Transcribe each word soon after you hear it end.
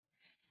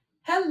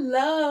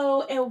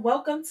Hello, and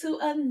welcome to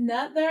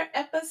another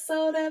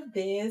episode of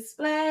This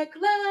Black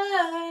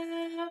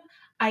Love.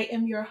 I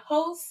am your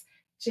host,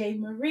 J.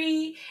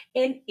 Marie,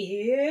 and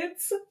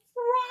it's Friday.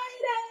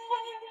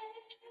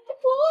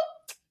 Woo,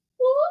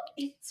 woo,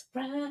 it's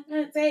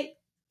Friday.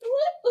 Woo,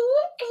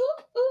 ooh,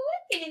 ooh, ooh,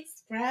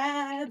 it's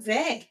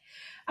Friday.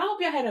 I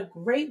hope y'all had a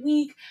great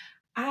week.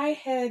 I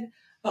had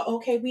an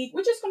okay week.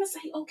 We're just gonna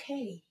say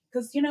okay,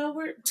 because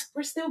we're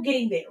still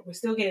getting there. We're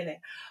still getting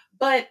there.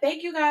 But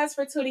thank you guys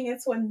for tuning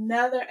into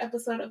another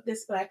episode of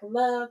This Black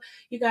Love.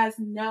 You guys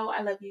know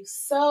I love you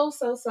so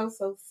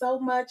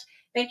much.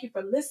 Thank you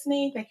for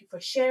listening. Thank you for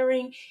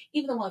sharing.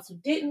 Even the ones who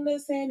didn't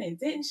listen and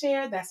didn't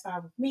share, that's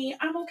fine with me.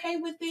 I'm okay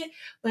with it.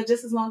 But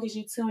just as long as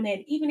you tune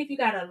in, even if you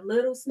got a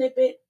little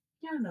snippet,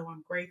 y'all know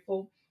I'm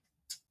grateful.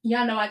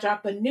 Y'all know I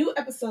drop a new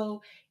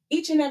episode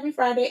each and every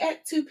Friday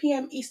at 2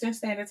 p.m. Eastern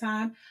Standard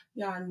Time.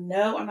 Y'all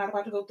know I'm not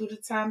about to go through the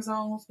time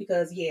zones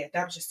because, yeah,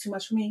 that was just too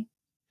much for me.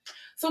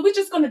 So we're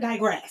just going to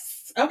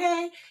digress,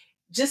 okay?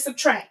 Just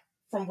subtract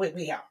from what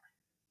we are.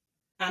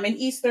 I'm in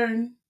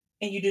Eastern,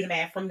 and you do the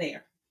math from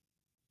there.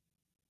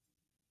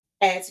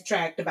 Add,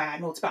 subtract,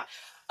 divide, multiply.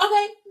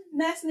 Okay,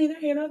 that's neither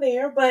here nor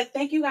there, but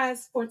thank you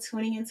guys for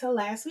tuning into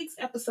last week's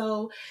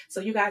episode.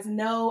 So you guys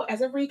know, as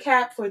a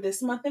recap for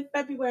this month in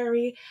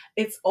February,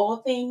 it's all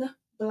thing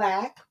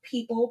Black,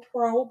 people,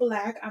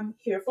 pro-Black. I'm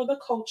here for the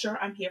culture.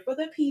 I'm here for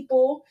the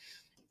people.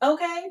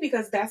 Okay,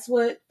 because that's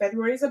what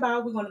February is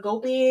about. We're going to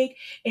go big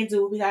and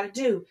do what we got to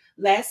do.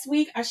 Last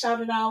week, I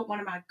shouted out one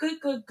of my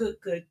good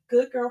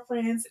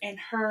girlfriends and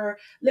her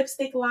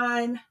lipstick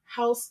line,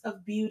 House of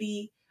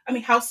Lou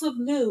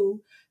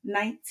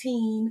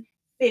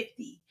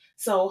 1950.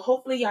 So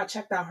hopefully y'all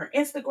checked out her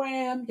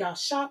Instagram, y'all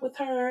shop with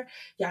her,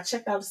 y'all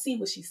checked out to see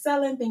what she's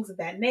selling, things of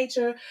that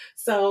nature.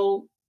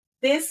 So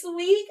this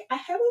week, I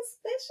have a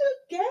special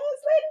guest,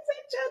 ladies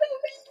and gentlemen.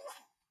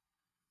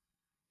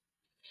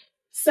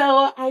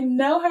 So I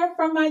know her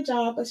from my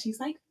job, but she's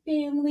like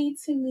family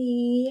to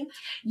me.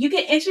 You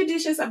can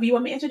introduce yourself. You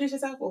want me to introduce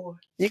yourself or?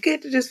 You can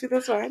introduce me,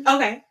 that's fine.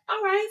 Okay.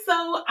 All right.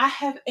 So I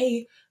have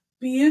a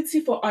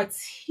beautiful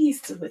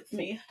artiste with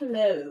me.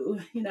 Hello.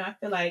 I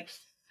feel like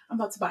I'm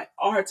about to buy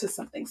art or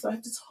something, so I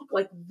have to talk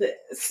like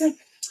this.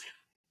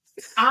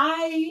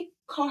 I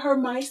call her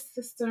my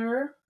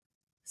sister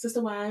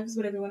wives,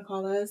 whatever you want to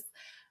call us.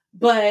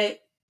 But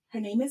her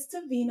name is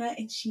Davina,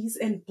 and she's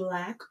a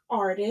Black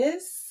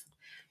artist.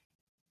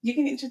 You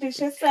can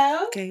introduce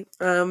yourself. Okay.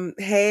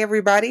 Hey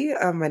everybody.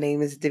 My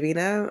name is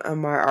Davina.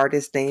 My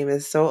artist name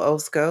is So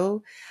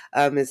Osko.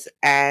 It's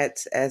at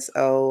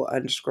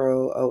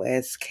SO_OSKO.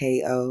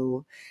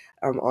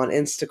 On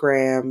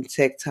Instagram,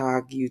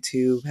 TikTok,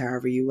 YouTube,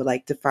 however you would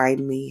like to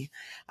find me.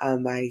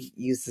 I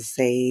use the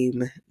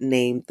same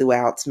name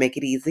throughout to make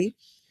it easy.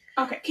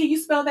 Okay. Can you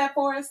spell that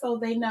for us so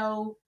they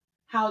know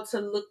how to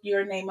look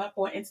your name up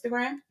on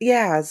Instagram?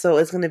 Yeah, so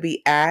it's gonna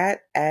be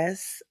at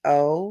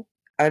SO_OSKO.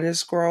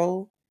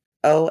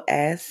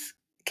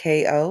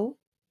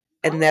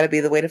 And that'll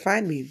be the way to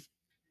find me.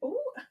 Ooh.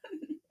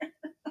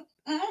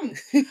 Let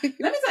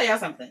me tell y'all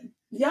something.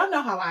 Y'all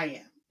know how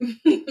I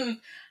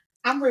am.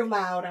 I'm real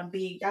loud. I'm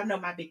big. Y'all know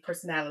my big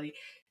personality.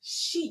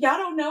 Y'all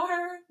don't know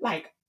her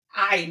like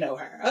I know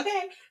her.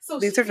 Okay, so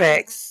these are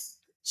facts.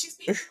 She's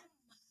being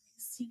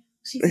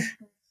she's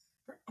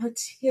her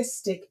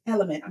artistic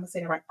element. I'm gonna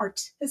say that right.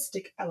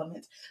 Artistic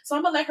element. So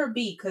I'm gonna let her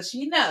be because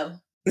you know.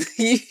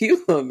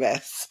 You a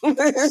mess.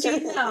 She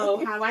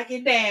know how I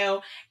get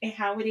down and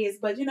how it is.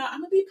 But I'm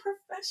gonna be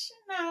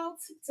professional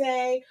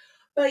today.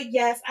 But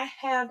yes, I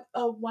have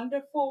a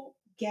wonderful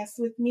guest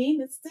with me,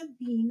 Miss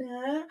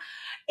Davina.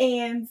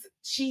 And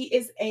she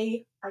is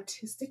a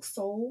artistic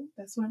soul.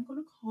 That's what I'm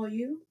gonna call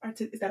you.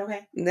 Is that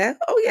okay? No?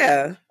 Oh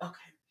yeah.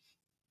 Okay.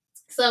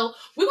 So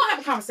we're gonna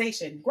have a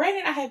conversation.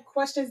 Granted, I have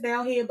questions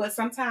down here, but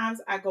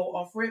sometimes I go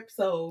off rip,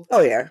 so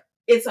oh yeah.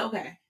 It's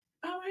okay.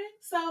 All right.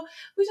 So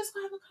we just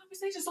gonna have a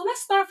conversation. So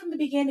let's start from the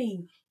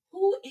beginning.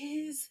 Who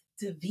is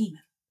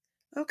Davina?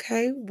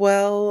 Okay.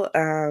 Well,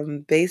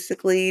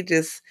 basically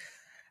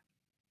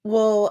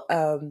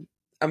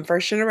I'm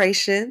first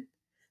generation.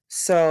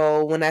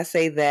 So when I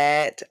say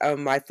that,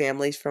 my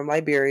family's from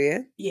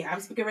Liberia. Yeah, I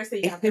was going to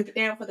say, yeah, break it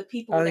down for the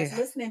people that's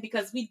listening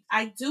because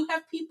I do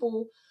have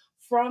people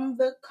from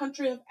the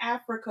country of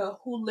Africa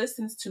who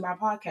listens to my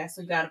podcast.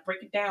 So you got to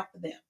break it down for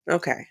them.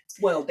 Okay.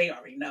 Well, they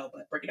already know,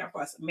 but break it down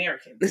for us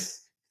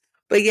Americans.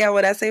 But yeah,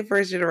 when I say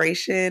first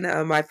generation,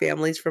 my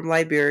family's from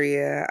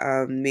Liberia.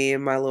 Me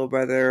and my little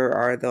brother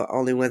are the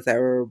only ones that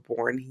were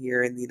born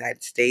here in the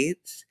United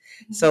States.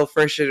 Mm-hmm. So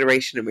first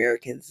generation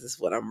Americans is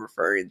what I'm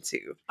referring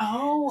to.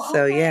 Oh, okay.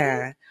 So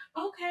yeah.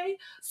 Okay.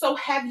 So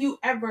have you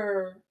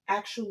ever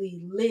actually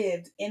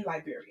lived in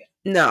Liberia?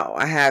 No,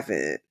 I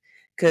haven't.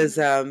 Because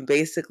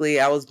basically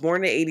I was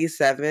born in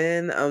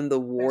 87. The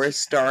war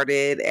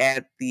started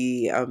at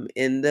the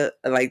end of,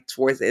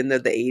 towards the end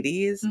of the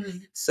 80s. Mm-hmm.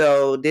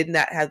 So did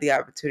not have the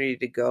opportunity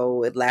to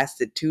go. It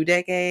lasted 2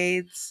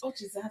 decades. Oh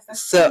Jesus,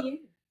 that's 20 years.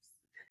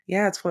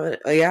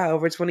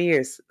 over 20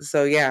 years.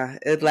 So yeah,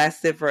 it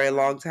lasted for a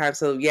long time.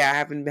 So yeah, I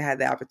haven't had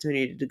the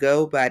opportunity to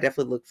go, but I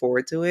definitely look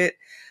forward to it.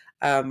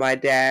 My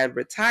dad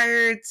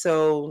retired,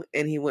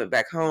 and he went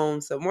back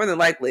home. So more than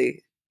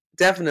likely,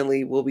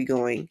 definitely we'll be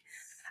going.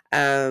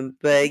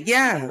 But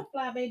yeah.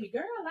 Fly baby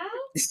girl out.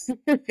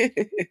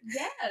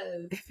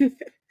 Yes.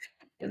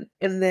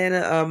 And then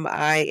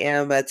I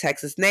am a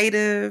Texas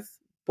native,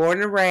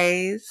 born and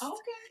raised. Okay.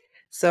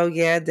 So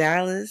yeah,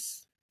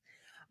 Dallas.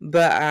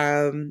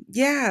 But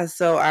yeah,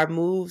 so I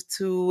moved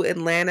to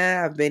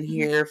Atlanta. I've been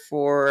here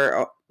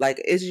for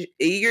it's a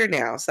year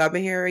now. So I've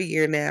been here a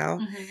year now.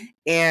 Mm-hmm.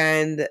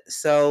 And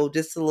so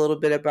just a little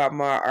bit about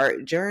my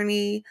art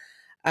journey.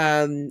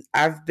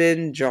 I've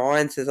been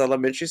drawing since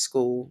elementary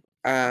school.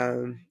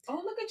 Oh,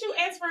 look at you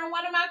answering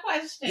one of my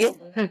questions.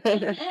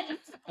 Yeah.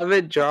 I've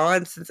been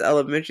drawing since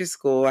elementary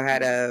school. I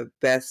had a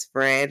best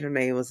friend. Her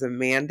name was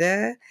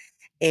Amanda,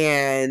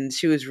 and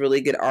she was a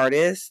really good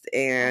artist.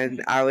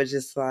 And I was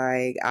just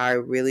like, I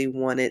really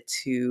wanted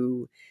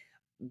to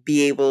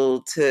be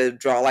able to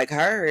draw like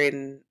her.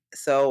 And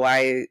so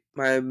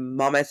my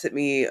mom had sent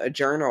me a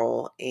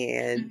journal,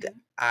 and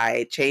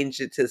I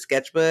changed it to a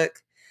sketchbook.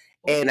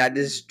 And I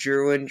just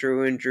drew and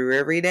drew and drew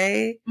every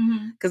day,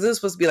 because it was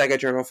supposed to be like a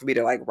journal for me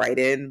to like write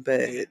in,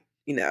 but I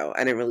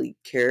didn't really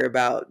care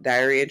about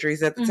diary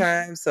entries at the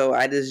time, so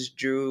I just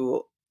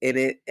drew in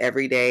it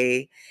every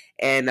day,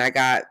 and I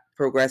got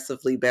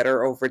progressively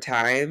better over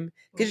time.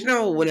 Because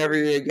whenever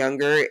you're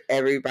younger,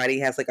 everybody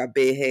has like a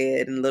big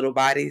head and little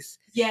bodies.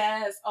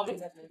 Yes. Oh my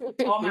goodness.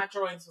 All my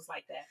drawings was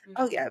like that.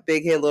 Oh yeah,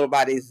 big head, little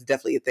bodies is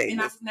definitely a thing.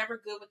 And I was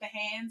never good with the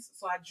hands,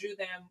 so I drew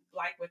them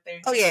like with their.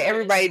 Oh yeah,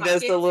 everybody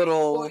does the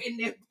little.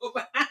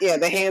 Yeah,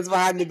 the hands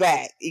behind the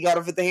back. You got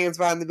to put the hands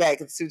behind the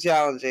back. It's too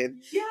challenging.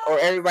 Yeah. Or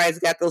everybody's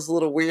got those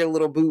little weird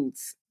little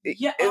boots.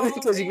 Yeah,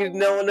 because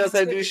no one knows how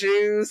to do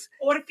shoes.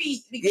 Or the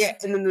feet. Yeah,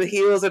 and then the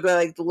heels are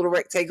like the little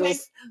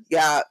rectangles.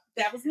 Yeah,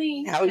 that was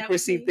me. How we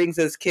perceive things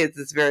as kids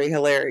is very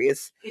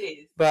hilarious. It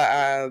is.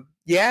 But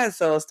yeah,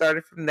 so I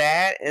started from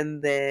that,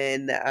 and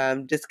then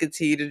just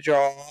continued to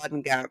draw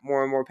and got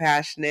more and more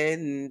passionate,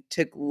 and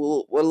took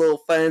what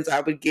little funds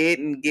I would get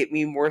and get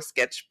me more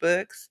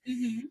sketchbooks.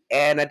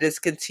 And I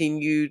just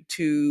continued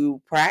to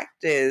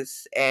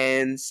practice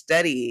and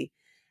study.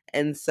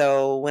 And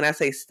so when I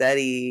say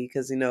study,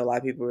 because a lot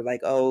of people are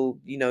like, oh,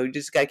 you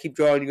just got to keep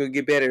drawing, you're going to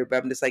get better.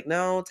 But I'm just like,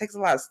 no, it takes a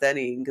lot of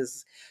studying,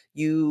 because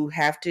you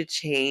have to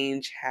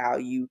change how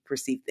you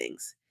perceive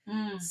things.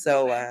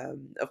 So,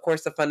 of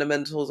course, the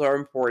fundamentals are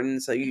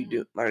important. So you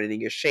do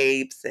learning your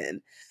shapes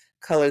and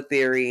color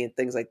theory and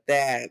things like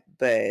that.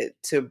 But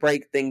to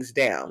break things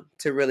down,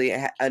 to really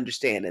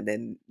understand and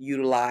then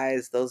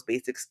utilize those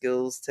basic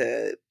skills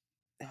to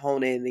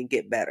hone in and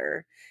get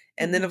better.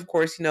 And then, of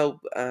course,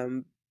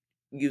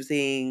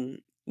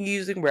 using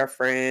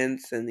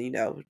reference, and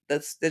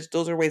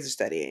those are ways of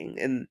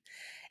studying.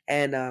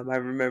 And I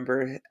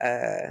remember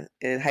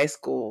in high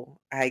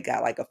school I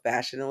got like a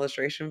fashion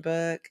illustration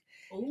book.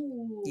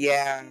 Ooh.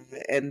 Yeah,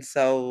 and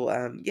so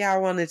I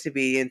wanted to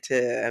be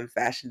into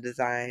fashion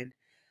design.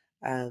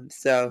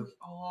 So we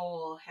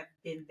all have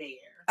been there.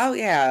 Oh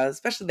yeah,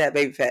 especially that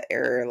baby fat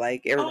era.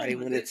 Like everybody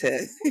wanted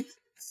to.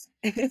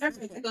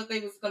 Everybody thought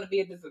they was going to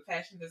be a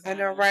fashion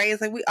designer. I know, right?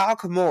 It's like we all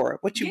Kimora.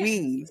 What you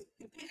mean?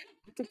 I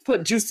can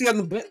put Juicy on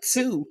the butt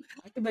too.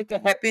 I can make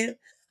that happen.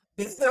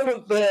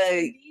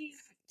 But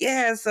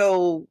yeah,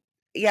 so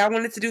I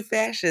wanted to do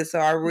fashion, so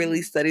I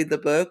really studied the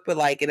book. But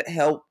like it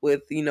helped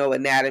with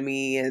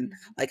anatomy and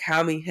like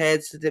how many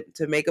heads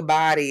to make a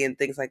body and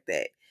things like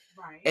that.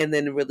 Right. And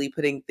then really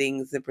putting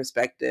things in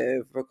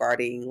perspective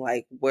regarding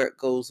like where it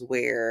goes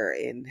where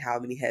and how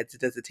many heads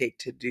does it take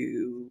to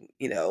do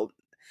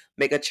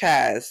make a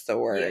chest,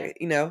 or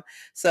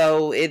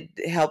so it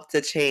helped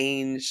to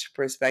change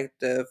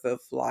perspective of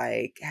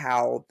like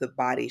how the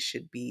body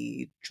should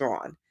be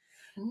drawn.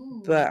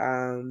 But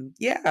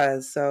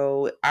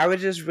so I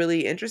was just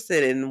really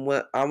interested in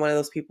I'm one of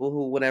those people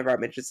who, whenever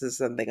I'm interested in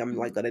something, I'm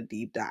like gonna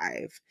deep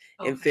dive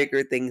and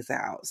figure things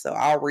out. So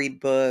I'll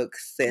read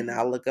books and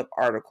I'll look up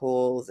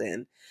articles,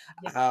 and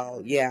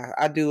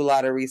I do a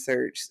lot of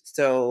research.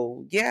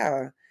 So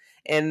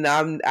and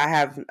I'm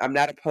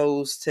not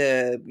opposed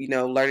to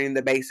learning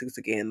the basics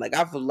again. Like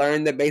I've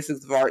learned the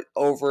basics of art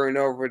over and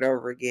over and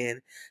over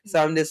again.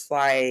 So I'm just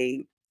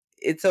like,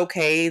 it's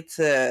okay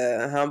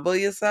to humble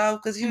yourself,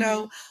 because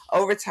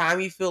over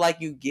time you feel like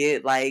you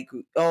get like,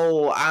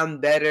 oh, I'm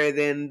better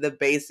than the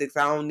basics,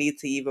 I don't need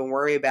to even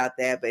worry about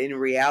that. But in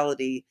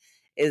reality,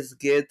 it's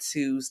good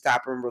to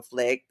stop and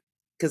reflect,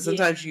 because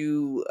sometimes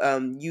you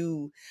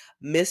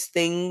miss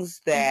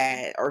things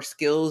that are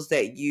skills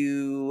that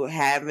you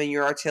have in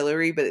your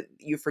artillery, but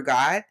you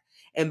forgot.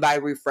 And by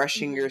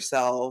refreshing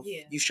yourself,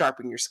 you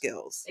sharpen your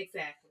skills.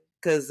 Exactly.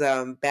 Because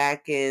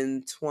back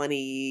in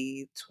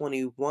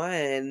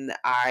 2021,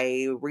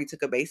 I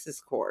retook a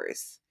basics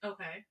course.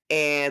 Okay.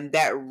 And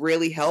that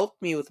really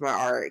helped me with my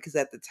art, because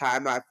at the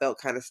time I felt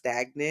kind of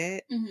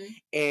stagnant.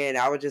 And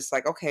I was just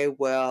like, okay,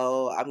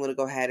 well, I'm going to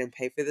go ahead and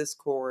pay for this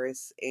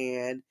course.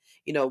 And,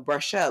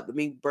 brush up. Let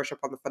me brush up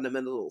on the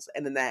fundamentals.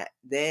 And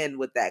then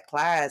with that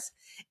class,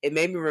 it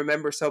made me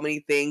remember so many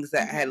things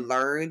that I had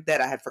learned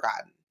that I had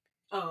forgotten.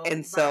 Oh,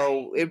 and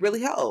so it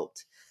really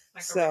helped.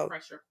 Like So, a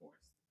refresher course.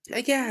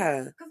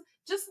 Yeah. Because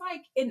just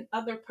like in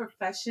other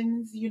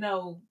professions,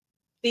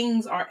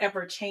 things are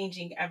ever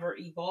changing, ever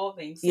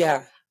evolving. So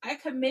Yeah. I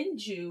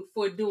commend you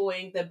for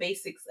doing the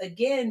basics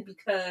again,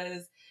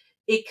 because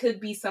it could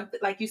be something,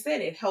 like you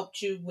said, it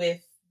helped you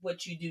with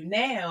what you do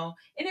now,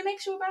 and it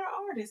makes you a better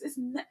artist. It's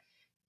not,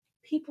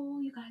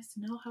 people, you guys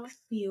know how I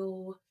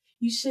feel.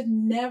 You should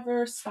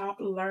never stop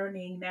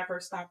learning, never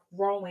stop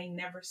growing,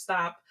 never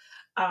stop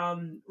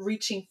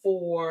reaching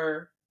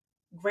for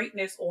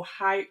greatness or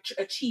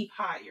achieve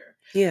higher.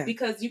 Yeah.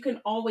 Because you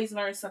can always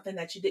learn something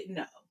that you didn't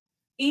know.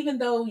 Even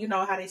though, you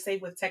know how they say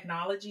with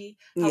technology,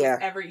 how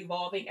it's ever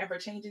evolving, ever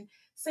changing.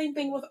 Same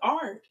thing with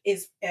art,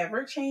 is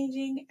ever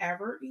changing,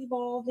 ever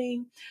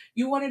evolving.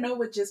 You want to know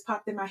what just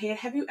popped in my head?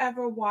 Have you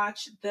ever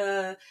watched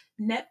the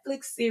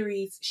Netflix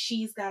series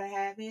She's Gotta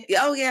Have It?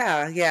 Oh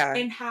yeah, yeah.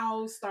 And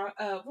how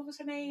what was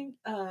her name?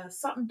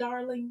 Something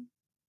Darling.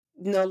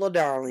 Nola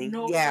Darling.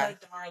 Nola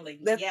Darling.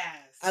 Yes.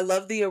 I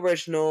love the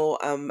original.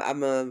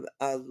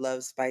 I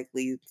love Spike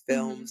Lee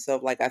films, so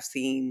like I've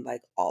seen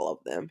like all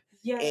of them.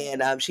 Yes.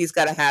 And She's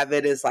Gotta Have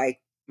It is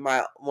like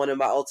one of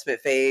my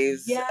ultimate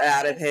faves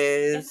out of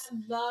his.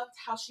 And I loved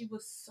how she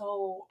was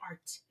so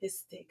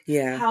artistic.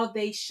 Yeah. How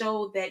they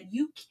showed that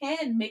you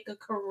can make a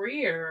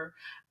career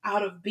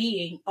out of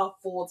being a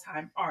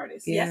full-time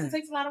artist. Yeah. Yes, it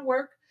takes a lot of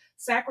work,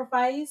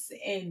 sacrifice,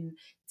 and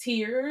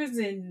tears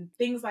and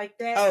things like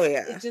that. Oh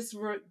yeah. It just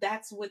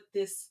that's what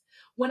this,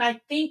 when I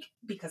think,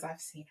 because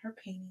I've seen her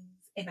paintings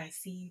and I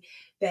see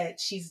that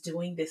she's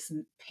doing this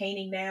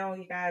painting now,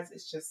 you guys,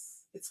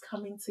 it's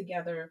coming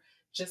together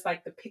just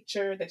like the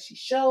picture that she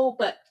showed,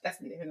 but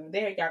that's neither here nor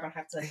there. Y'all gonna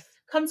have to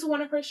come to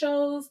one of her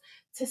shows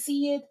to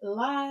see it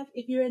live.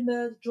 If you're in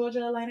the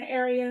Georgia, Atlanta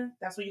area,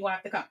 that's where you're gonna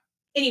have to come.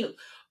 Anywho,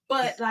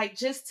 but like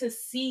just to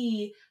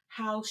see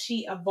how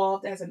she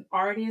evolved as an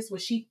artist, where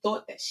she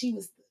thought that she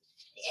was the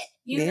shit,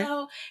 you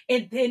know?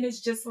 And then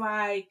it's just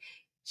like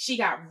she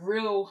got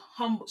real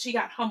humble. She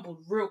got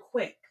humbled real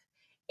quick.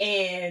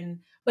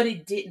 But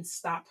it didn't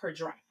stop her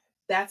drive.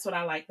 That's what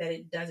I like, that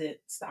it doesn't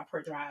stop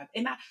her drive.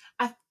 And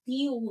I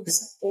feel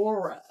this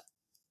aura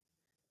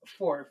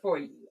for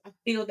you. I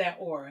feel that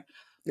aura.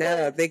 Now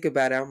that I think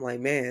about it, I'm like,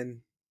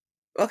 man,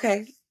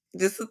 okay,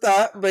 just a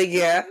thought, but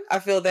yeah, I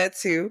feel that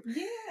too.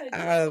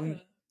 Yeah.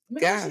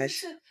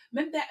 Gosh.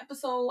 Remember that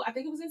episode? I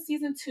think it was in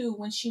season 2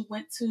 when she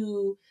went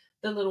to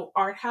the little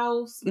art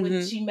house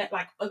when she met,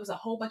 like, it was a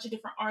whole bunch of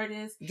different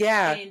artists.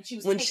 Yeah. And she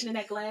was painting in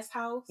that glass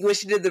house. When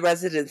she did the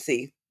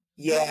residency.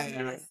 Yeah.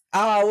 Yes.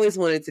 I always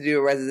wanted to do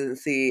a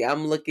residency.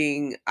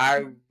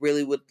 I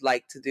really would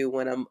like to do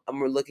one.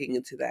 I'm looking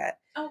into that.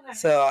 Okay.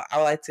 So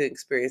I like to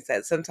experience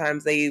that.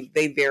 Sometimes they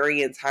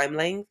vary in time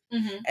length,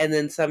 and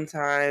then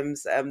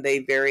sometimes they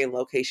vary in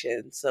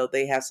location. So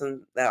they have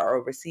some that are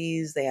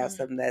overseas. They have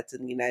some that's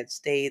in the United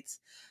States.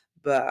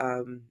 But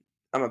I'm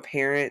a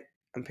parent.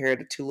 I'm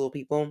parent of 2 little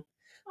people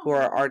who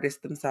are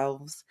artists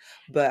themselves.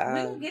 But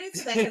we're gonna get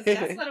into that because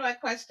that's one of my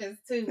questions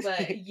too.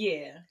 But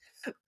yeah.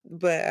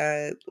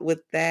 But with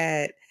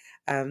that,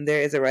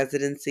 there is a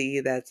residency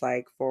that's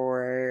like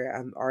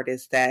for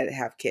artists that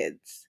have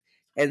kids.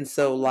 And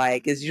so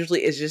like it's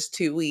just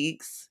 2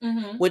 weeks,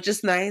 which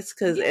is nice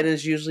because and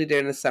it's usually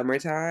during the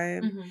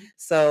summertime.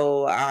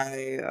 So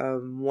I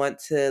want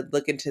to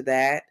look into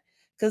that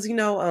because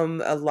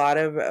a lot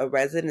of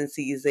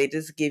residencies, they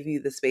just give you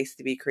the space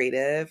to be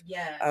creative.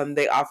 Yes.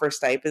 They offer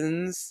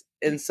stipends.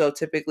 And so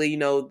typically,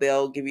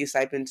 they'll give you a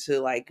stipend to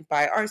like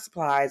buy art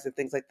supplies and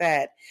things like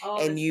that.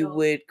 And you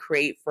would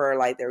create for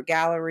like their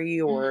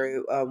gallery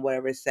or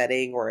whatever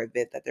setting or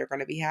event that they're going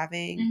to be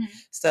having.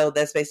 So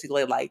that's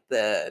basically like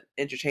the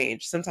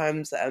interchange.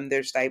 Sometimes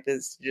their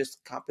stipends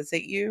just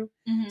compensate you.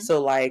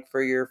 So like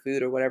for your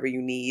food or whatever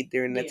you need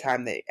during the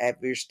time that of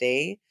your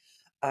stay.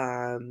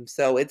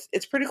 So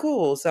it's pretty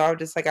cool. So I'm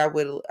just like, I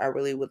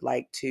really would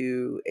like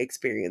to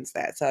experience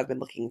that. So I've been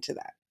looking into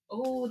that.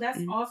 Oh, that's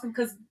awesome.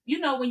 Because,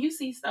 when you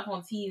see stuff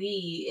on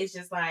TV, it's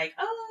just like,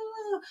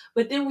 oh,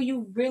 but then when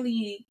you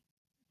really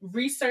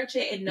research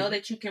it and know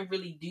that you can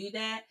really do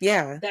that,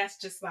 that's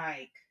just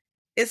like,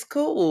 it's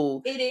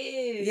cool. It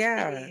is.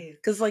 Yeah.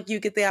 Because like you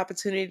get the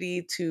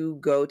opportunity to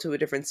go to a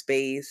different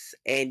space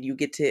and you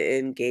get to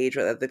engage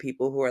with other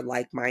people who are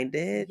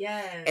like-minded.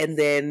 Yes. And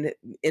then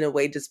in a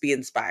way just be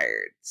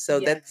inspired. So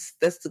that's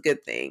the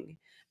good thing.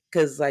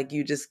 Because like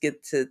you just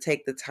get to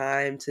take the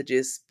time to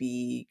just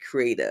be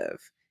creative.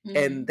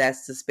 And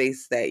that's the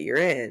space that you're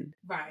in.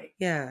 Right.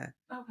 Yeah.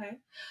 Okay.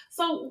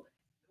 So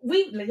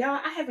y'all,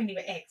 I haven't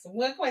even asked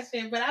one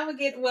question, but I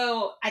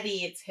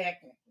did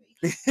technically.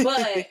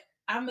 But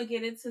I'm going to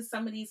get into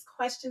some of these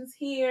questions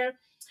here.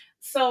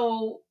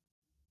 So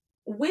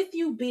with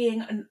you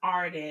being an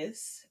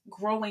artist,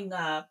 growing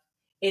up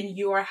in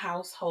your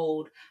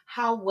household,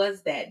 how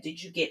was that?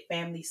 Did you get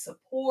family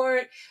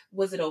support?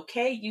 Was it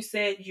okay? You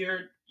said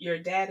your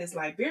dad is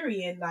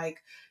Liberian. Like,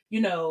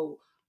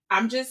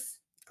 I'm just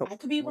I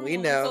could be We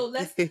wrong. So know.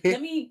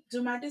 let me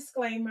do my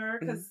disclaimer Mhm.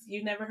 because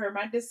you never heard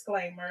my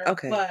disclaimer.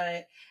 Okay.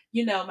 But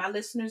my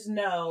listeners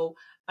know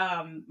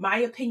my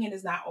opinion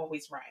is not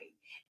always right.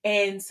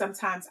 And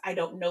sometimes I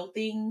don't know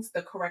things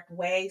the correct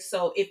way.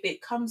 So if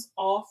it comes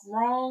off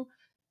wrong,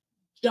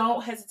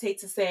 don't hesitate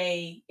to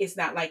say it's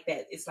not like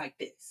that. It's like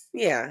this.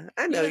 Yeah,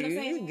 I You know know what I'm you.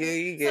 You good.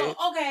 saying? You So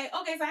good.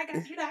 okay, so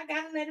I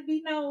gotta let it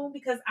be known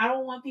because I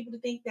don't want people to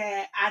think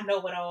that I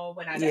know it all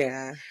when I don't.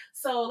 Yeah.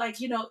 So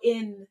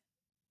in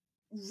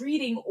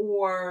reading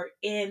or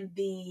in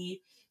the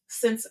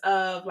sense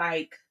of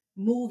like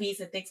movies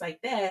and things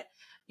like that,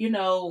 you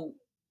know,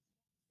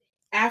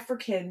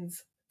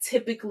 Africans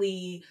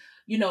typically,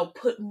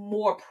 put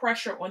more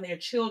pressure on their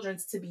children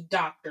to be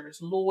doctors,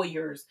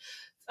 lawyers,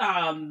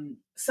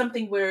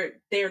 something where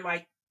they're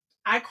like,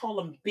 I call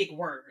them big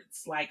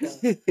words, like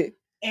a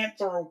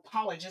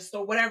anthropologist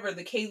or whatever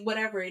the case,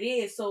 whatever it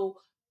is. So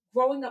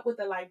growing up with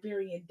a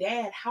Liberian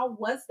dad, how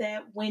was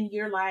that when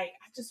you're like,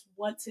 I just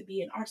want to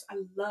be an artist?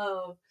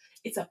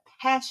 It's a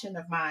passion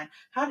of mine.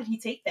 How did he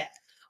take that?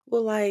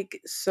 Well,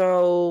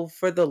 so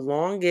for the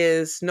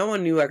longest, no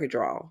one knew I could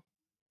draw.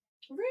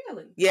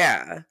 Really?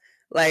 Yeah.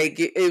 Like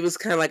it was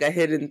kind of like a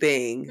hidden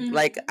thing.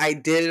 Like Mm-hmm. I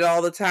did it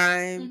all the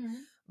time, Mm-hmm.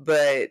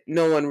 but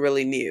no one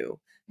really knew.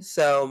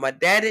 So my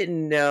dad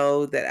didn't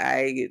know that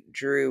I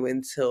drew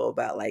until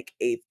about like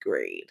 8th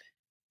grade.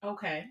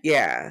 Okay.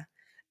 Yeah.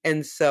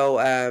 And so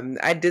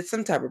I did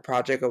some type of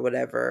project or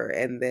whatever,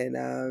 and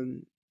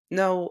then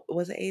no,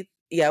 was it 8th?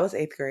 Yeah, it was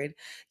 8th grade.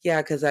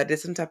 Yeah, because I did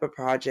some type of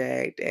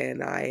project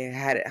and I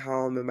had it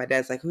home, and my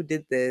dad's like, "Who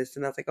did this?"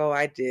 And I was like, "Oh,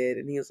 I did."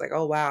 And he was like,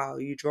 "Oh, wow,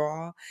 you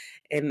draw?"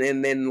 And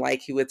then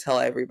like he would tell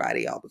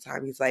everybody all the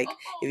time. He's like,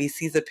 if he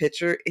sees a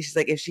picture, she's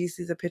like, if she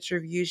sees a picture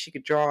of you, she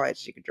could draw it.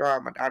 She could draw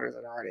it. My daughter's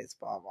an artist,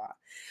 blah blah.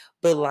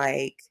 But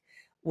like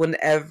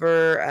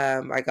whenever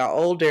I got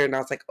older and I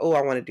was like, oh,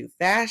 I want to do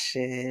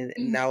fashion,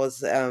 and I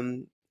was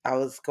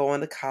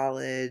going to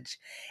college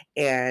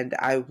and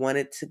I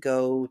wanted to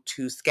go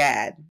to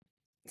SCAD.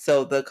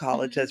 So the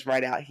college Mm-hmm. that's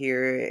right out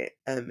here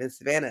in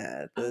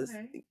Savannah.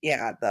 Okay.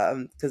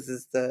 Because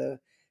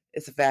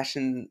it's a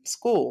fashion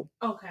school.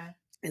 Okay.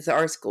 It's an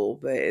art school,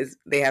 but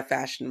they have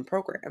fashion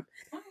program.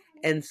 Okay.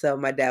 And so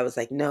my dad was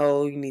like,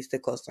 no, you need to stay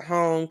close to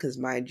home because,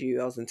 mind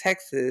you, I was in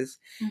Texas.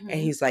 And Mm-hmm.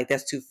 he's like,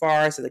 that's too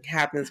far. So it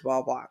happens,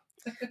 blah, blah.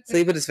 So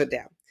he put his foot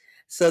down.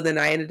 So then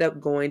I ended up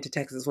going to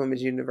Texas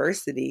Women's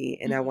University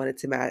and I wanted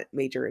to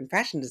major in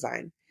fashion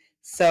design.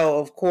 So,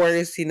 of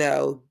course,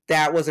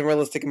 that wasn't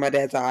realistic in my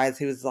dad's eyes.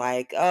 He was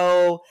like,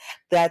 oh,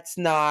 that's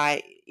not,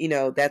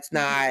 that's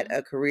not Mm-hmm.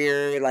 a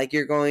career. Like,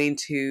 you're going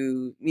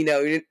to,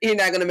 you're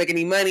not going to make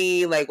any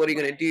money. Like, what are you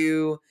going to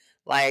do?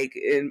 Like,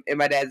 in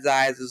my dad's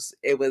eyes,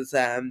 it was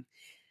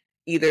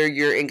either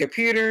you're in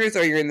computers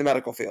or you're in the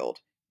medical field.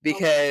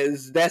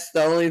 Because that's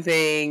the only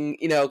thing,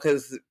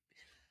 because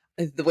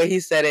the way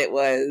he said it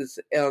was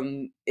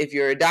if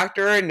you're a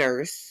doctor or a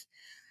nurse,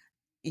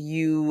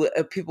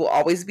 people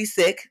always be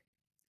sick,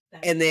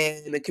 and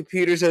then the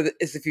computers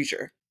is the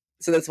future.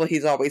 So that's what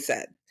he's always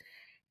said.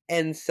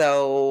 And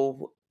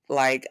so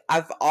like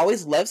I've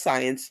always loved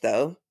science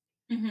though.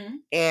 Mm-hmm.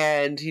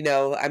 And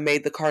I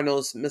made the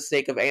cardinal's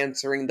mistake of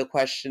answering the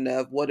question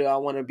of what do I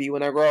want to be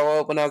when I grow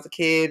up when I was a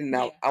kid, and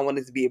I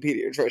wanted to be a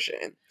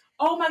pediatrician.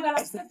 Oh my god,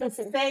 I was going to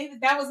say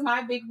that was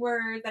my big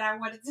word that I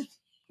wanted to.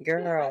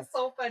 Girl, that's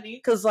so funny.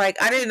 Because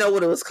like I didn't know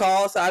what it was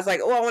called, so I was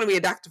like, "Oh, I want to be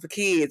a doctor for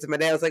kids." And my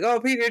dad was like, "Oh,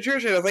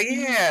 pediatrician." I was like,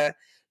 "Yeah,"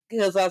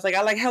 because I was like,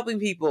 "I like helping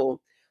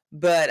people,"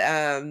 but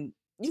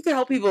you can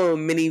help people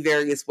in many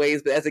various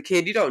ways. But as a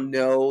kid, you don't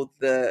know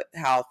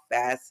how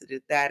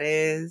faceted that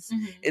is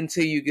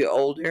until you get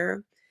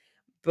older.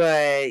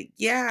 But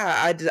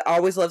yeah,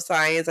 always loved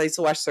science. I used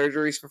to watch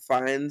surgeries for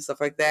fun,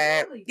 stuff like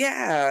that. Really?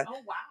 Yeah. Oh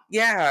wow.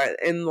 Yeah,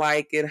 and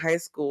like in high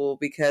school,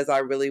 because I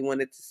really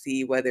wanted to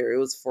see whether it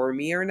was for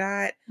me or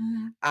not,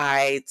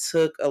 I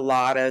took a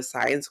lot of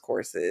science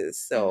courses.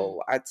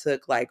 So I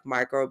took like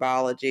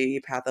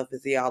microbiology,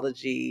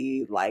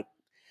 pathophysiology, like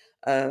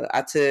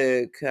I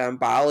took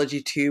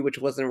biology too, which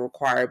wasn't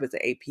required, but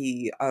the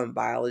AP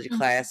biology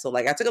class. So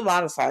like I took a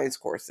lot of science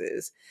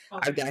courses.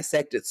 I've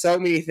dissected so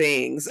many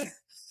things.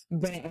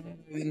 But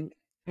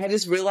I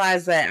just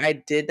realized that I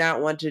did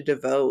not want to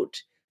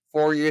devote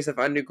 4 years of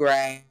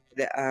undergrad,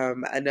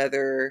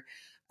 another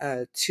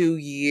 2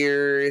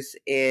 years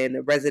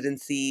in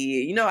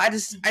residency. I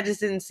just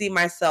didn't see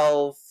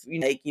myself,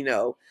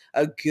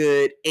 a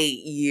good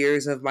 8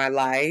 years of my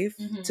life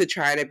to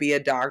try to be a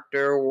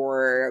doctor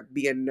or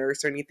be a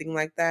nurse or anything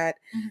like that.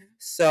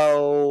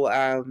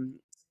 So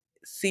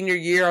senior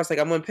year, I was like,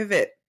 I'm gonna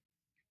pivot.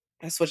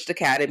 I switched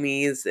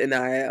academies and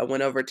I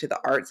went over to the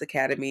arts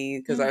academy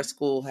because our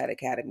school had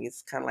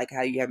academies, kind of like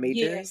how you have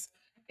majors.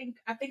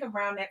 I think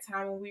around that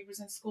time when we was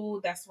in school,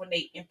 that's when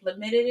they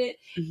implemented it,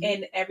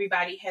 and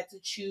everybody had to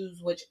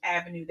choose which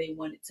avenue they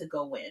wanted to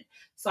go in.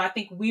 So I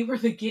think we were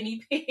the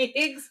guinea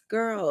pigs,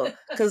 girl.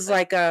 Because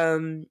like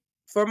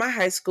for my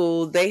high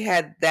school, they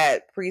had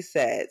that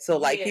preset, so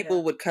like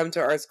people would come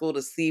to our school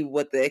to see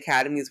what the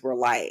academies were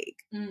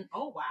like.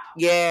 Oh wow!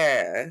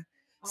 Yeah.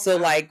 Oh So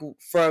wow. like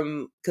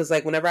because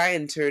like whenever I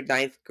entered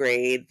ninth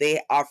grade,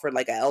 they offered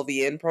like a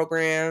LVN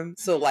program.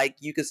 So Mhm. like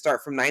you could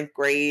start from ninth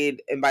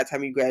grade, and by the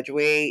time you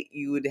graduate,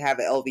 you would have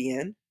an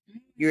LVN,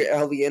 your Mm.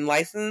 LVN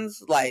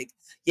license. Like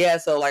yeah,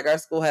 so like our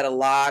school had a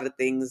lot of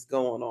things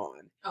going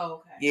on.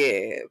 Oh, okay.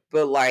 Yeah,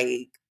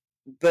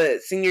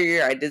 but senior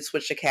year I did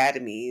switch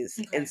academies,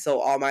 and Okay. so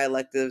all my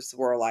electives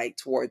were like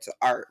towards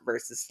art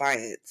versus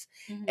science.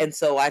 Mhm. And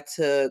so I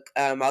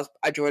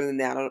joined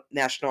the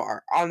National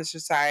Art Honor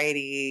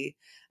Society.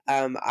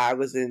 I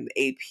was in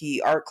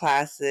AP art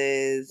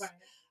classes. Right.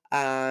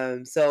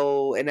 And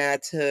then I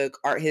took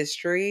art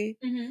history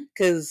Mhm.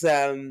 because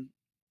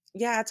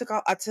yeah,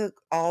 I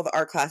took all the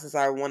art classes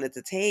I wanted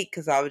to take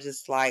because I was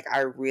just like,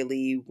 I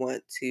really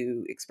want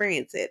to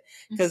experience it.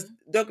 Because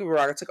Mhm. don't get me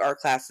wrong, I took art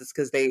classes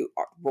because they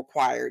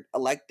required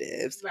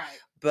electives, Right.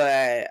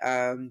 but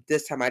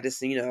this time I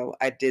just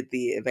I did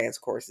the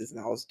advanced courses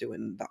and I was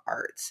doing the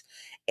arts,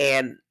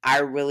 and I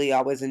really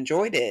always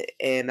enjoyed it,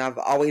 and I've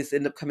always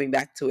ended up coming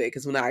back to it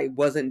because when I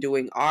wasn't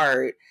doing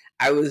art,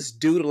 I was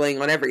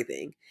doodling on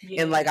everything.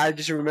 And like I Yeah.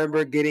 just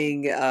remember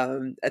getting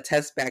a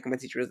test back, and my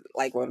teacher was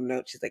like, "Wrote a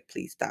note." She's like,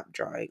 "Please stop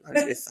drawing on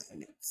your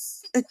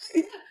assignments."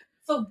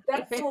 So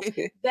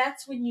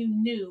that's when you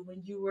knew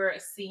when you were a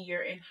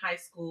senior in high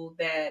school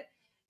that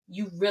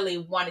you really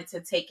wanted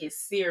to take it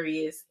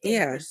serious and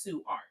Yeah,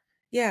 pursue art.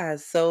 yeah.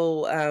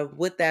 So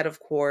with that, of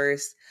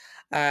course,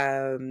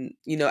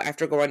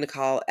 after going to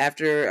college,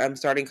 after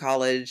starting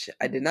college,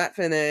 I did Mhm. not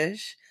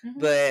finish. Mhm.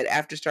 But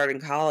after starting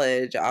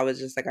college, I was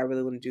just like, I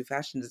really want to do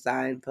fashion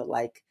design. But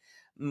like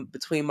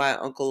between my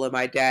uncle and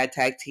my dad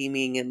tag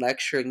teaming and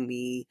lecturing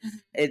me,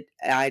 Mhm.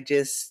 I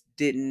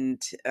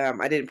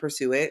didn't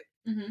pursue it.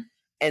 Mhm.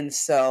 And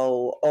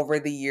so over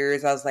the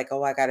years, I was like,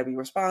 oh, I got to be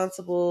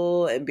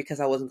responsible. And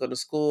because I wasn't going to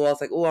school, I was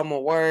like, oh, I'm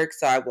going to work.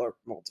 So I worked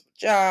multiple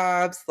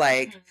jobs.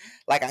 Mhm.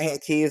 Like I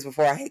had kids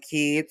before I had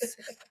kids.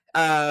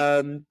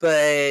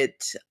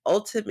 But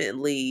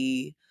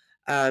ultimately,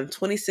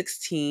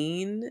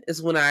 2016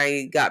 is when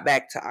I got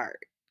back to art.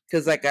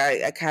 Cause like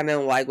I kind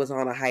of like was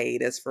on a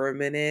hiatus for a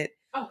minute,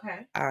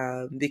 Okay.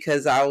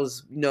 because I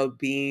was,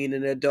 being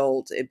an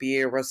adult and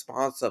being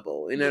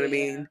responsible, you know what I Yeah.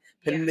 mean?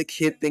 Putting Yeah. the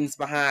kid things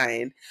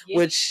behind, Yeah.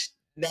 which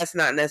that's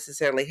not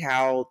necessarily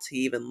how to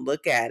even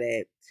look at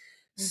it.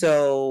 Mhm.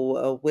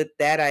 So with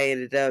that, I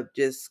ended up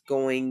just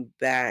going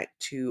back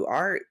to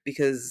art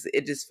because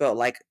it just felt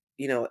like,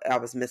 I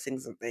was missing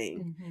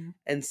something. Mhm.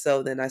 And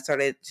so then I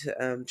started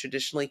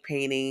traditionally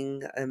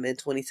painting in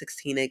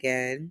 2016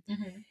 again.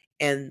 Mhm.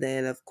 And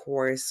then, of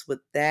course,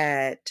 with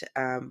that,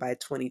 by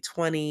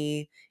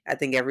 2020, I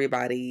think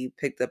everybody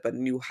picked up a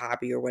new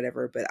hobby or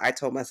whatever. But I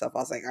told myself, I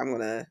was like, I'm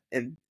gonna,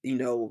 and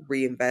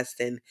reinvest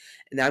in,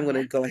 and I'm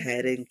gonna go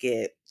ahead Yes.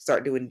 and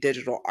start doing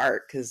digital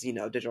art because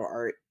digital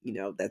art,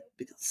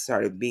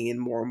 started being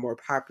more and more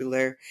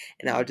popular.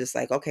 And I was Mhm. just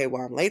like, okay,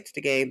 well, I'm late to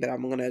the game, but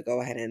I'm gonna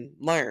go ahead and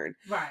learn.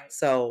 Right.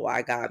 So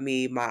I got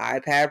me my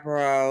iPad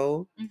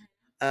Pro. Mhm.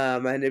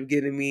 I ended up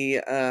getting me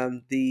the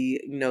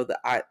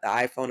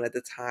iPhone at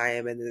the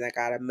time, and then I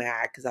got a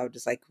Mac because I was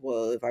just like,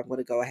 well, if I'm going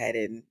to go ahead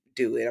and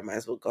do it, I might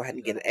as well go ahead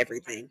and Go get ahead and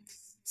everything. learn.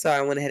 So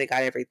I went ahead and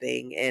got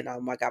everything, and I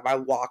got my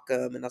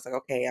Wacom, and I was like,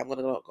 okay, I'm going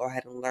to go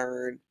ahead and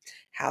learn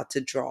how to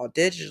draw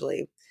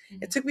digitally.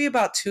 It Mhm. took me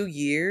about 2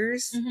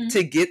 years Mhm.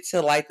 to get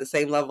to like the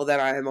same level that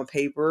I am on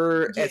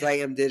paper as Yeah. I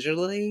am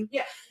digitally.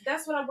 Yeah,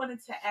 that's what I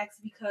wanted to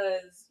ask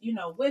because,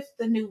 with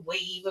the new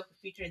wave of the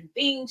future and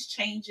things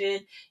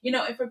changing,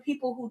 and for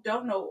people who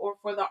don't know, or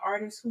for the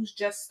artist who's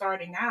just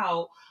starting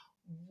out,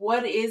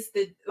 what is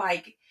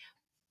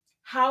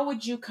how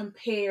would you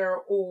compare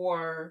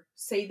or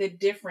say the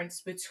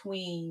difference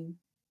between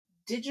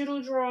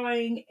digital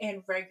drawing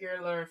and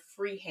regular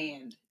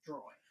freehand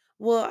drawing?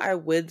 Well, I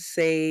would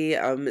say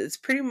it's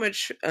pretty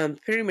much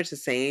the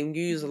same.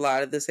 You use a Mhm.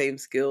 lot of the same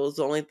skills.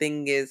 The only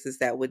thing is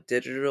that with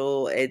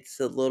digital, it's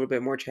a little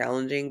bit more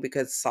challenging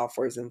because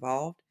software is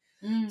involved.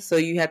 So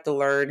Mm. you have to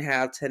learn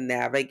how to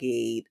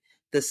navigate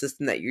the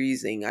system that you're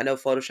using. I know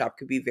Photoshop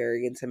could be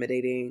very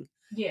intimidating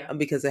Yeah.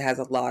 because it has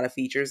a lot of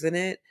features in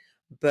it.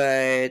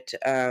 But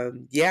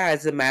yeah,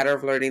 it's a matter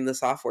of learning the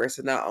software.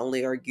 So not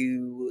only are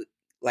you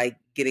like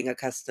getting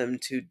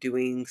accustomed to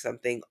doing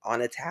something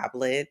on a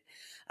tablet,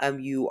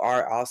 you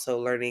are also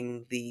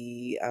learning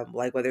the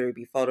like whether it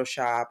be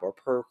Photoshop or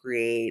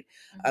Procreate.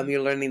 Hmm.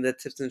 You're learning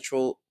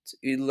the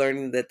you're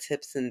learning the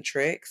tips and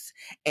tricks,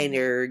 and Hmm.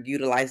 you're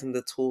utilizing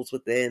the tools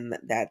within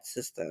that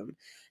system.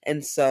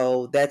 And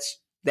so that's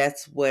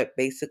what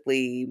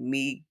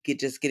basically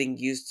just getting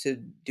used to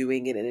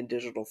doing it in a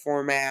digital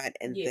format,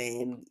 and Yeah.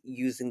 then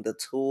using the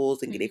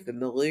tools and getting Hmm.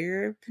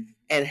 familiar Hmm.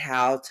 and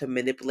how to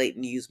manipulate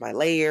and use my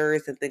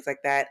layers and things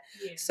like that.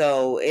 Yeah.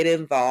 So it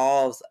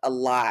involves a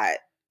lot.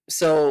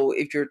 So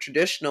if you're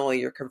traditional and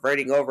you're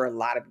converting over, a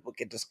lot of people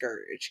get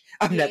discouraged.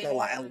 I'm not gonna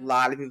lie, a Yeah.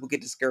 lot of people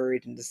get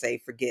discouraged and just say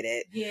forget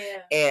it.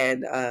 Yeah.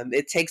 And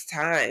it takes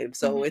time.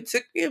 So it Hmm.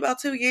 took me about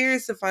 2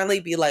 years to finally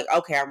be like,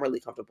 okay, I'm really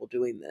comfortable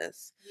doing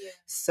this. Yeah.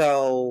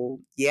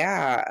 So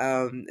yeah,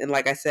 and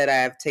like I said, I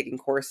have taken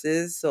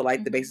courses. So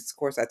like the Hmm. basics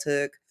course I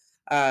took,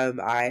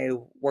 I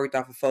worked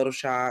off of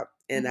Photoshop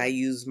and I Mhm.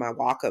 used my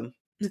Wacom.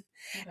 Okay.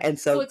 And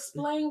So so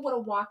explain what a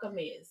Wacom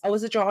is. I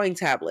was a drawing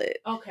tablet.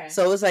 Okay.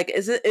 So it's like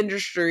it's an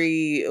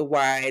industry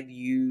wide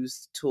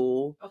used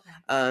tool.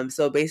 Okay.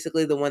 So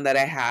basically the one that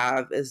I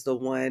have is the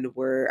one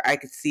where I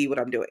could see what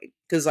I'm doing.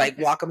 Because like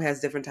Okay. Wacom has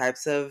different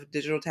types of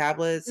digital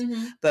tablets,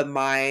 Mhm. but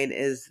mine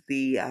is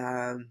the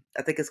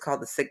I think it's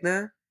called the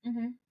Signa,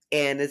 Mhm.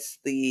 and it's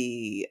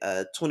the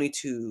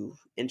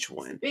 22-inch It's the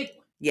one. big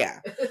one.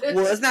 Yeah.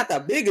 Well, it's not the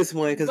biggest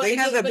one because But they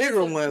have the but it's bigger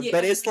a one, yeah,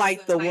 but it's but it's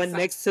like a the nice one size.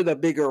 next to the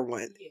bigger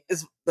one. Yeah.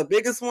 It's the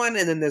biggest one,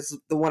 and then there's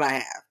the one I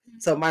have.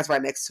 So Mhm. mine's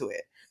right next to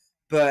it.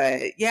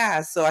 But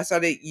yeah, so I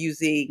started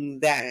using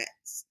that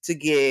to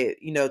get,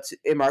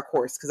 in my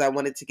course because I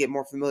wanted to get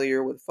more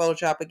familiar with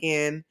Photoshop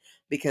again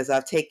because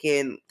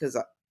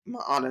I'm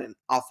on and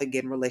off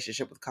again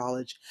relationship with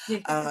college.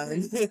 Yeah.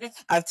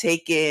 I've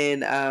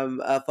taken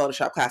a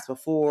Photoshop class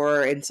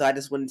before, and so I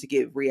just wanted to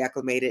get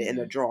reacclimated in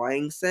a Mhm.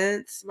 drawing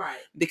sense Right.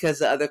 because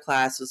the other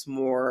class was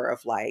more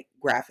of like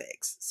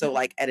graphics, so Mhm.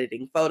 like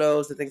editing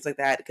photos and things like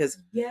that. Because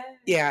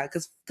Yeah.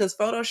 because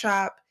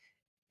Photoshop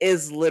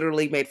is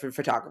literally made for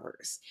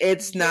photographers.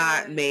 It's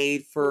not Yes.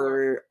 made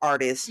for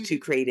artists to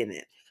Mhm. create in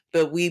it.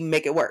 But we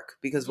make it work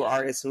because we're Yeah.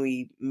 artists and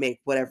we make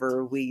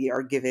whatever we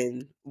are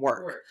given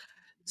work. Work.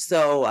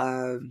 So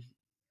and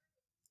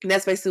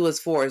that's basically what it's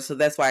for. So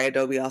that's why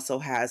Adobe also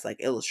has like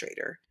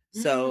Illustrator.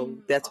 So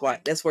Okay.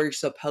 that's where you're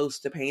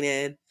supposed to paint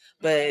in.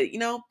 Okay.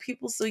 But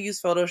people still use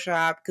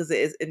Photoshop because it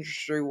is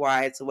industry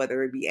wide. So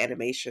whether it be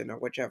animation or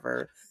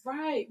whichever.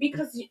 Right.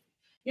 Because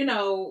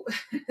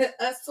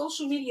us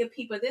social media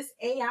people, this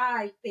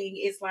AI thing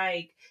is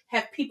like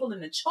have people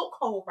in a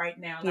chokehold right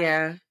now. Like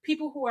Yeah.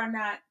 people who are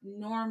not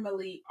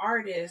normally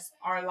artists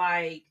are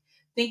like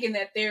thinking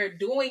that they're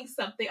doing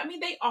something. I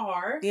mean, they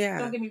are. Don't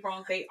Yeah. get me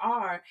wrong, they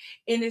are.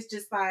 And it's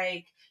just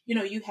like,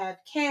 you have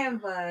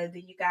Canva,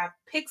 then you got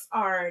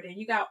PixArt, and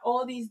you got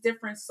all these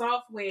different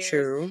softwares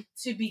True.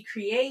 to be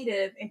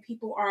creative, and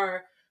people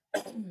are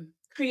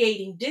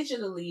creating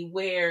digitally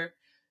where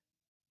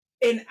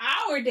in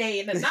our day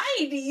in the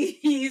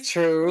 90s,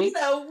 True.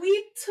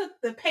 we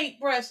took the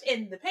paintbrush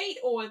and the paint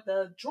or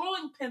the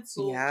drawing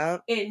pencil Yeah.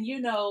 and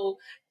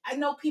I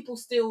know people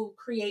still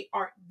create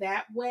art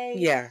that way,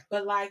 Yeah.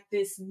 but like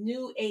this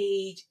new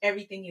age,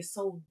 everything is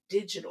so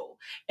digital.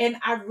 And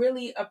I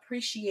really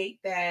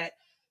appreciate that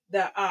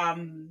the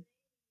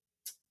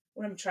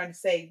what I'm trying to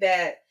say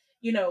that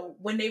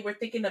when they were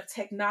thinking of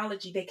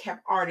technology, they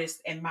kept artists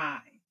in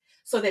mind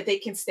so that they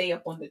can stay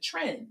up on the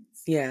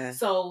trends. Yeah.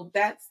 So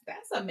that's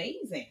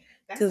amazing.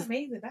 That's Because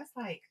amazing. That's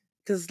like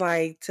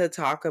like to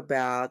talk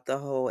about the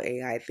whole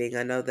AI thing,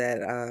 I know that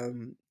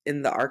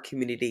in the art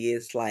community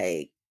is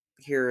like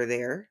here or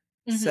there.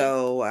 mhm,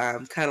 So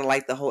kind of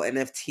like the whole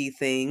NFT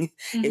thing,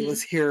 it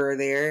was mhm, here or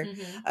there.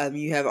 mhm.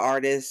 You have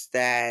artists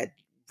that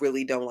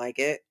really don't like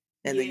it,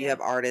 and then you Yeah.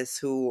 have artists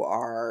who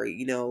are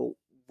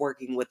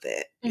working with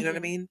it. You know what I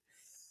Mhm. mean?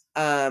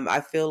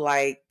 I feel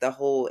like the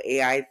whole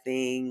AI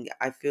thing,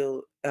 I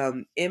feel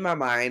in my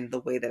mind, the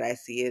way that I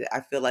see it,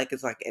 I feel like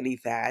it's like any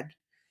fad.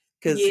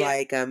 Cause Yeah.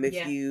 like if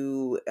Yeah.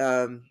 you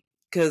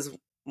cause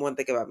one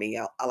thing about me,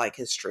 I like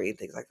history and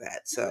things like that.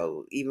 Okay.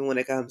 So even when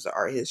it comes to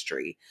art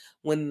history,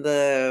 when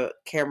the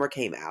camera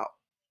came out,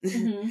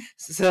 Mhm.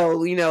 so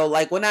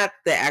like well not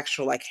the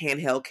actual like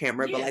handheld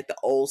camera, but Yeah. like the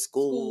old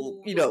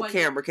school, School, the one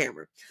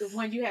camera. the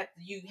one you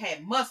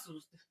had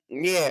muscles.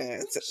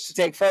 Yeah, to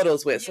take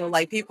photos with. So Yeah.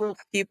 like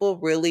people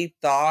really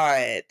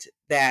thought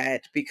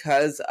that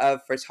because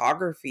of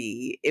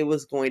photography, it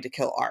was going to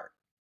kill art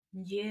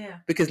Yeah.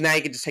 because now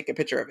you can just take a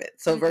picture of it.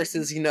 So Mhm.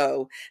 versus,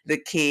 the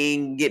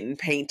king getting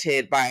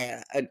painted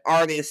by an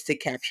artist to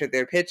capture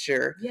their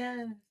picture.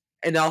 Yeah.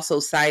 And also,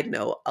 side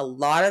note, a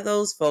lot of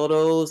those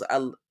photos,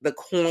 the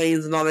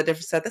coins and all the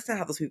different stuff, that's not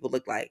how those people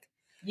look like.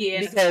 Yeah.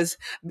 Because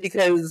It's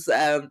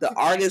the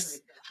artists,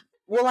 exaggerated.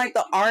 well, like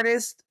the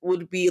artist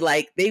would be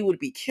like, they would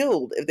be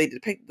killed if they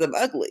depicted them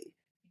ugly.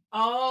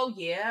 Oh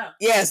yeah.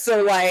 Yeah,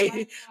 so like,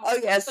 Wow. oh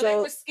yeah, So they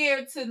were so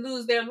scared to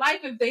lose their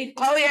life if they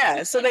oh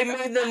yeah, so they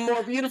made them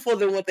more beautiful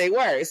than what they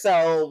were.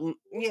 So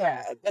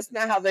yeah, that's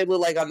not how they look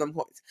like on them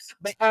points.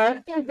 But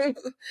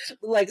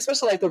like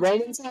especially like the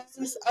Roman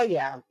times. Oh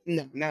yeah,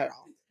 no, not at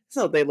all.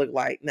 So they look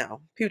like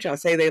no people trying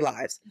to save their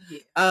lives.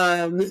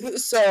 Yeah.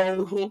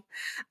 So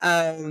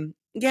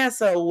yeah,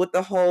 so with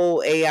the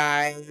whole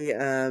AI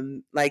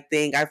like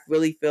thing, I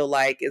really feel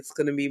like it's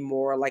gonna be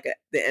more like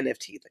the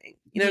NFT thing.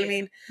 You know what I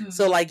Yeah. mean?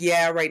 So Mhm. like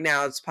yeah, right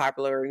now it's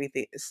popular or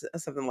anything,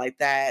 something like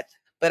that.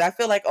 But I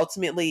feel like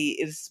ultimately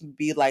it's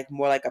be like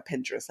more like a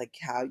Pinterest, like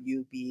how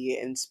you be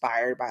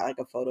inspired by like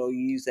a photo, you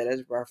use it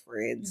as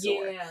reference,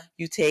 or Yeah.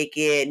 you take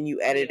it and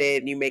you edit Yeah. it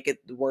and you make it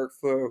work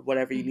for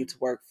whatever you need Mhm. to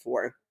work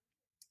for.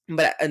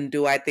 But and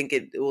do I think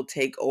it will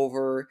take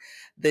over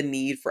the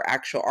need for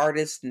actual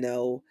artists?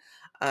 No.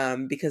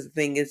 Because the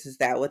thing is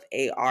that with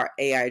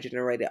AI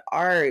generated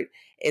art,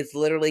 it's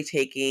literally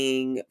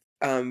taking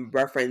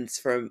reference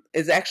from,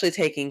 it's actually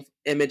taking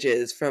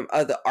images from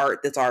other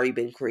art that's already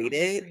been Already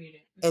created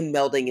created. and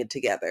melding it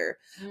together.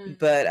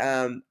 But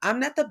I'm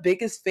not the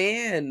biggest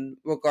fan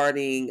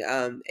regarding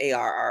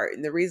AR art.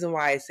 And the reason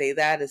why I say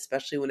that,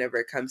 especially whenever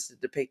it comes to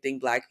depicting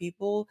Black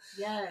people,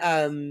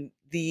 Yes.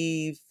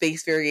 the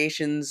face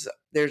variations,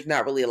 there's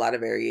not really a lot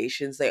of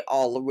variations. They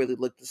all really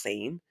look the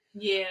same.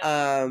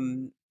 Yeah.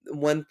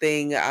 One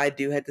thing I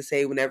do have to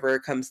say, whenever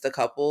it comes to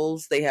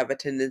couples, they have a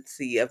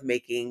tendency of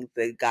making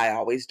the guy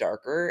always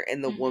darker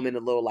and the woman a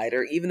little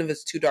lighter, even if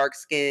it's two dark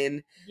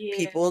skinned Yeah.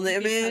 people in the You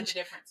can tell the image.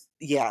 difference.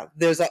 Yeah,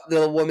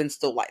 the woman's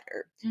still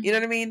lighter. You know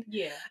what I mean?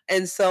 Yeah.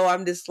 And so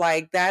I'm just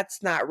like,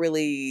 that's not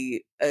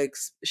really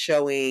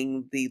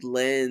showing the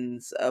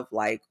lens of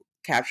like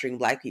capturing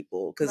Black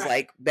people. Because, Right.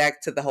 like,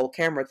 back to the whole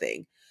camera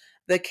thing,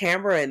 the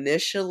camera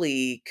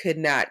initially could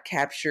not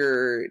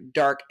capture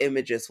dark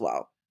images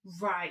well.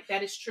 Right.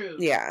 That is true.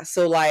 Yeah.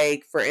 So,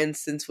 like, for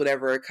instance,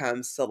 whenever it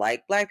comes to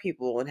like Black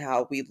people and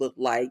how we look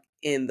like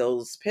in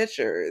those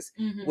pictures,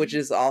 which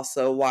is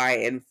also why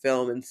in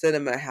film and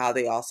cinema, how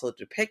they also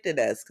depicted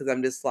us. Because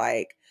I'm just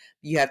like,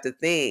 you have to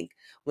think,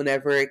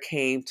 whenever it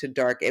came to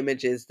dark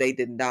images,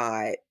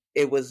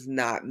 it was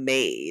not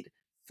made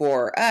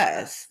for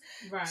us.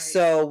 Right.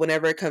 So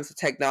whenever it comes to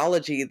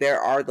technology, there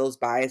are those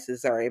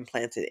biases that are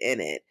implanted in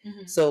it.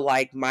 So,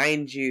 like,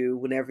 mind you,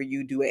 whenever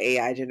you do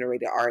AI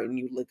generated art and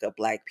you look up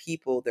Black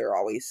people, they're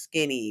always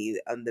skinny.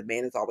 The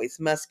man is always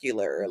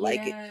muscular.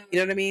 Like, you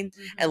know what I mean?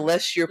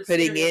 Unless you're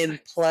putting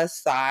in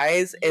plus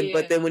size,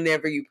 but then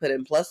whenever you put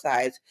in plus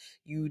size,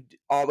 you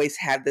always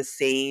have the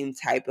same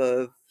type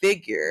of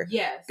figure.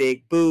 Yes.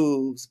 Big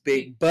boobs,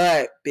 big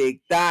butt,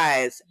 big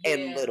thighs,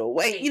 and little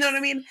weight. You know what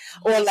I mean?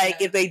 Or like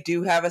if they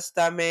do have a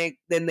stomach,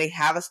 then they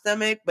have a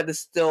stomach, but it's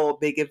still a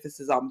big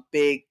emphasis on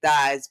big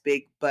thighs,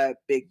 big butt,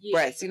 big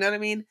breasts. You know what I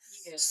mean?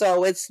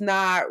 So it's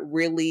not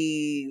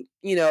really,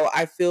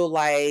 I feel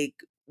like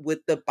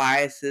with the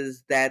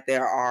biases that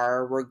there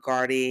are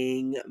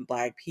regarding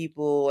Black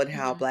people and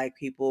how Black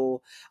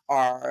people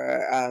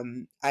are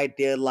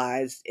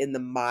idealized in the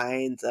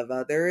minds of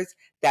others,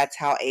 that's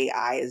how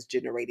AI is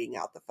generating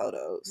out the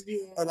photos.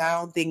 And I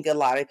don't think a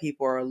lot of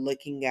people are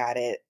looking at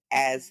it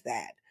as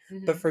that.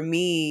 But for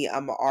me,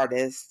 I'm an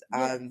artist.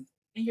 And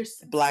you're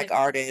Black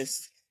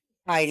artist.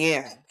 I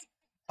am.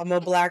 I'm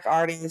a Black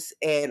artist,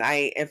 and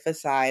I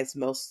emphasize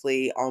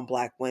mostly on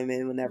Black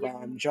women whenever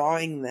I'm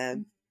drawing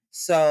them.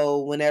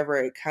 So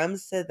whenever it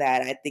comes to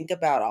that, I think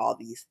about all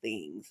these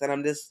things, and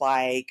I'm just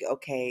like,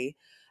 okay,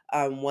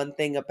 one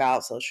thing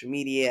about social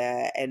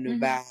media and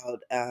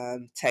about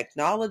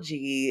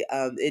technology,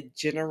 it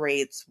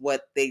generates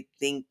what they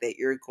think that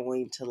you're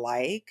going to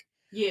like.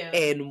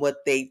 And what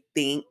they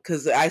think,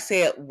 because I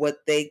say it what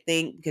they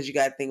think, because you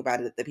got to think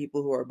about it. The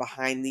people who are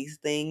behind these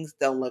things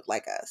don't look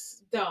like us.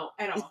 Don't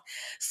at all.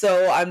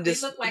 So I'm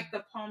just. They look like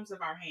the palms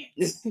of our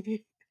hands.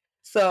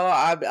 So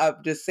I'm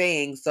just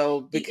saying.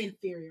 So the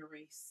inferior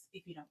race,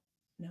 if you don't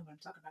know what I'm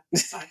talking about.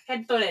 Sorry,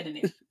 had to throw that in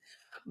there.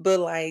 But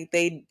like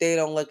they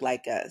don't look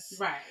like us.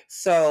 Right.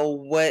 So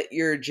what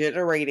you're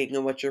generating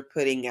and what you're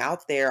putting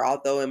out there,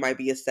 although it might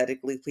be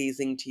aesthetically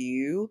pleasing to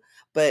you,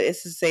 but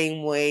it's the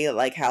same way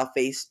like how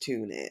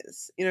Facetune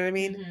is. You know what I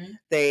mean?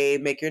 They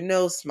make your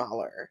nose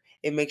smaller.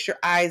 It makes your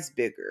eyes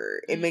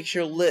bigger. It makes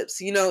your lips,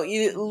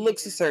 it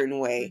looks a certain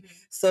way.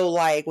 So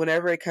like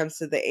whenever it comes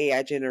to the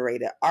AI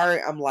generated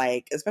art, I'm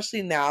like,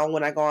 especially now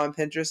when I go on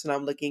Pinterest and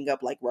I'm looking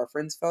up like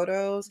reference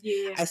photos,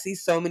 I see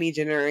so many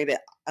generated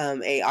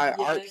AI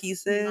art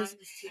pieces,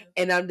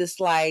 and I'm just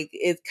like,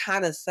 it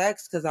kind of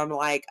sucks because I'm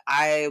like,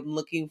 I'm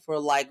looking for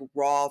like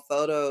raw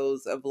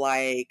photos of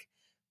like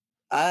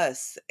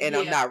us, and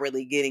I'm not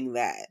really getting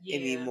that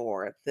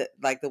anymore,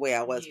 like the way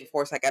I was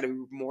before. So I got to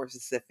be more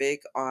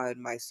specific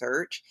on my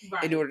search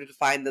in order to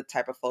find the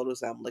type of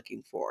photos I'm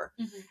looking for.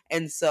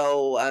 And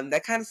so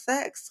that kind of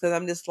sucks because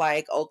I'm just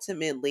like,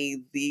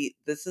 ultimately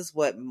this is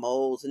what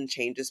molds and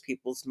changes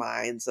people's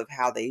minds of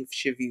how they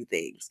should view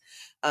things.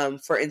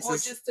 For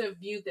instance, or just to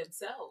view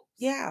themselves.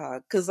 Yeah,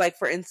 because like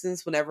for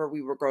instance, whenever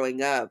we were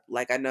growing up,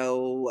 like I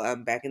know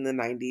back in the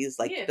 90s,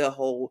 like the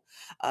whole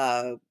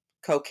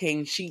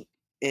cocaine chic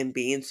and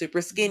being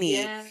super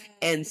skinny.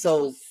 And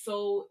so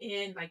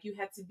in, like, you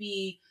had to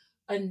be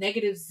a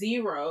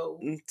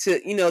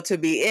 -0 to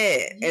be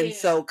it. And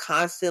so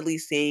constantly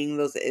seeing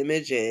those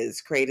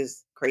images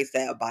creates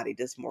that body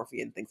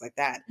dysmorphia and things like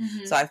that.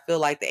 So I feel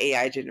like the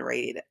AI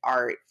generated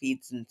art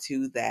feeds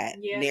into that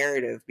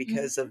narrative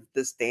because of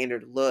the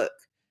standard look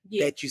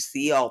that you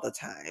see all the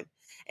time.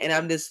 And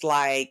I'm just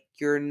like,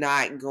 you're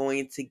not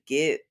going to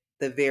get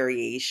the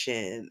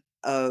variation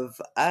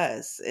of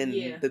us and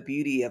the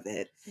beauty of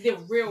it. The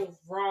real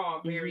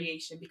raw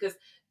variation, because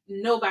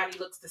nobody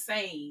looks the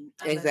same.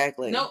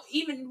 Exactly. No,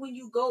 even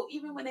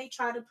when they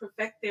try to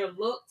perfect their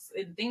looks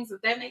and things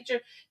of that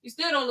nature, you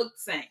still don't look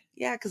the same.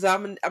 Yeah, because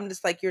I'm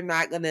just like, you're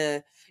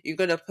gonna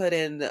put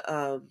in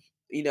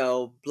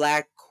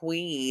Black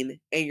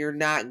Queen, and you're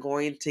not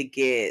going to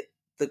get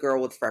the girl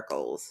with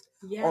freckles.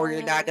 Yes. Or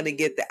you're not gonna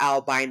get the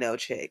albino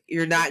chick.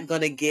 You're not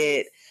gonna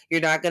get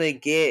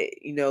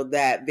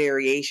that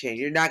variation.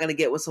 You're not gonna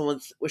get with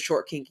someone with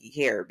short kinky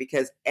hair,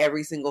 because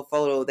every single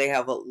photo they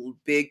have a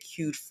big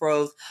huge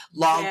froze,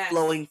 long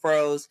flowing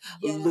froze,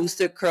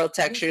 looser curl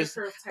textures.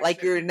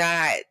 Like you're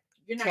not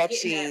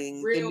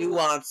catching the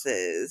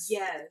nuances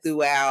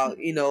throughout,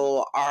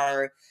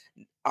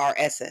 our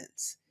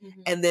essence.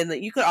 Mm-hmm. And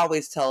then you could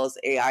always tell it's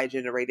AI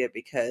generated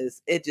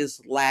because it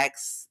just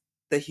lacks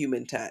the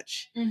human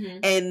touch. Mm-hmm.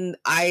 And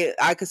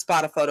I could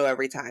spot a photo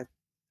every time.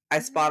 I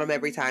spot them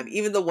every time,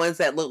 even the ones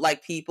that look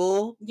like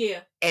people. Yeah.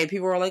 And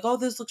people are like, "Oh,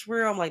 this looks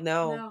real." I'm like,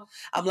 no.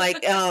 I'm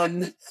like,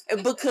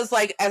 because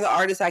like as an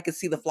artist, I could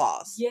see the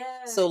flaws.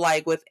 Yeah. So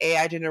like with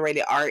AI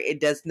generated art, it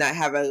does not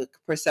have a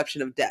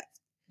perception of depth.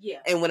 Yeah.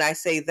 And when I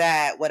say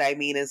that, what I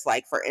mean is,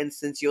 like, for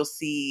instance, you'll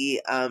see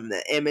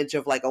the image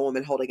of like a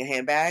woman holding a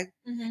handbag,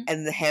 mm-hmm.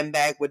 and the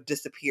handbag would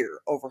disappear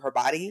over her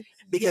body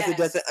because it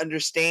doesn't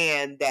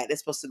understand that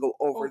it's supposed to go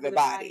over the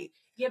body.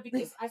 Yeah,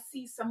 because I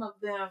see some of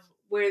them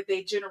where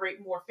they generate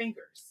more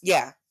fingers.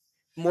 Yeah.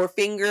 More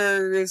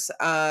fingers.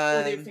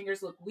 Or their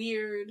fingers look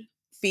weird.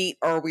 Feet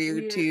are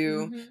weird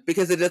too, mm-hmm.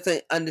 because it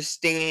doesn't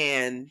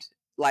understand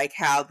like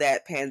how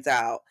that pans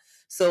out.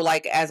 So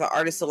like as an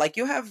artist, so like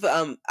you have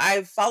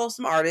I follow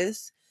some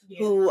artists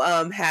who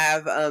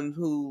have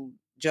who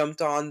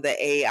jumped on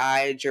the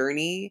AI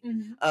journey.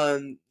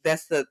 Mm-hmm.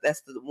 That's the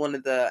one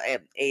of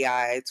the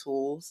AI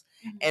tools.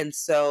 Mm-hmm. And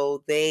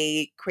so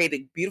they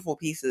created beautiful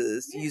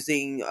pieces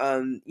using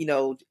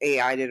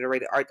AI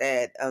generated art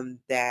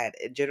that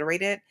it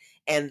generated,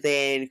 and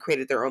then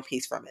created their own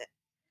piece from it.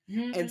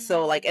 Mm-hmm. And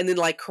so like, and then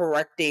like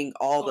correcting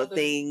all the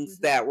things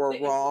that were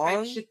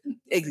wrong.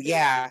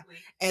 Yeah.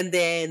 And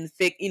then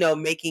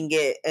making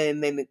it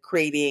and then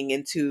creating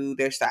into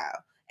their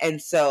style. And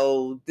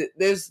so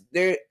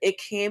it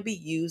can be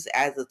used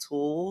as a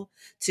tool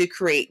to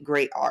create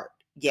great art.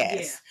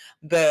 Yes.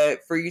 Yeah. But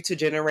for you to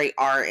generate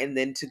art and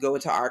then to go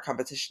into art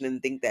competition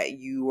and think that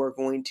you are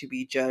going to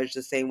be judged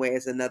the same way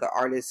as another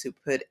artist who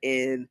put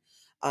in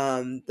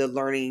the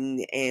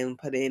learning and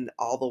put in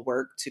all the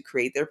work to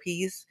create their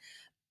piece,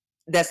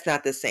 that's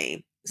not the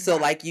same. So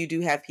like you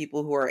do have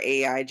people who are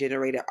AI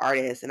generated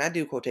artists, and I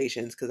do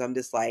quotations because I'm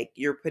just like,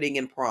 you're putting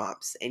in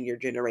prompts and you're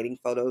generating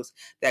photos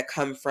that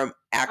come from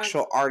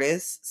actual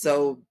artists.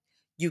 So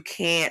you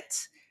can't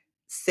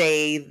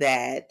say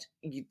that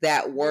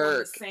that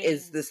work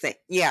is the same.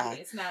 Yeah.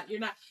 It's not,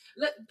 you're not,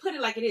 put it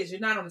like it is. You're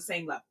not on the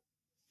same level.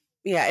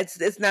 Yeah,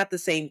 it's not the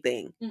same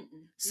thing. Mm-mm.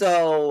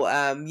 So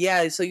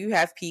so you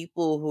have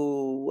people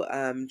who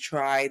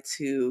try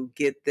to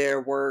get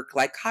their work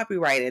like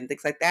copyrighted and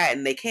things like that,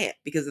 and they can't,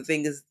 because the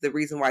thing is, the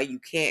reason why you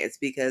can't is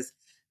because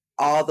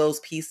all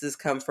those pieces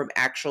come from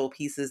actual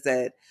pieces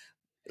that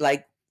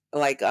like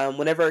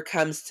whenever it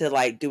comes to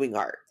like doing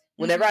art,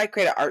 whenever I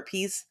create an art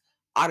piece,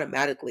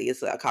 automatically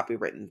it's a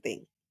copywritten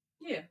thing.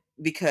 Yeah.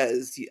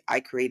 Because I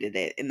created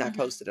it and I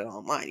posted it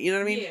online. You know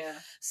what I mean? Yeah.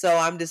 So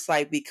I'm just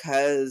like,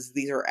 because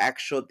these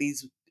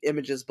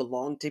images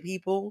belong to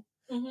people,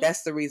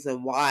 that's the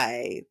reason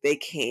why they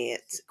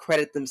can't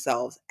credit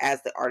themselves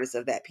as the artist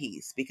of that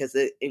piece, because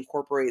it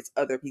incorporates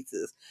other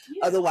pieces.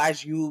 Yeah.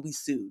 Otherwise, you will be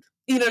sued.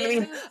 You know what I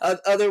mean?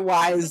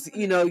 Otherwise,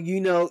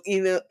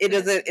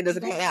 it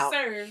doesn't pan out.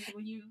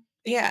 When you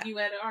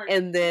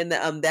and then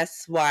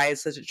that's why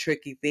it's such a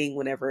tricky thing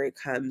whenever it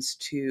comes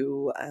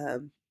to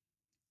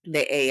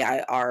the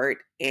AI art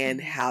and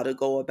how to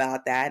go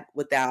about that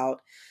without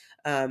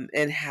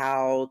and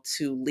how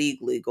to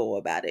legally go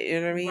about it.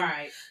 You know what I mean?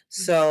 Right.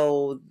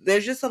 So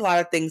there's just a lot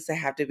of things that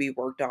have to be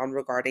worked on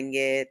regarding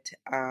it.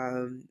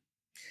 I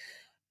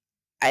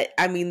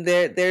mean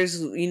there's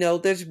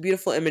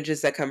beautiful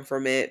images that come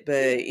from it, but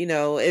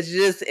it's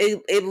just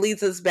it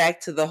leads us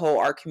back to the whole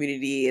art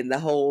community and the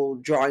whole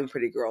drawing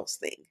pretty girls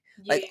thing.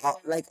 Like all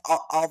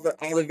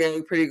the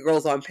very pretty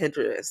girls on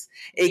Pinterest.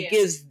 It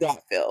gives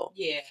that feel.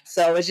 Yeah.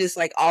 So it's just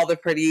like all the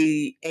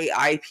pretty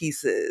AI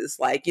pieces,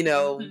 like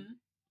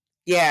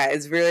yeah,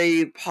 it's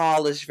very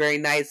polished, very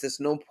nice. There's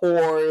no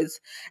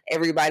pores.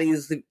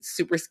 Everybody's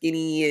super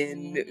skinny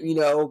and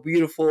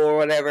beautiful or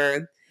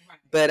whatever. Right.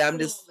 But I'm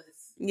just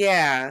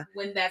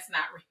when that's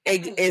not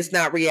reality. It's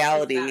not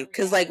reality.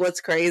 Because like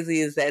what's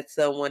crazy is that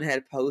someone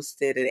had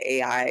posted an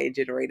AI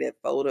generated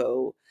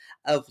photo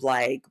of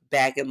like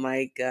back in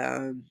like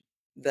back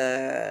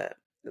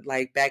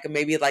in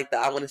maybe like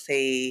I want to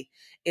say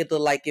it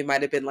looked like it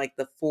might have been like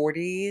the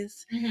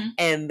 40s,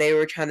 and they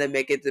were trying to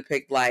make it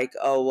depict like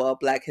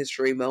Black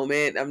History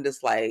moment. I'm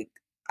just like,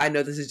 I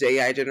know this is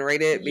AI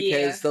generated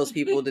because those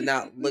people did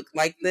not look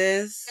like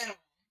this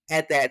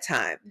at that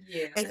time.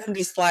 Yeah. And I'm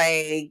just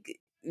like,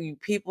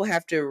 people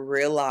have to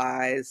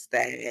realize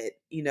that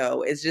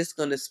it's just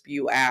going to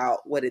spew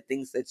out what it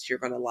thinks that you're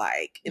going to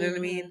like. You know what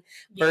I mean?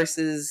 Yeah.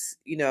 Versus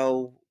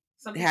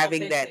something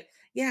having authentic.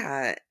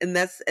 that, and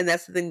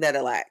that's the thing that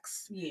it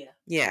lacks.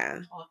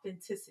 Yeah.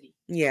 Authenticity.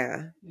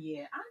 Yeah, I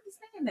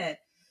understand that.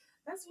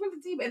 That's really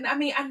deep. And I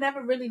mean, I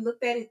never really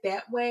looked at it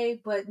that way,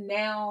 but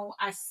now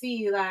I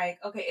see like,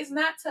 okay, it's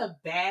not to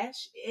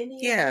bash any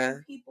other Yeah.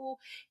 people.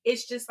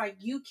 It's just like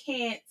you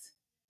can't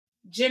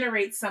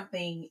generate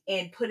something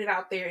and put it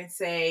out there and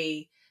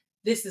say,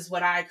 this is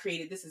what I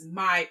created, this is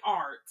my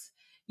art.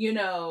 You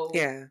know,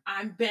 Yeah.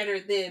 I'm better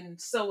than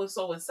so and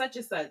so and such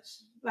and such.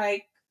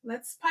 Like,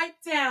 let's pipe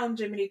down,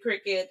 Jiminy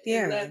Cricket,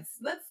 and Yeah.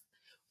 let's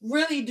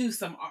really do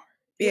some art,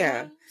 you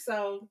Yeah. know?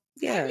 So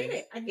I Yeah. get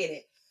it. I get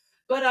it.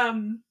 But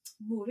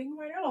moving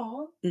right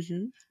along,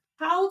 Hmm.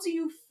 how do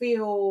you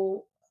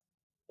feel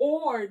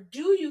or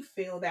do you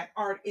feel that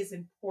art is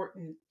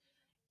important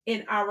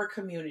in our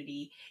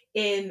community,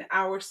 in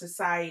our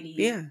society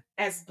Yeah.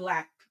 as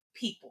Black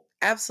people?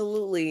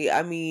 Absolutely.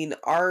 I mean,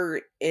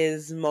 art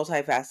is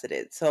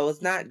multifaceted. So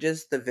it's not Mhm.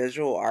 just the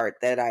visual art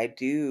that I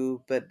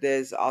do, but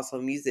there's also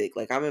music.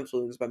 Like I'm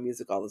influenced by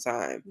music all the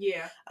time.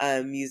 Yeah.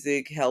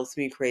 Music helps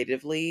me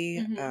creatively.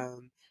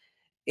 Hmm.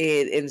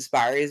 It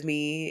inspires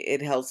me. It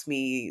helps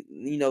me,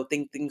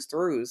 think things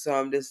through. So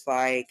I'm just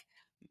like,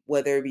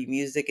 whether it be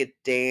music, a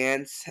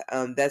dance,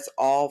 that's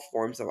all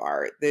forms of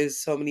art. There's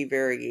so many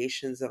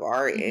variations of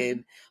art. Hmm.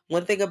 And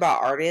one thing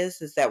about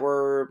artists is that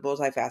we're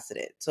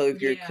multifaceted. So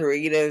if you're Yeah.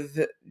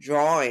 creative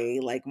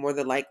drawing, like more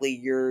than likely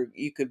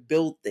you could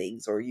build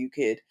things, or you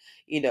could,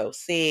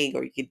 sing,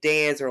 or you could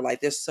dance, or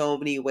like there's so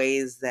many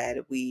ways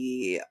that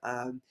we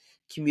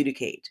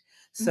communicate.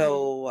 Hmm.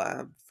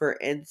 So, for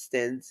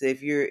instance,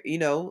 if you're,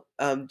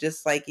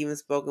 just like even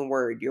spoken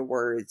word, your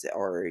words,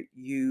 or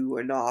you,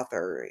 an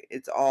author,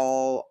 it's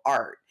all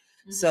art.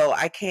 Hmm. So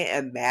I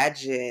can't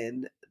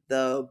imagine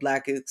the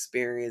Black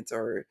experience,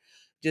 or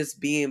just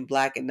being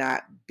Black and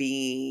not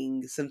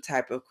being some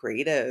type of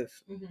creative.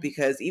 Hmm.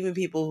 Because even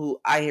people who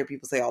I hear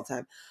people say all the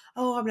time,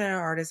 oh, I'm not an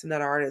artist, I'm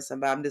not an artist.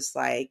 But I'm just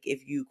like,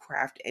 if you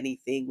craft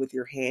anything with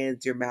your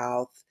hands, your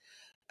mouth,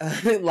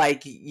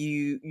 like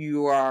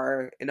you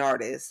are an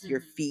artist, your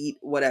Hmm. feet,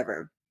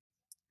 whatever.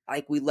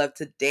 Like we love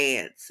to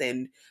dance,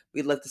 and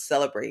we love to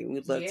celebrate, and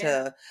we love Yeah.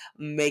 to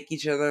make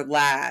each other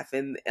laugh,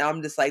 and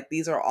I'm just like,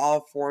 these are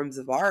all forms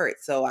of art.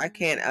 So I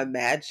can't Hmm.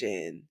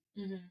 imagine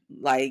Hmm.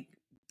 like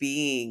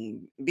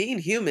being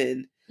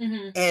human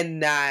Hmm. and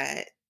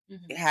not Hmm.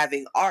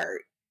 having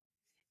art.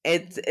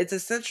 it's Hmm. it's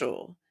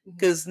essential, Hmm.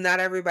 because not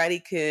everybody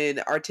can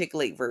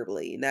articulate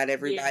verbally. Not Yeah.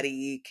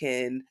 everybody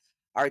can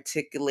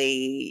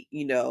articulate,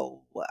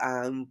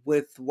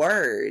 with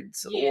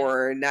words, Yeah.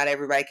 or not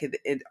everybody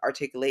can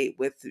articulate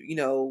with,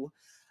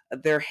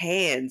 their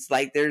hands.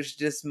 Like there's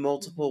just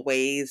multiple Hmm.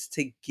 ways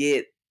to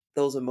get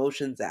those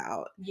emotions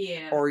out,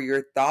 Yeah. or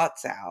your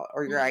thoughts out,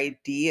 or your Hmm.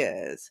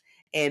 ideas,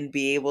 and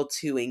be able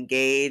to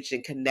engage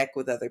and connect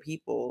with other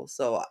people.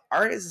 So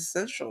art is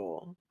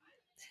essential.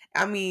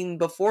 I mean,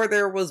 before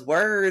there was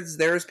words,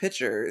 there's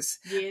pictures.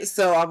 Yeah.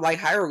 So I'm like,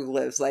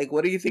 hieroglyphs. Like,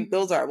 what do you think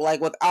those Hmm. are? Like,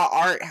 without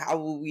art, how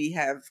will we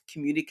have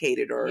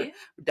communicated or Yeah.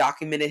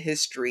 documented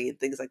history and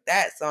things like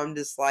that? So I'm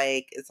just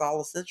like, it's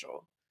all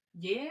essential.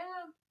 Yeah,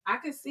 I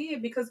could see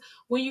it because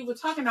when you were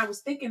talking, I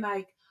was thinking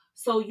like,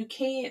 so you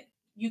can't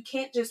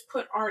just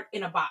put art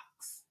in a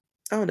box.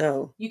 Oh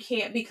no. You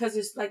can't because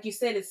it's like you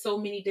said, it's so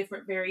many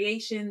different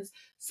variations,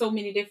 so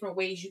many different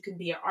ways you can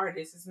be an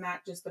artist. It's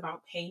not just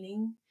about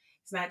painting.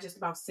 It's not just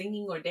about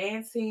singing or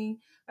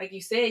dancing. Like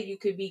you said, you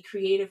could be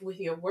creative with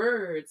your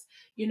words.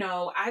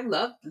 I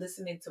love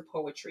listening to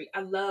poetry.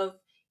 I love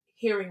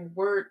hearing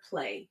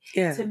wordplay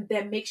Yeah.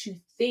 that makes you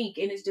think.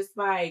 And it's just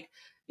like,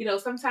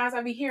 sometimes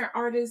I be hearing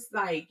artists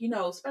like,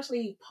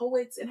 especially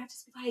poets, and I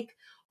just be like,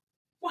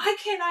 why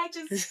can't I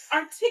just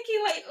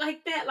articulate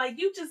like that? Like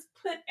you just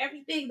put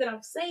everything that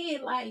I'm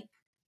saying like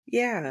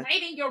Yeah.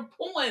 right in your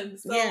poem.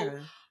 So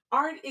Yeah.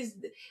 art is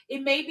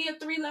it may be a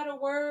three-letter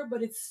word,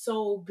 but it's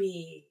so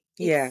big.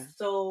 Yeah. It's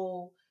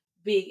so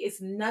big.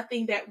 It's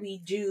nothing that we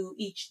do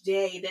each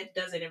day that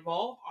doesn't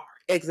involve art.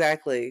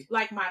 Exactly.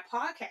 Like my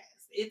podcast.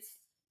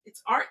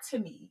 It's art to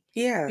me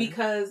Yeah.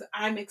 because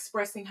I'm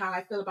expressing how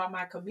I feel about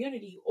my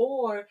community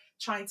or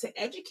trying to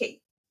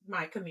educate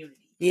my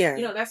community.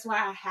 Yeah. That's why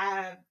I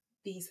have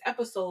these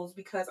episodes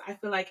because I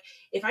feel like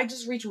if I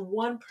just reach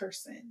one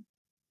person,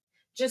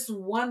 just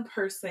one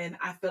person,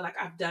 I feel like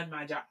I've done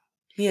my job.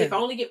 If Yeah. I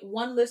only get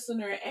one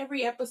listener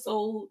every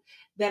episode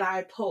that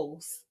I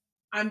post,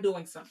 I'm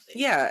doing something.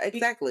 Yeah. Be-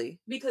 Exactly.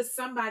 because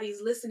somebody's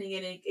listening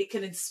and it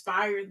can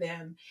inspire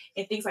them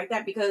and things like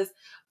that. Because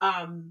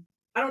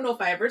I don't know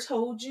if I ever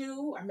told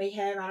you, I may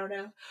have, I don't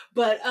know.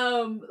 But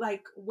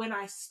like when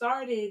I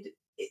started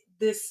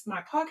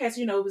my podcast,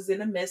 it was in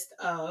the midst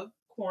of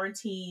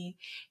quarantine,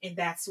 and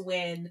that's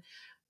when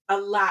a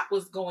lot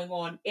was going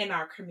on in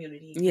our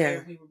community where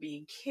Yeah. we were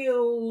being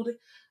killed,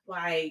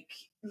 like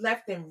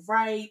left and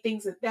right,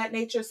 things of that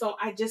nature. So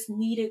I just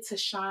needed to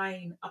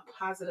shine a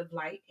positive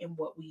light in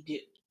what we do,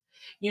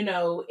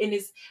 and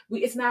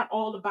it's not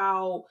all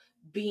about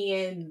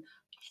being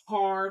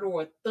hard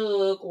or a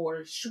thug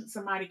or shoot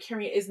somebody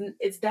carrying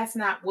it's that's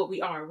not what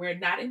we are. We're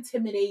not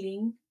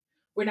intimidating,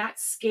 we're not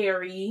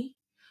scary,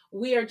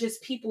 we are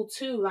just people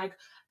too. Like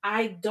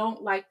I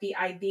don't like the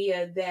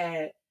idea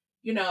that,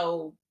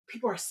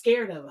 people are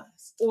scared of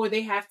us or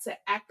they have to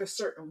act a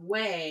certain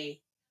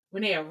way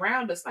when they're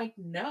around us. Like,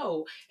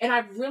 no. And I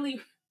really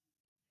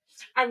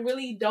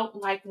don't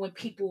like when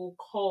people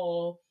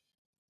call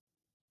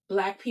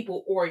Black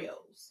people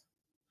Oreos,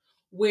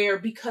 where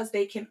because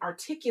they can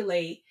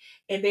articulate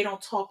and they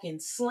don't talk in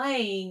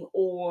slang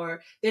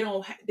or they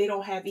don't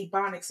have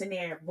ebonics in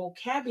their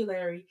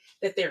vocabulary,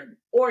 that they're an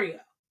Oreo.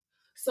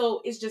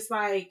 So it's just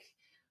like,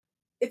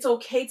 it's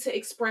okay to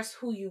express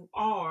who you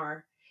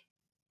are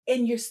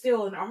and you're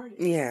still an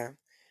artist. Yeah.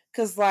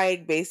 Cause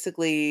like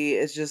basically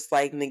it's just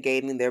like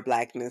negating their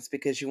blackness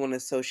because you want to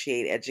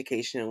associate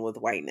education with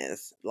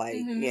whiteness. Like,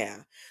 Mm-hmm. yeah.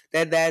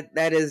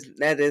 That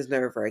is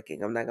nerve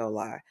wracking, I'm not gonna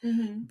lie.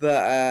 Mm-hmm.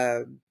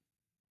 But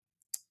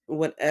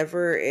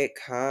whenever it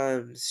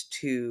comes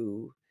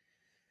to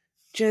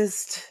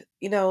just,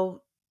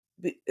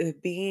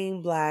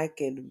 being black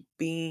and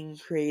being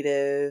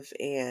creative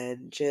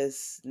and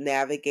just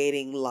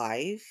navigating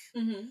life,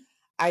 Mm-hmm.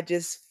 I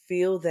just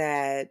feel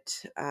that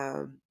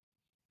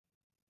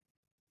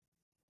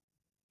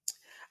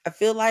I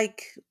feel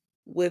like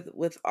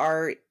with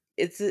art,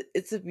 it's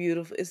a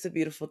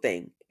beautiful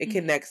thing. It Mm-hmm.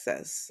 connects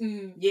us.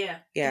 Mm-hmm. Yeah.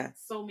 Yeah. In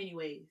so many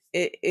ways.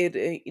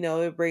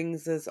 It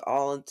brings us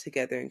all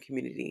together in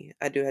community.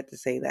 I do have to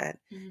say that.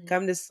 Mm-hmm.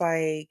 Come just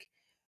like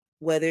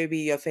whether it be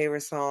your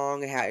favorite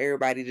song and how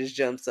everybody just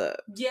jumps up.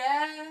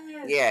 Yes.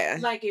 Yeah.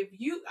 Like if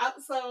you,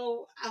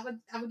 so I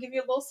would give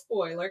you a little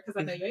spoiler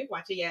because I know you ain't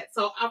watched it yet.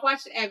 So I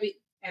watched Abby.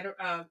 No,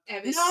 I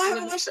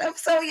haven't watched the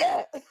episode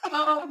yet.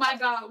 Oh my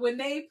God. When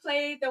they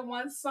played the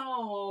one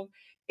song,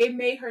 it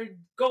made her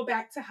go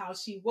back to how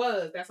she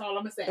was. That's all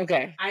I'm going to say.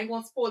 Okay. I ain't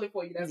going to spoil it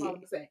for you. That's all I'm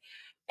going to say.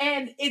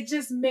 And it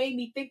just made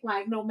me think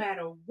like, no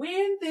matter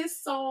when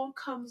this song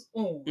comes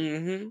on,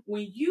 Mm-hmm.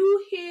 when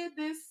you hear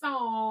this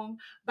song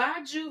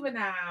by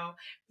Juvenile,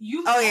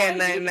 you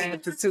 99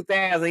 to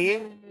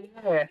 2000,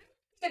 yeah.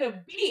 Get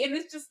a beat, and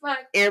it's just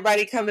like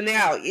everybody coming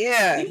out,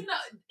 yeah. You know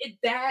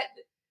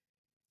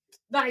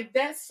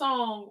that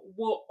song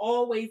will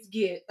always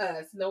get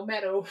us, no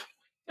matter.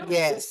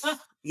 Yes. What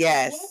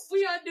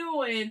we are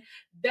doing,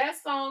 that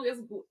song is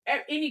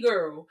any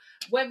girl,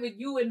 whether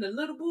you in the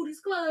little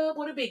booties club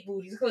or the big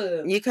booties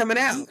club, you coming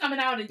out. You coming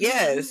out and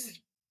yes, you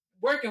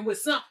working with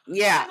something.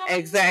 Yeah,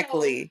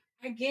 exactly.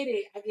 So, I get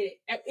it.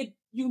 It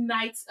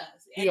unites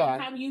us. Every Yeah.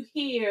 time you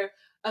hear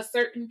a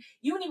certain,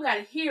 you don't even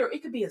gotta hear.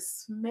 It could be a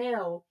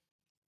smell,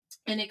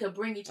 and it could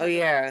bring each other. Oh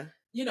yeah.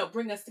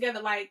 Bring us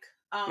together. Like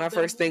our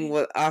first thing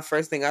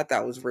I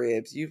thought was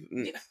ribs.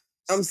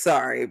 I'm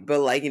sorry,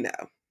 but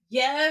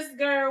Yes,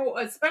 girl.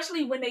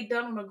 Especially when they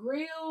done on a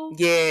grill.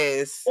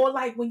 Yes. Or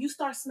like when you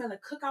start smelling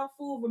cookout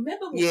food.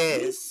 Remember when we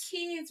were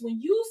kids,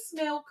 when you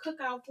smell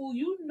cookout food,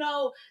 you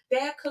know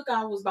that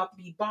cookout was about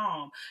to be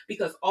bomb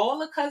because all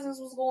the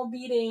cousins was gonna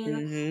be there,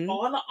 Mm-hmm.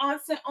 all the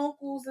aunts and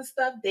uncles and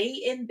stuff.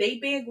 They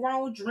been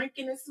grown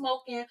drinking and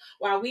smoking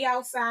while we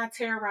outside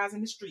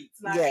terrorizing the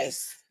streets. Like,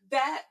 yes.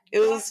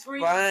 It was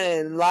fun.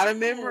 A lot of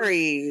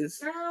memories.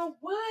 Girl,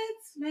 what?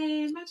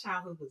 Man, my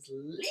childhood was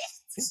lit.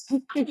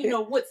 I didn't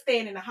know what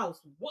staying in the house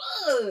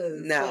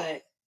was. No.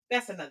 But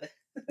that's another.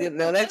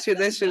 No, that's true.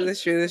 That's true.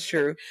 That's true. That's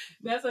true.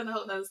 That's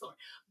another story.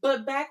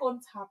 But back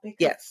on topic.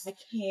 Yes. I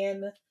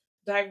can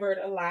divert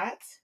a lot.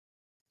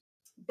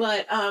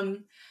 But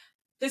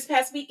this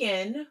past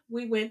weekend,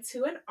 we went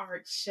to an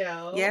art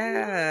show.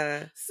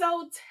 Yeah.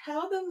 So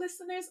tell the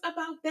listeners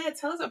about that.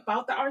 Tell us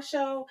about the art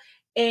show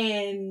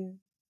and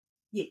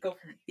yeah, go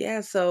for it. Yeah,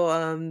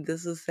 so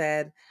this was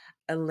at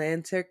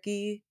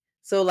Atlanturkey.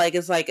 So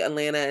it's like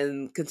Atlanta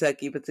and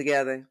Kentucky put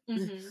together.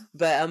 Mm-hmm.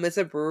 But it's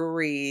a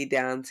brewery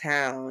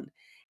downtown.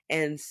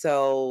 And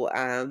so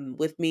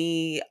with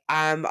me,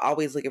 I'm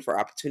always looking for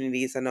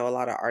opportunities. I know a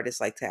lot of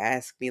artists like to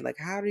ask me, like,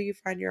 how do you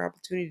find your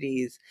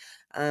opportunities?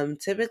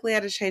 Typically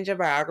I just change up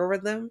my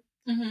algorithm.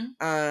 Mm-hmm.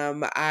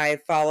 I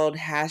followed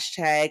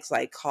hashtags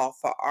like call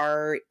for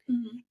art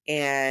mm-hmm.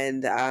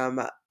 and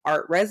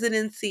art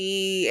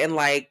residency and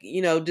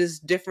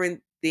just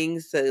different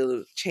things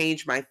to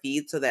change my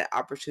feed so that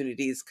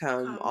opportunities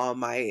come on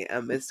my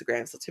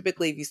Instagram. So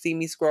typically if you see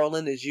me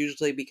scrolling, it's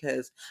usually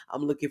because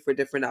I'm looking for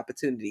different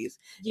opportunities.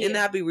 Yeah. And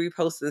I'll be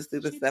reposting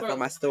stupid stuff on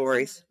my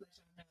stories.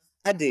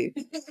 I do.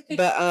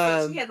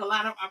 But she has a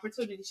lot of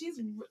opportunities. She's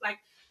like,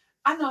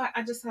 I know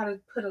I just had to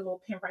put a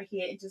little pin right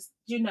here and just,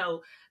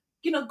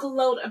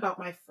 gloat about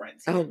my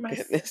friends. Oh, my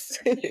goodness.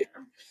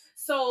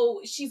 So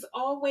she's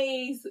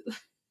always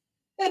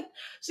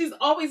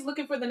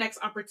looking for the next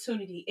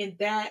opportunity, and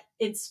that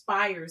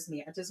inspires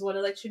me. I just want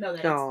to let you know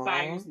that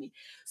inspires me.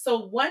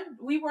 So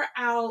we were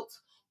out,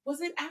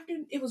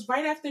 it was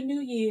right after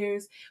New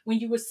Year's when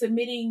you were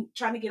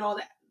trying to get all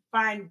that,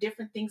 find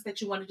different things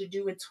that you wanted to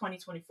do in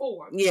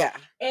 2024. Yeah.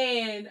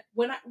 And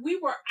when we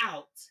were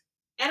out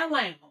at a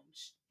lounge,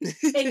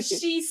 and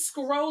she's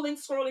scrolling,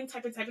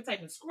 typing,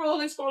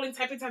 scrolling,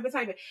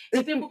 typing.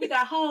 And then when we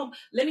got home,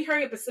 let me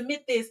hurry up and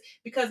submit this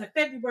because in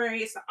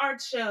February it's an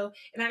art show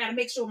and I got to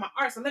make sure my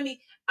art. So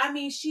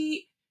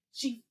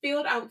she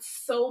filled out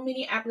so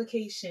many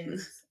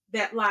applications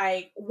that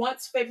like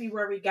once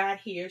February got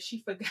here,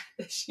 she forgot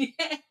that she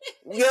had.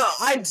 Yo,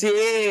 I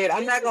did.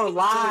 I'm not gonna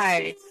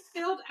lie.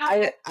 Filled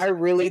out I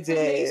really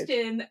did.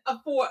 information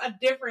for a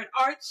different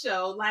art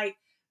show. Like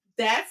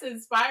that's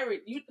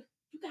inspiring. You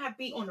gotta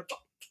be on the phone.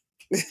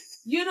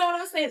 You know what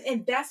I'm saying?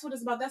 And that's what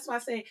it's about. That's why I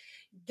say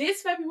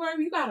this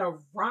February, you gotta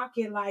rock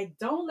it. Like,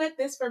 don't let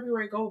this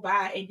February go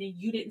by and then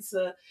you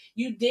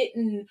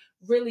didn't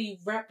really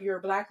rep your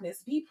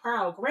blackness. Be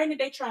proud. Granted,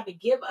 they tried to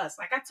give us,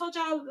 like I told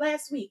y'all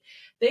last week,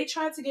 they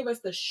tried to give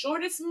us the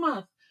shortest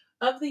month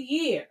of the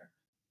year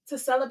to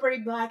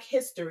celebrate Black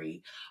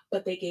history,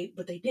 but they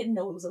didn't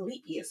know it was a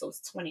leap year, so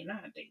it's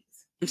 29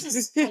 days.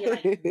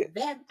 Like,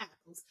 that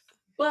apples.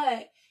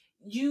 But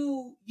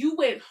you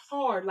went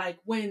hard. Like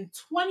when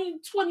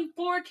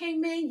 2024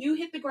 came in, you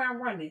hit the ground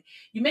running.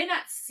 You may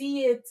not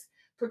see it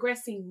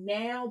progressing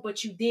now,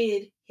 but you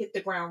did hit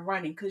the ground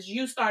running because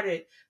you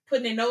started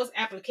putting in those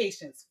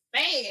applications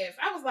fast.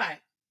 I was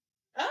like,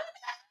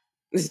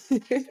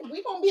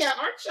 we gonna be at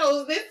art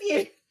shows this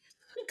year.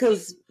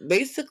 Because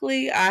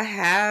basically, I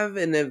have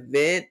an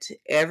event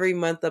every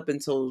month up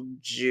until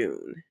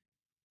June.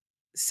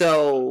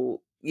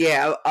 So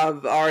yeah,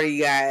 I've already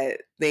got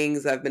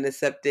things I've been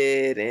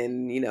accepted,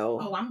 and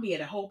Oh, I'm gonna be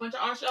at a whole bunch of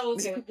art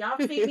shows. So if y'all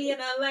see me in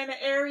the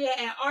Atlanta area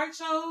at art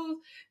shows,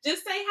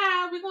 just say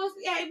hi. We gonna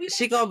see. Hey,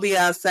 she gonna be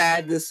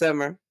outside this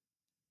summer.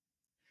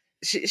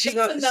 She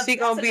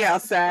gonna be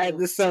outside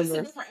this summer. That's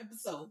a different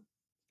episode.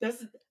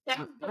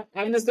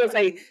 I'm just gonna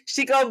say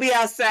she gonna be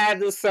outside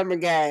this summer,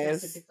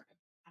 guys.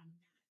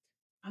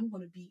 I'm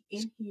gonna be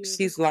in here.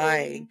 She's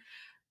lying.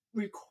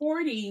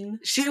 Recording.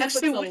 She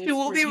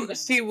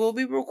will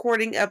be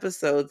recording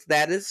episodes.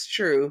 That is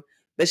true,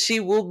 but she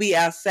will be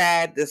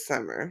outside this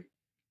summer.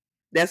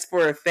 That's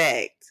for a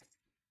fact.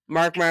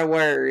 Mark my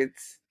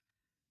words.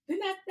 Then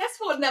that's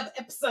for another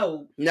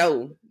episode.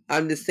 No,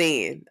 I'm just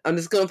saying. I'm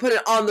just gonna put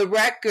it on the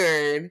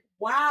record.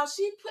 Wow,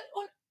 she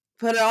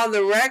put it on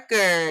the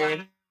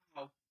record.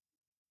 Wow.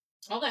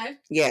 Okay.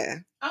 Yeah.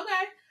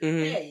 Okay.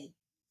 Mm-hmm. Hey,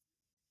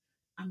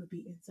 I'm gonna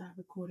be inside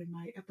recording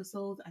my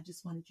episodes. I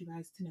just wanted you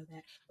guys to know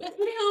that. But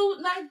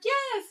like,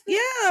 yes.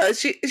 Yeah,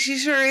 she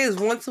sure is.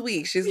 Once a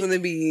week, she's gonna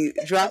be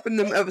dropping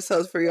them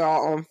episodes for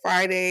y'all on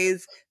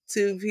Fridays,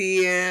 2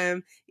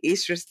 p.m.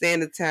 Eastern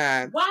Standard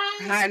Time. Why?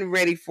 Hot and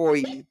ready for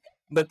you.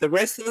 But the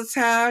rest of the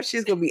time,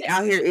 she's gonna be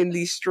out here in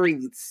these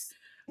streets.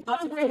 Yeah,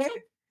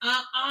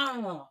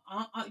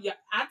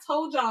 I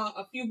told y'all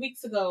a few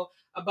weeks ago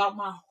about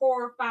my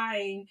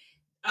horrifying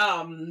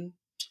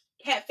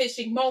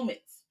catfishing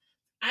moments.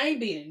 I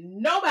ain't been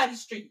in nobody's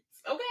streets,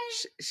 okay?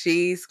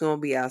 She's gonna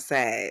be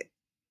outside.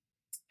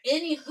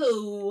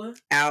 Anywho.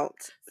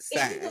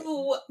 Outside.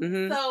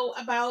 Mm-hmm. So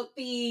about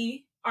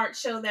the art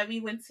show that we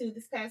went to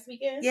this past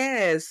weekend?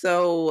 Yeah,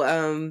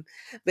 so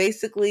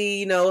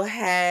basically,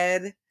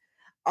 had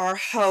our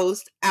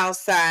host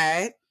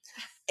outside.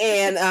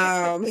 And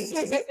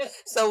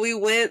so we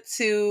went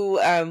to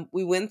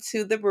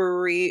the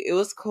brewery. It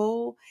was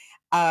cool.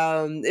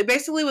 It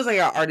basically was like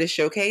an artist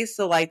showcase.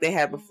 So like they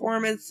had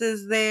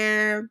performances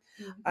there.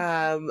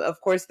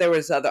 Of course there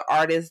was other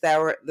artists that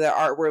were the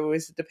artwork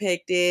was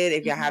depicted.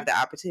 If y'all have the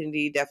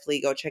opportunity,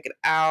 definitely go check it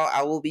out.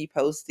 I will be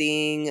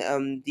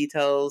posting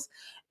details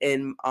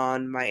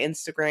on my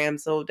Instagram,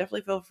 so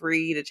definitely feel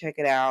free to check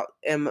it out.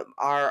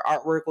 Our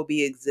artwork will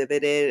be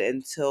exhibited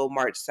until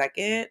March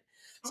 2nd.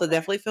 So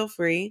definitely feel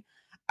free.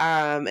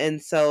 And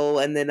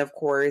then of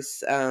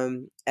course,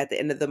 at the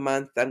end of the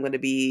month, I'm going to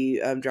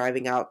be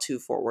driving out to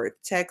Fort Worth,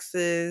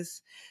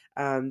 Texas.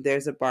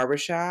 There's a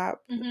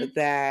barbershop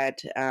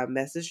that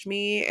messaged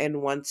me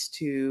and wants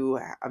to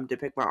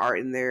depict my art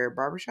in their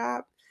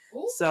barbershop.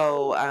 Ooh.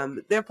 So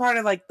they're part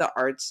of like the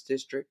arts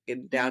district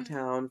in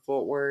downtown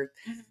Fort Worth.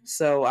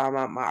 So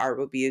my art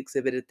will be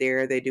exhibited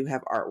there. They do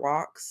have art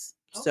walks.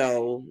 Okay.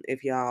 So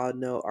if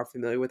y'all are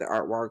familiar with the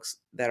art walks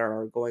that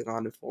are going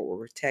on in Fort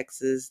Worth,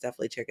 Texas,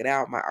 definitely check it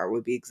out. My art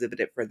will be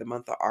exhibited for the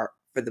month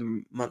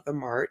of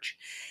March.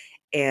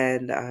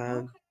 And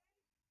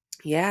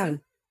yeah. In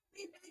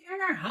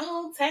our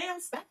hometown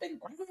stopping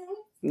ground.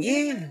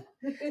 Yeah.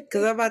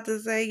 Cause I'm about to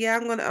say,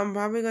 I'm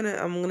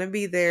gonna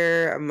be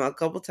there a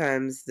couple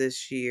times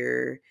this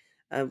year.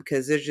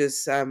 Because there's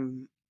just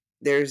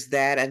there's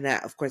that and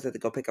that. Of course, I have to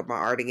go pick up my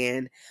art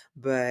again.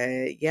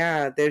 But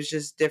yeah, there's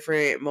just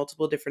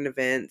multiple different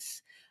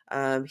events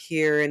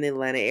here in the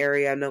Atlanta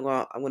area. I'm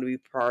going to be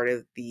part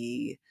of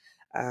the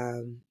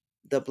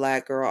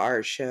Black Girl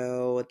Art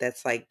Show.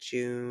 That's like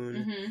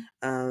June.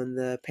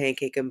 The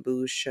Pancake and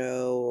Boo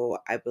Show.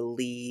 I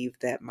believe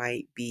that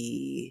might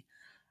be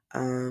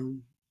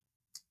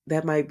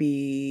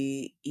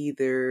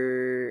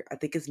either, I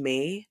think it's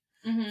May.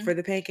 For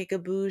the Pancake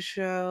and Boo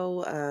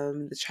Show.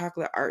 The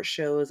Chocolate Art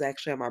Show is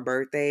actually on my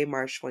birthday,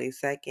 March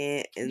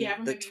 22nd and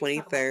the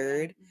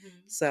 23rd.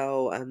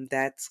 So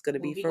that's going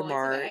to be for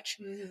March.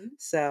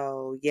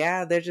 So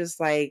yeah, they're just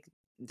like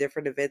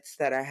different events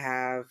that I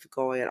have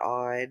going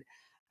on.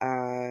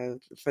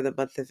 for the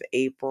month of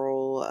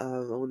April.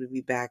 I'm going to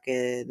be back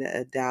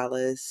in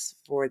Dallas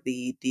for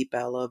the Deep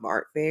Ellum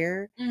Art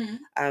Fair.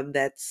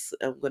 That's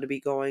going to be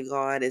going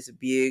on. It's a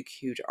big,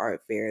 huge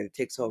art fair that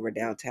takes over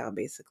downtown,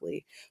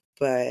 basically.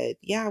 But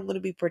yeah, I'm going to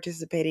be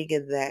participating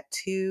in that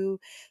too.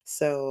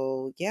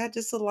 So yeah,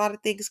 just a lot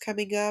of things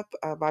coming up.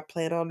 I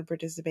plan on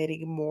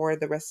participating more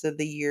the rest of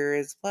the year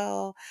as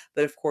well.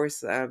 But of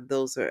course,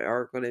 those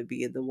are going to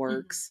be in the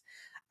works.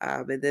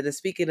 And then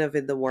speaking of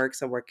in the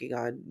works, I'm working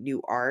on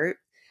new art.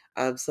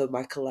 So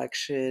my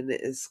collection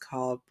is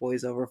called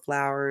Boys Over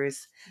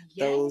Flowers.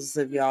 Those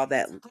of y'all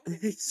that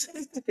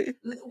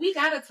we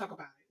got to talk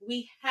about it.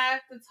 We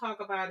have to talk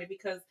about it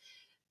because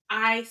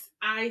I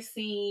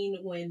seen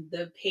when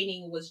the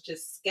painting was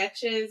just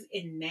sketches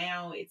and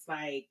now it's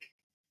like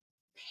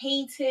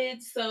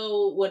painted.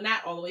 So well,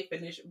 not all the way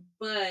finished,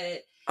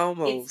 but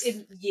almost.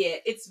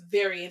 it's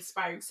very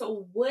inspiring.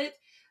 So what?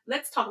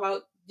 Let's talk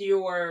about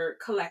your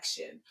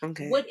collection.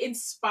 Okay. What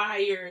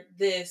inspired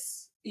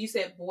this? You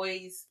said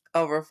Boys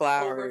Over Over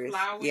Flowers.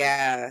 Flowers.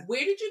 Yeah.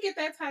 Where did you get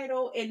that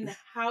title, and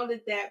how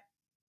did that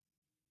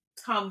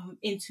come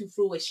into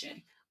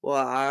fruition? Well,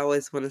 I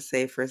always want to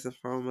say first and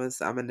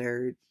foremost, I'm a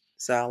nerd,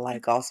 so I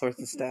like all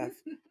sorts of stuff.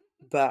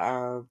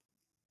 But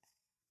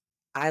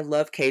I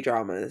love K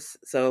dramas.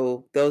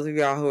 So those of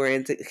y'all who are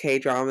into K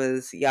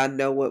dramas, y'all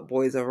know what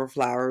Boys Over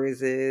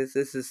Flowers is.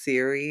 This is a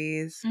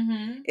series.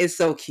 It's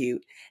so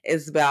cute.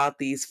 It's about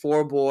these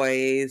four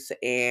boys,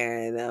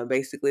 and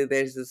basically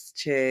there's this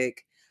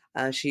chick.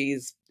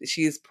 She's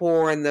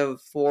poor, and the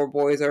four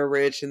boys are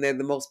rich, and they're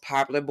the most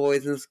popular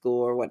boys in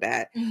school or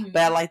whatnot.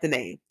 But I like the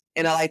name,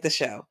 and I like the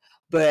show.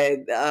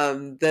 But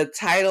the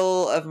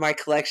title of my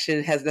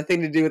collection has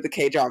nothing to do with the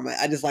K drama.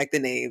 I just like the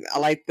name. I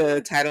like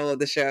the title of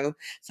the show.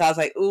 So I was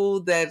like,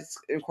 ooh, that's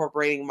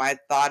incorporating my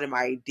thought and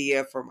my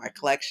idea for my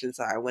collection.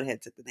 So I went ahead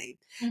and took the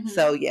name.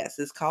 So yes,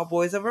 it's called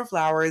Boys Over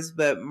Flowers,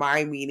 but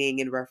my meaning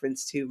in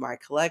reference to my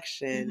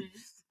collection,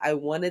 I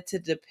wanted to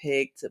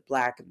depict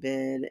Black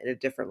men in a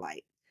different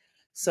light.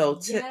 So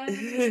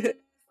yes.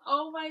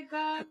 Oh my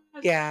god.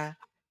 Yeah.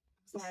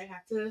 Sorry, I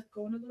have to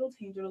go on a little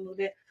tangent a little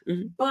bit.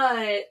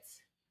 But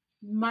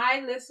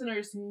my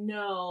listeners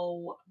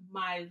know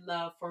my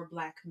love for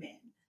Black men.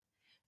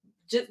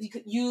 Just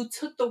you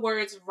took the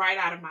words right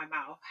out of my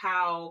mouth.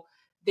 How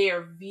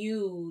they're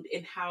viewed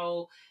and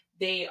how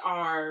they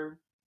are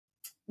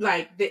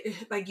like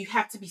you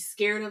have to be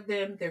scared of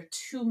them. They're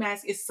too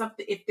masculine. It's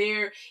something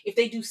if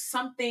they do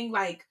something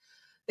like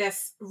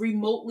that's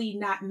remotely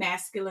not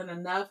masculine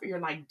enough, you're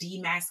like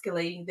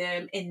demasculating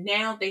them. And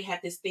now they have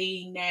this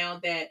thing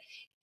now that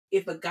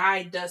if a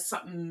guy does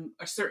something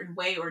a certain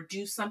way or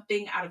do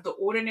something out of the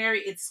ordinary,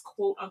 it's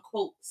quote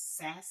unquote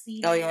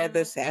sassy. Oh yeah,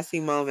 the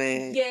sassy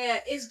moment. Yeah,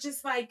 it's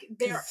just like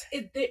they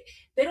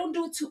don't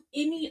do it to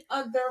any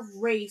other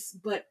race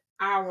but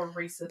our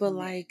race of But men.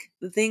 like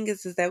the thing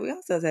is that we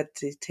also have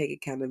to take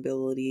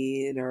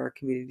accountability in our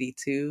community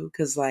too,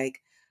 because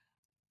like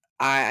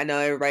I know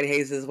everybody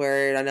hates this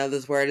word. I know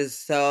this word is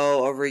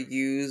so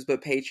overused,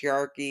 but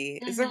patriarchy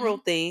is a real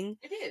thing.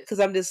 It is. Because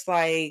I'm just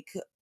like,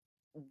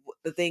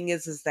 the thing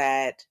is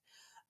that,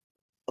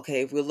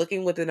 okay, if we're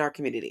looking within our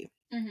community,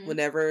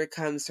 whenever it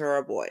comes to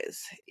our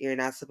boys, you're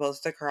not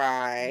supposed to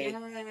cry.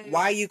 Yes.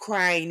 Why are you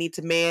crying? You need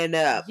to man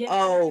up. Yes.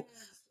 Oh,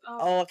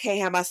 I can't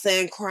have my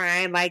son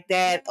crying like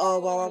that. Oh,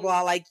 blah, blah,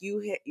 blah. Like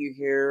you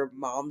hear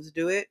moms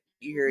do it.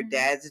 You hear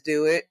dads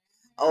do it.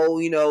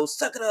 Oh,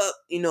 suck it up.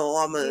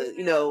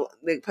 I'm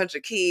they punch a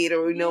kid,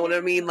 or you know what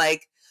I mean?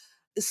 Like,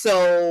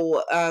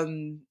 so,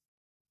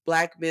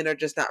 Black men are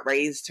just not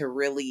raised to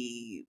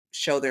really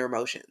show their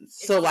emotions.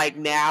 So like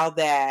now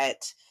that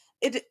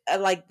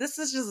like this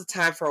is just a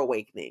time for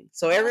awakening.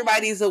 So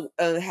everybody's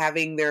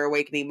having their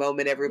awakening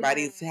moment.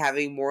 Everybody's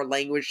having more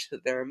language to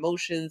their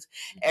emotions.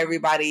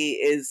 Everybody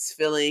is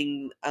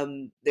feeling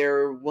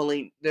they're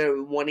wanting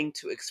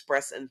to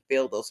express and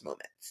feel those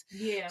moments.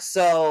 Yeah.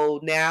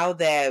 So now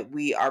that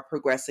we are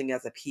progressing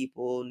as a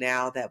people,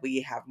 now that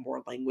we have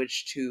more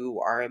language to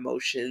our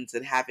emotions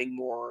and having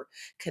more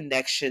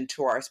connection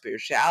to our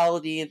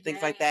spirituality and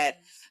things like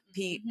that,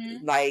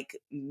 like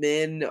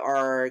men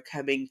are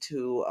coming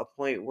to a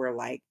point where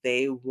like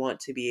they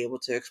want to be able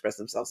to express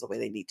themselves the way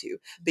they need to,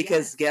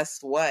 because guess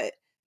what,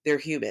 they're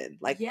human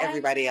like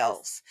everybody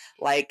else.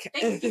 Like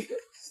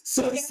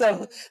so we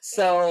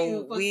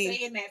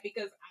saying that,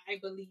 because I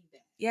believe that.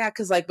 Yeah,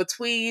 because like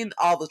between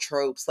all the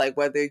tropes, like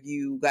whether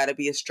you got to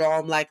be a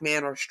strong Black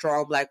man or a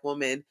strong Black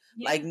woman,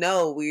 like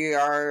no,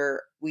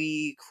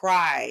 we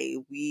cry,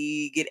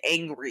 we get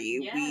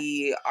angry,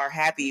 we are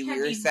happy,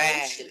 we're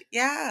sad.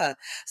 Yeah,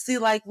 see,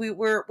 like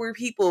we're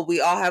people, we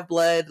all have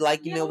blood,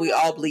 like we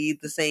all bleed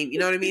the same. You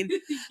know what I mean?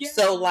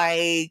 So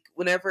like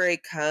whenever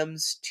it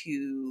comes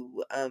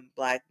to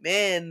Black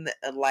men,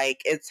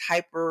 like it's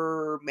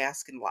hyper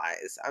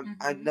masculinized.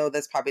 I know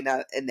that's probably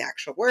not an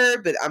actual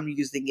word, but I'm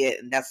using it,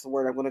 and that's the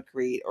word I'm going to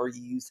create or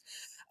use.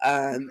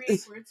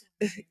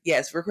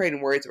 Yes, we're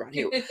creating words around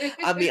here.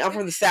 I mean, I'm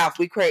from the South.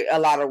 We create a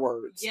lot of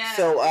words. Yeah.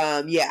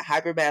 So, yeah,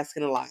 hyper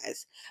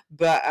masculinized.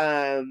 But,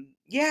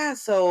 yeah,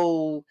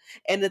 so,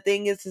 and the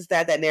thing is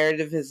that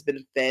narrative has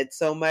been fed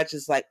so much.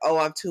 It's like, oh,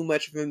 I'm too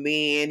much of a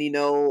man,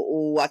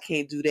 oh, I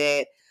can't do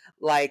that.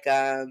 Like,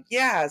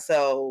 yeah,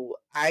 so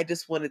I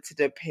just wanted to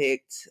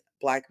depict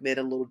Black men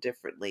a little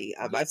differently.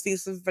 I've seen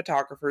some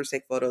photographers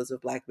take photos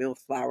of Black men with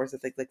flowers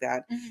and things like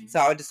that. Mm-hmm.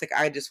 So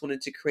I just wanted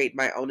to create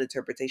my own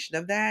interpretation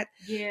of that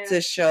Yeah. to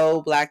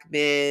show Black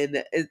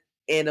men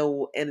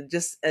in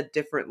just a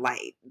different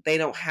light. They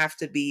don't have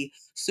to be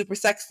super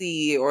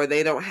sexy, or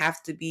they don't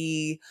have to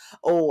be,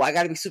 oh, I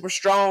got to be super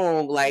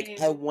strong.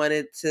 Like, I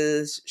wanted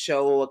to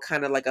show a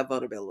kind of like a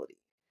vulnerability,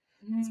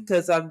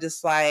 because I'm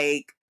just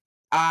like,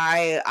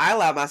 I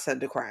allow my son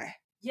to cry.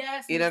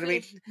 Yes, you know what I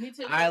mean. Me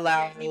too. I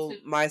allow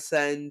my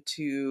son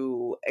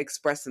to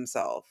express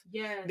himself.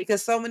 Yeah,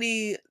 because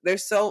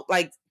there's so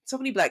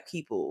many Black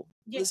people.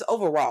 Just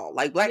overall,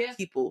 like, Black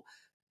people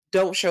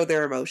don't show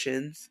their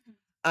emotions.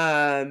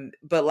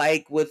 But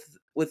like with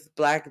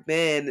Black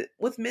men,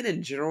 with men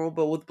in general,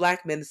 but with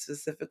Black men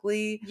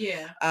specifically,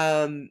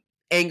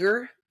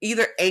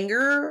 either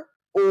anger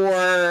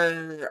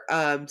or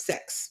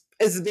sex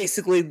is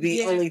basically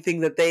the only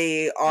thing that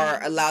they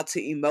are allowed to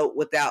emote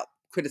without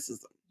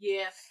criticism.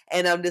 Yeah.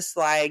 And I'm just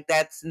like,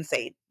 that's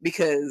insane,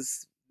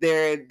 because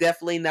they're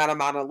definitely not a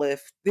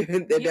monolith. There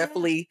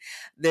definitely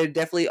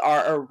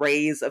are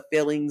arrays of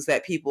feelings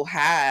that people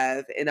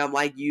have. And I'm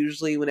like,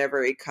 usually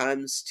whenever it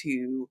comes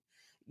to,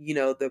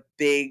 the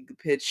big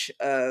pitch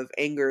of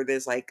anger,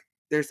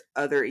 there's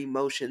other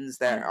emotions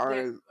that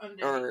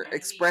are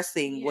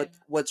expressing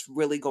what's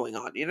really going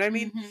on. You know what I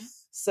mean? Mm-hmm.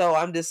 So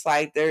I'm just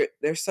like,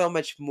 there's so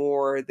much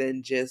more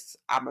than just,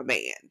 I'm a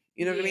man.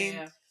 You know what I mean?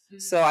 Mm-hmm.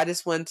 So I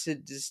just wanted to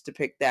just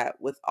depict that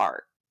with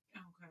art.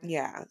 Okay.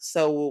 Yeah.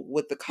 So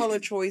with the color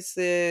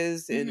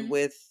choices and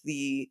with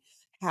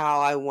how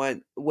I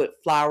want,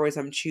 what flowers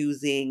I'm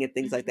choosing and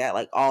things like that,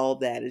 like, all of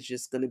that is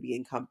just going to be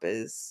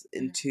encompassed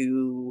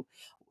into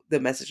the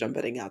message I'm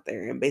putting out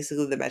there. And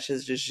basically the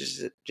message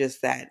is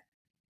just that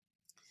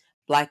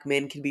Black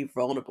men can be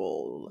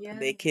vulnerable. Yes.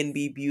 They can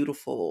be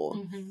beautiful.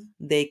 Mm-hmm.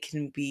 They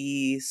can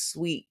be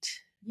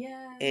sweet.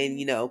 Yeah. And,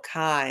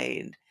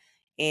 kind.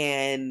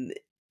 And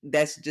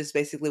that's just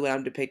basically what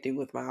I'm depicting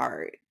with my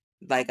art.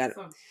 Like,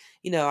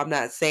 I'm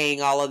not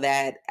saying all of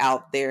that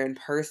out there in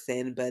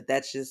person, but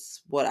that's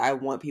just what I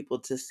want people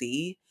to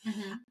see.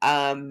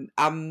 Mm-hmm.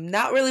 I'm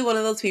not really one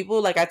of those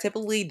people. Like, I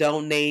typically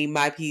don't name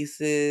my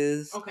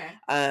pieces. Okay.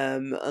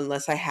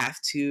 Unless I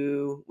have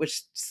to,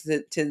 which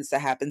tends to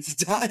happen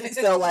sometimes.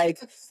 So,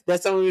 like,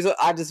 that's the only reason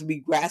I just be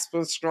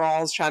grasping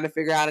straws trying to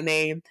figure out a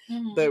name.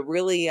 Mm-hmm. But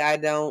really, I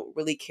don't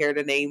really care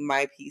to name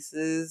my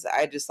pieces.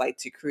 I just like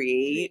to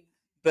create.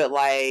 But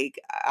like,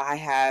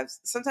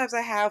 sometimes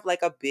I have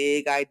like a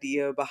big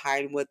idea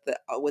behind what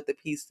the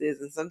piece is,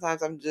 and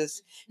sometimes I'm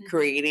just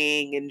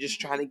creating and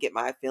just trying to get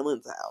my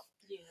feelings out.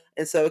 Yeah.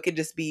 And so it could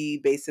just be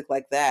basic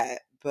like that.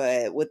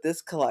 But with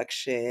this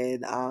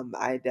collection,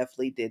 I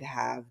definitely did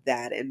have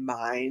that in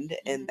mind,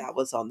 and that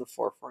was on the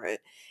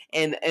forefront.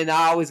 And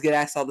I always get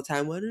asked all the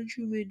time, why don't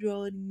you make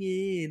drawing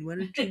men? Why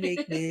don't you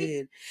make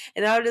men?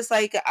 And I was just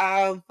like,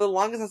 for the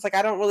longest, I was like,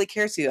 I don't really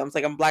care to. I'm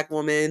like, I'm a Black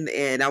woman,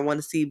 and I want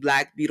to see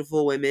Black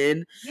beautiful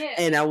women,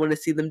 and I want to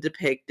see them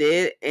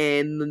depicted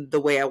in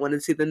the way I want to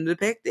see them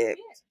depicted.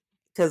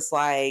 Because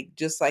like,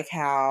 just like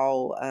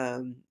how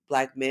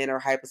Black men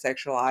are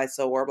hypersexualized,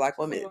 so are Black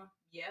women.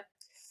 Yep.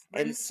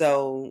 And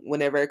so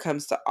whenever it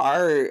comes to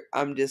art,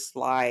 I'm just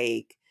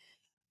like,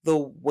 the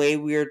way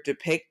we're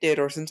depicted,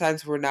 or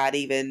sometimes we're not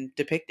even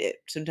depicted.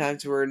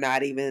 Sometimes we're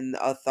not even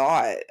a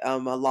thought. A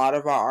lot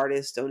of our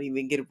artists don't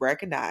even get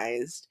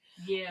recognized.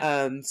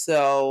 Yeah.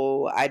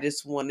 So I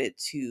just wanted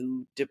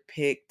to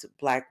depict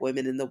Black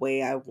women in the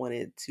way I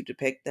wanted to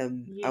depict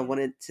them. Yeah. I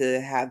wanted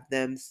to have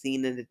them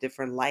seen in a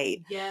different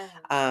light. Yeah.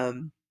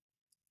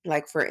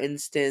 Like, for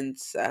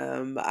instance,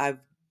 I've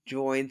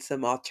joined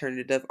some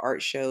alternative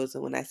art shows,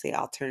 and when I say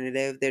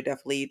alternative, they're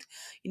definitely,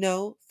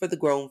 for the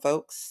grown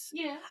folks.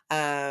 Yeah.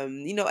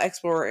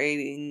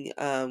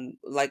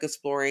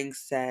 Exploring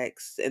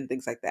sex and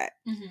things like that.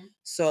 Mm-hmm.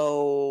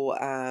 So,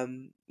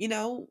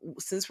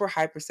 since we're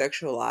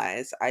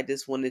hypersexualized, I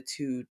just wanted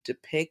to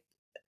depict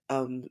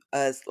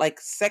us, like,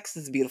 sex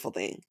is a beautiful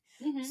thing.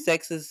 Mm-hmm.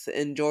 Sex is an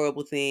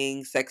enjoyable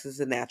thing. Sex is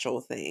a natural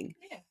thing.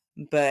 Yeah.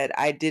 But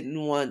I didn't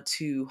want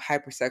to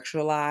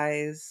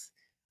hypersexualize,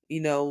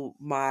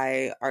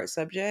 my art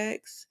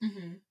subjects.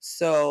 Mm-hmm.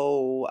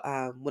 So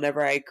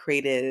whenever I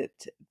created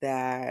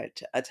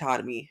that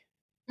autonomy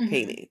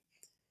painting.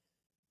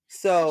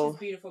 So, which is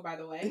beautiful, by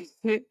the way.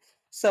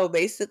 So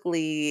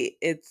basically,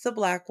 it's a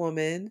Black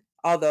woman.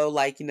 Although,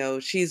 like,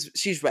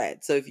 she's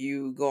red. So if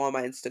you go on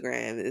my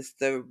Instagram, it's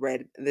the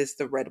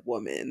red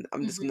woman.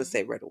 I'm just gonna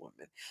say red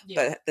woman.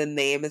 Yeah. But the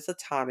name is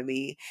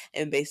Autonomy,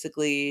 and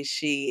basically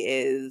she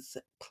is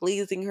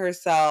pleasing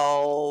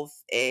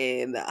herself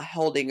and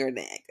holding her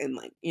neck and,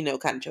 like,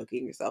 kind of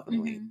choking herself in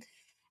a way.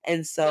 And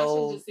Y'all should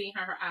so just seen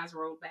her eyes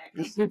roll back.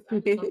 I'm just gonna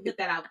put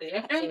that out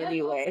there.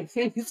 anyway.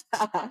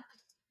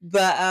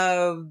 But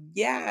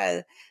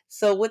yeah,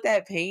 so with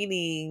that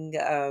painting,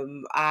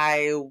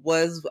 I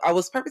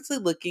was purposely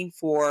looking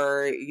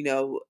for,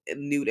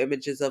 nude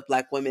images of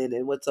Black women.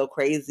 And what's so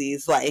crazy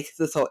is like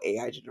this whole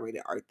AI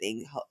generated art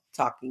thing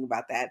talking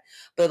about that.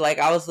 But like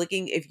I was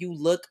looking, if you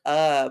look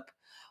up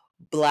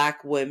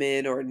Black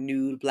women or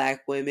nude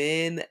Black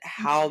women,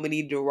 how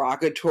many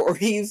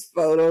derogatory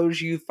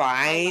photos you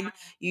find. wow.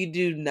 You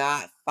do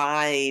not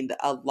find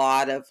a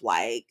lot of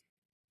like,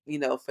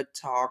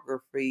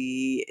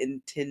 photography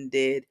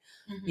intended,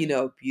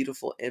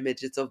 beautiful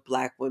images of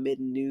Black women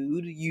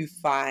nude. You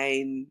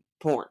find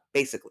porn,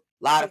 basically.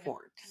 A lot of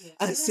porn.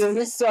 Yeah. So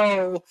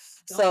Y'all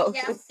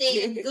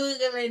saying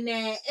Googling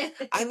that.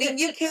 I mean,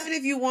 you can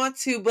if you want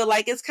to, but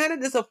like it's kind of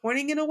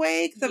disappointing in a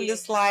way because I'm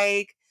just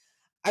like,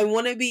 I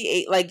want to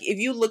be like, if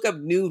you look up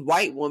nude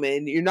white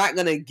woman, you're not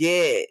gonna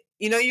get,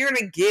 you're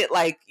gonna get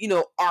like,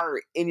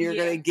 art, and you're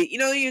gonna get,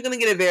 you're gonna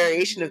get a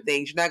variation of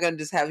things. You're not gonna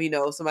just have,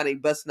 somebody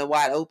busting it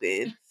wide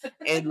open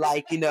and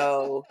like,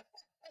 No.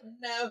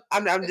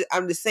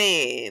 I'm just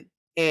saying.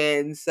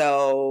 And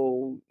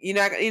so you're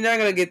not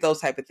gonna get those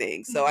type of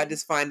things. So I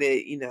just find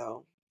it,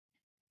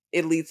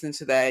 it leads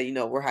into that,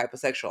 we're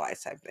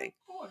hypersexualized type thing.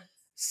 Of course.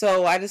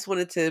 So I just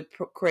wanted to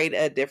create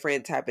a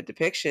different type of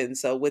depiction.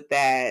 So with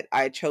that,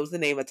 I chose the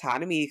name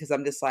Autonomy because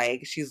I'm just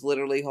like, she's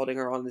literally holding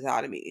her own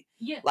autonomy.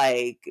 Yeah.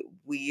 Like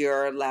we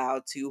are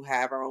allowed to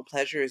have our own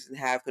pleasures and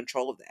have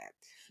control of that.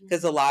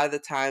 Because a lot of the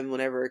time,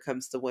 whenever it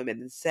comes to women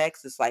and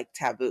sex, it's like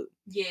taboo.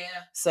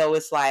 Yeah. So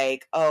it's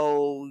like,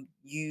 oh,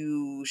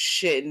 you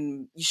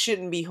shouldn't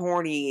be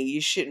horny.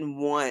 You shouldn't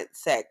want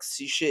sex.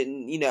 You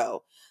shouldn't,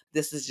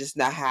 this is just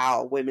not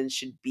how women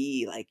should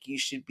be. Like you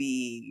should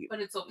be but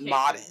it's okay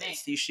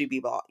modest. You should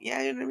be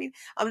yeah, you know what I mean?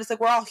 I'm just like,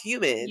 we're all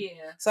human.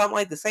 Yeah. So I'm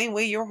like, the same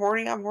way you're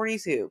horny, I'm horny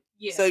too.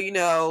 Yeah.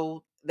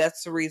 So,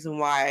 that's the reason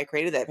why I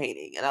created that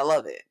painting, and I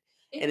love it.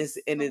 It's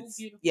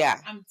beautiful. Yeah.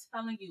 I'm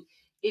telling you,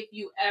 if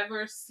you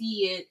ever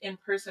see it in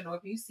person or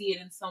if you see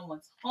it in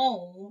someone's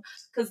home,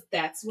 because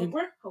that's what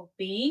we're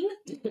hoping.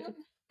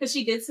 Because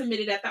she did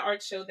submit it at the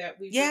art show that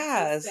we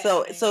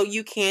so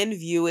you can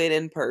view it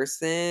in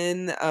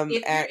person if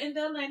you're in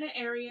the Atlanta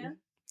area.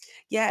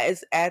 Yeah,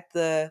 it's at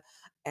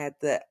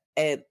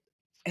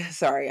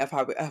sorry, I'm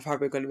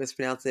probably going to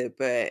mispronounce it,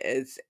 but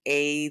it's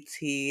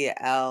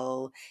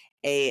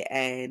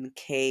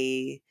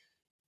ATLANKTUCY.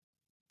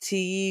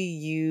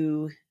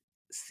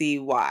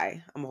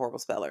 I'm a horrible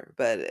speller,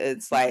 but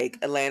it's like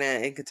Atlanta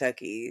and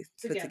Kentucky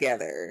put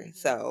together.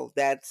 So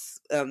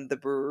that's the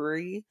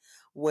brewery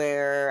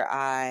where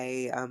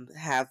I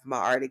have my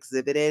art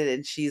exhibited,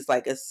 and she's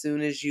like, as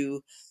soon as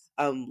you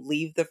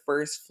leave the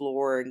first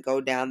floor and go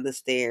down the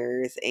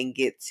stairs and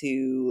get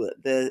to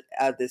the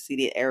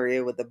seating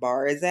area where the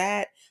bar is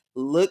at,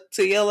 look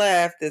to your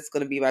left. It's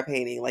going to be my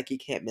painting. Like you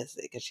can't miss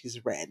it because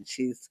she's red.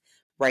 She's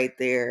right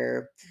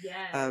there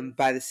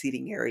by the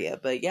seating area.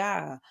 But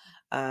yeah,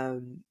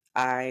 I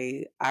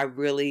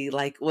really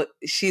like what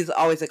she's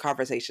always a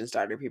conversation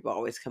starter. People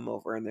always come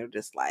over and they're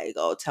just like,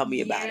 oh, tell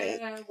me about it.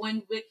 Yeah,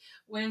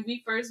 when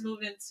we first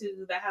moved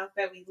into the house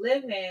that we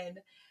live in,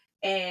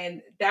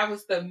 and that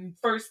was the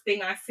first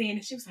thing I seen,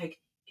 and she was like,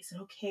 is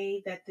it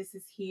okay that this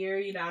is here?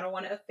 I don't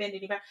want to offend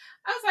anybody.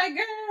 I was like,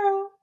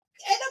 girl,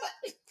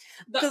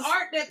 the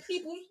art that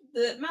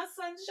my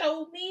son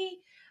showed me,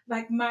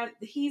 like my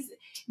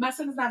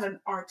son is not an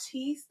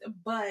artiste,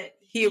 but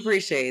he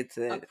appreciates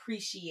it.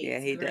 Yeah,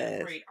 he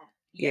does. Great art.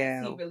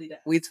 Yes, he really does.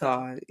 We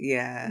talk,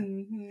 yeah.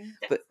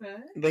 But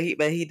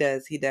he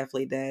does. He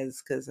definitely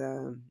does. Because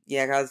I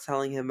was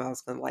telling him I was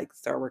gonna like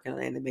start working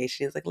on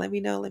animation. He's like, let me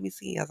know, let me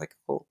see. I was like,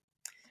 cool.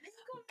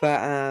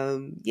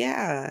 But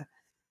yeah.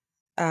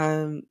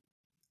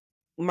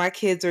 My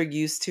kids are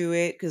used to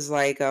it because,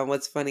 like,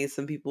 what's funny is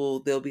some people,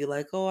 they'll be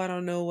like, oh, I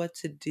don't know what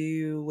to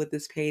do with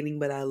this painting,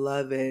 but I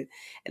love it.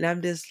 And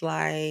I'm just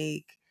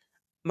like,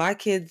 my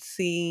kids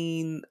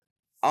seen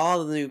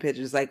all the new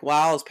pictures. Like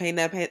while I was painting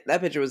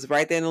that picture was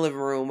right there in the living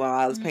room while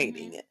I was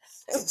painting it.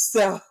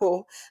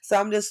 So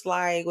I'm just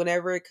like,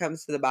 whenever it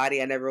comes to the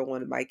body, I never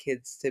wanted my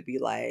kids to be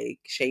like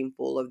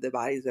shameful of the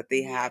bodies that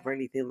they have or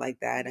anything like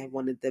that. I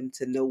wanted them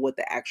to know what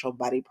the actual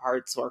body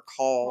parts are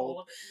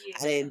called.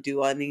 I didn't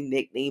do any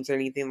nicknames or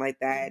anything like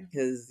that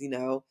because,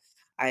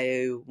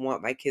 I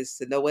want my kids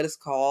to know what it's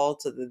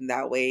called, so then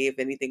that way, if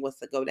anything was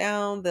to go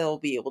down, they'll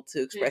be able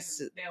to express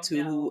it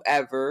to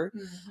whoever,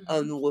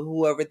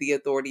 whoever the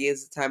authority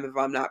is at the time if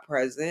I'm not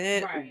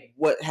present,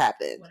 what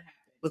happened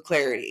with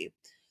clarity.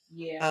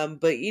 Yeah.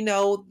 But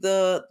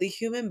the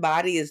human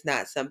body is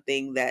not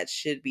something that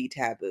should be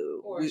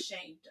taboo or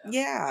ashamed of.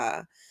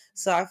 Yeah.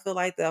 So I feel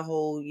like the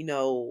whole,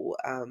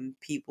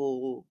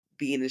 people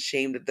being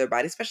ashamed of their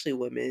body, especially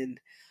women,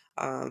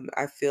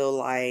 I feel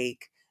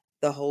like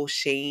the whole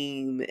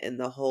shame and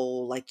the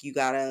whole like you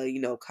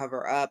gotta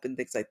cover up and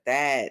things like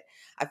that,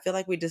 I feel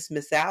like we just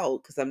miss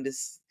out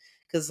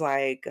because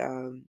like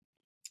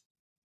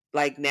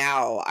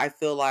now I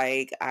feel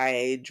like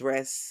I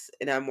dress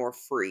and I'm more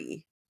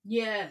free.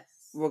 Yes.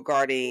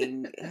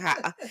 regarding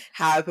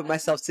how I put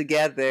myself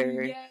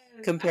together Yes.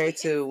 compared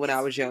to when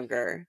I was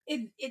younger.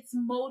 It's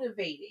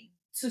motivating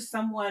to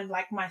someone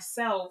like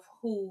myself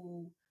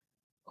who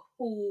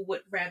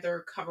would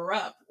rather cover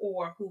up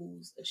or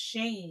who's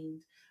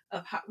ashamed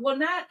of how, well,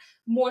 not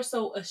more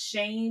so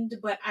ashamed,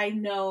 but I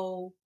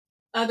know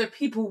other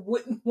people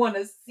wouldn't want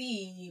to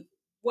see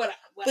what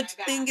But I the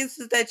got. thing is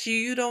that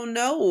you don't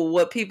know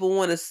what people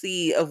want to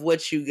see of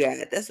what you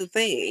got. That's the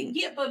thing.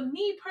 Yeah, but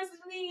me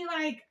personally,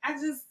 like I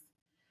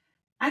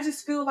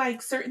just feel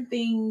like certain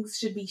things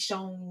should be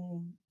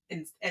shown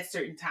at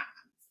certain times.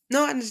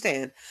 No, I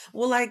understand.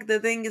 Well, like the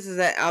thing is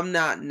that I'm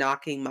not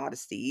knocking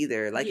modesty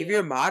either. Like if Yeah.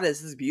 you're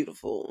modest, it's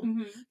beautiful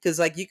because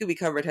like you could be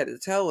covered head to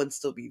toe and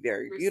still be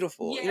very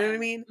beautiful. You know what I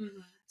mean?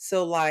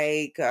 So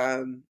like,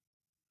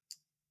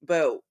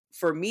 but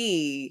for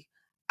me,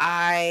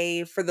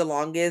 I for the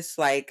longest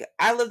like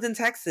I lived in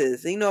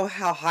Texas. You know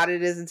how hot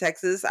it is in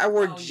Texas. I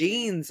wore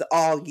jeans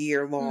all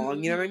year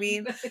long. You know what I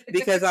mean?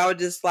 Because I would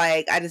just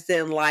like I just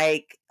didn't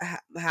like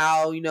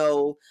how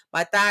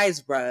my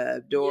thighs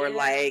rubbed or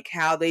like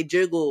how they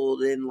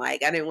jiggled and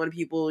like I didn't want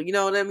people. You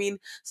know what I mean?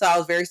 So I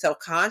was very self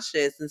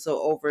conscious, and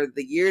so over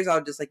the years I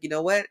was just like, you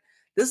know what?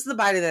 This is the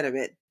body that I'm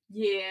in.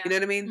 Yeah. You know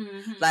what I mean?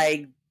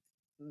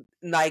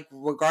 Like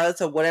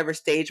regardless of whatever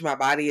stage my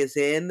body is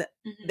in,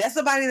 that's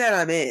the body that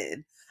I'm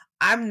in.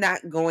 I'm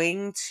not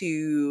going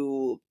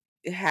to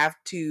have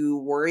to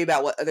worry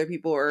about what other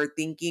people are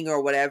thinking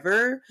or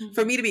whatever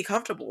for me to be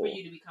comfortable. For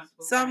you to be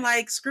comfortable. So I'm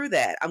like, screw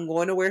that. I'm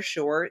going to wear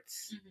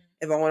shorts.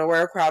 If I want to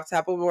wear a crop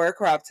top, I'm going to wear a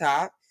crop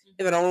top.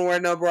 If I don't want to wear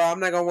no bra, I'm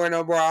not going to wear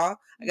no bra.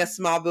 I got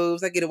small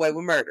boobs. I get away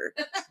with murder.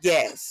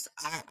 Yes,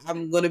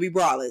 I'm going to be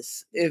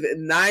braless. If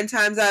 9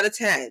 times out of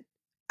 10,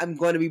 I'm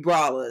going to be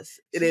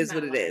braless. It is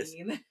what it is.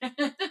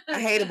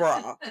 I hate a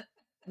bra.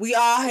 We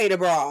all hate a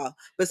bra,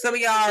 but some of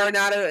y'all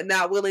are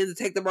not willing to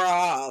take the bra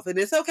off, and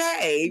it's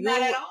okay.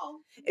 Not at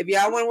all. If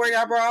y'all want to wear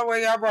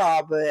your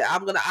bra, but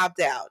I'm gonna opt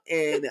out.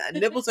 And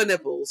nipples are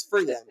nipples,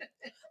 freedom.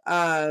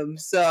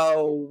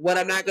 So what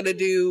I'm not gonna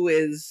do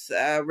is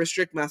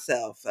restrict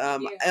myself.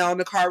 On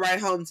the car ride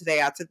home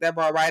today, I took that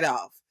bra right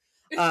off.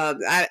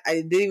 I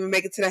didn't even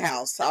make it to the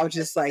house. I was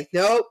just like,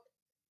 nope,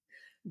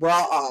 bra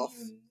off.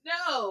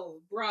 No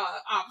bra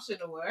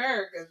optional with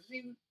her because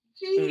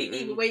she didn't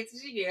even wait till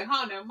she get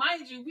home. Now,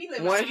 mind you, we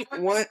live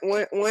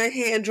one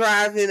hand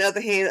driving, the other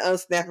hand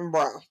unsnapping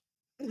bra.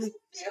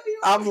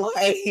 I'm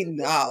like,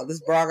 no, this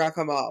bra gotta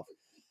come off.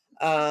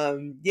 But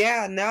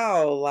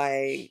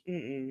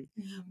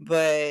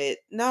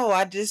no,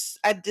 I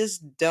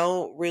just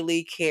don't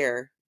really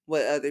care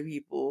what other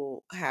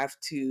people have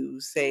to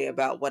say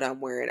about what I'm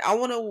wearing. I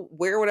want to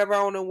wear whatever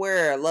I want to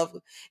wear. I love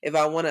if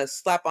I want to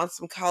slap on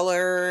some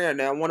color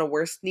and I want to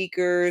wear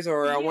sneakers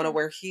or I want to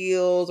wear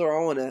heels or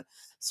I want to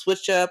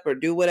switch up or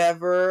do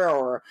whatever,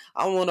 or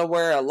I want to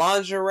wear a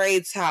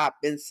lingerie top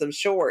and some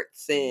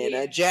shorts and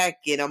a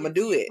jacket. I'm gonna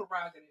do it.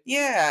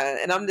 Yeah,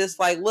 and I'm just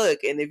like,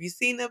 look, and if you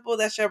see nipple,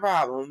 that's your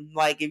problem.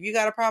 Like, if you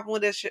got a problem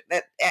with that shit,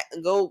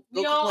 go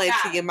complain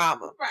to your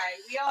mama. Right.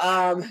 We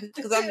all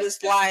because I'm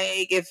just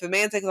like, if a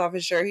man takes off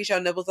his shirt, he show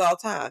nipples all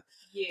the time.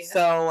 Yeah.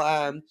 So,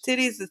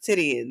 titties is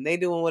tittying. They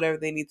doing whatever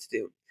they need to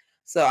do.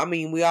 So, I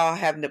mean, we all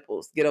have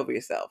nipples. Get over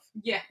yourself.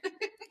 Yeah.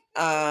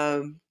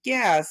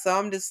 So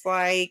I'm just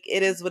like,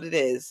 it is what it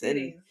is.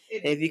 And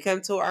if you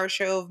come to an art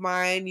show of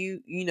mine,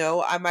 you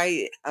know, I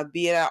might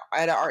be at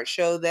an art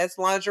show that's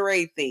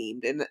lingerie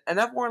themed, and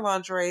I've worn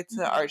lingerie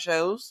to art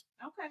shows.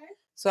 Okay.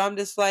 So I'm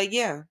just like,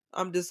 yeah,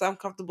 I'm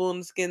comfortable in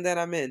the skin that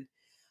I'm in.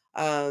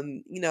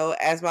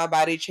 As my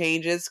body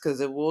changes,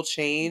 because it will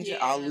change,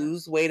 I'll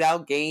lose weight, I'll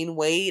gain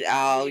weight,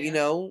 I'll,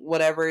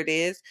 whatever it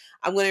is,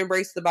 I'm going to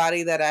embrace the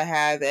body that I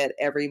have at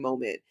every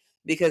moment.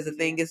 Because the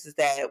thing is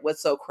that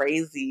what's so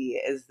crazy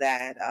is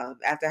that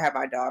after I had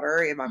my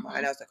daughter, in my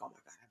mind, I was like, oh my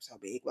God, I'm so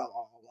big, blah,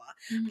 blah, blah,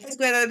 blah. I just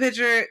got another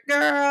picture,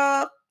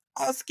 girl,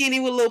 all skinny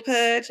with a little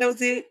pudge. That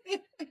was it.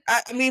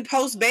 I mean,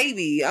 post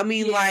baby. I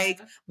mean,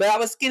 but I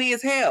was skinny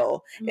as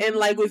hell. And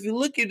like, if you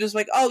look, you're just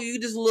like, oh, you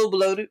just a little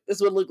bloated. That's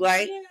what it looked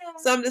like. Yeah.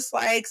 So I'm just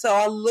like, so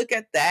I look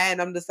at that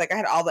and I'm just like, I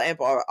had all the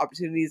ample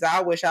opportunities.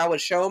 I wish I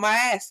would show my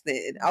ass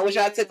then. I wish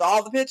I took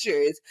all the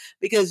pictures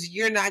because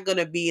you're not going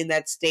to be in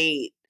that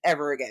state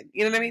ever again.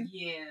 You know what I mean?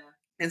 Yeah.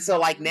 And so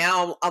like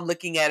now I'm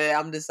looking at it,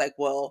 I'm just like,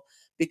 well,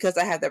 because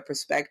I have that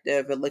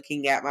perspective of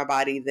looking at my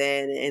body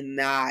then and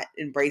not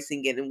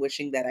embracing it and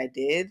wishing that I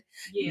did.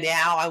 Yeah.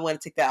 Now I want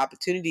to take that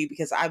opportunity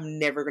because I'm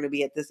never going to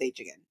be at this age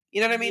again.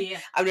 You know what I mean? Yeah.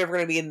 I'm never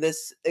going to be in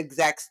this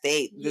exact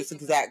state, this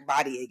exact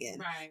body again.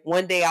 Right.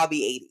 One day I'll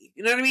be 80.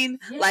 You know what I mean?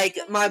 Yeah. Like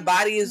my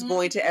body is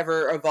going to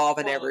ever evolve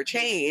and ever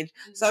change.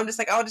 So I'm just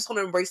like, I just want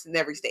to embrace it in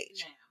every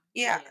stage.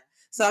 Yeah.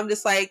 So I'm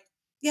just like,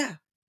 yeah.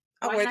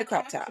 I'll wear the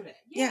crop top.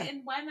 Yeah,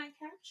 and why not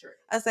capture it?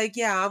 I was like,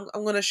 yeah,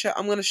 I'm gonna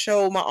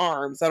show my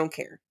arms. I don't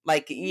care.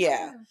 Like,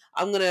 yeah,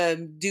 I'm gonna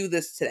do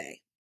this today.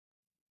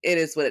 It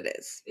is what it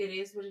is. It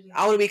is what it is.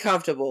 I want to be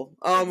comfortable.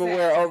 I'm gonna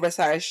wear an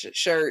oversized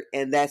shirt,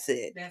 and that's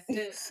it. That's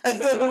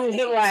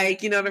it.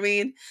 Like, you know what I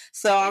mean?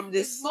 So I'm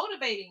just it's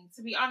motivating.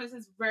 To be honest,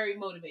 it's very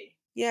motivating.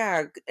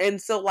 Yeah,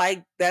 and so,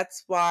 like,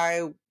 that's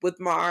why with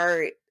my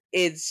art,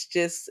 it's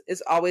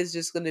always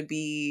just gonna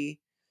be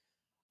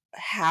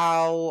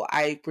how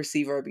I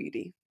perceive our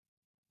beauty.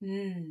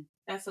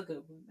 That's a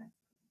good one.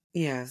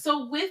 Yeah.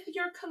 So, with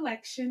your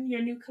collection,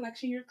 your new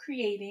collection you're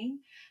creating,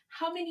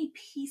 how many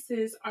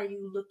pieces are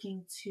you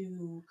looking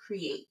to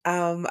create?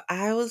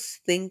 I was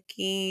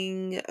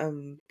thinking,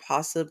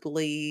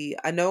 possibly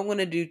I know I'm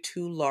gonna do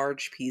 2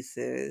 large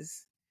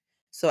pieces.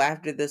 So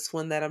after this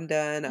one that I'm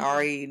done, I Mhm.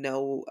 already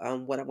know,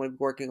 what I'm gonna be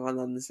working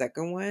on the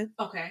second one.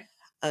 Okay.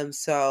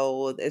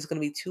 So it's gonna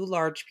be 2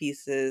 large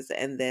pieces,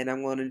 and then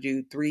I'm gonna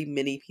do 3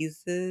 mini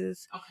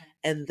pieces, Okay.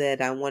 and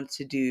then I want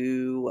to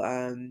do,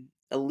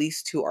 at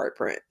least 2 art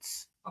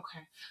prints.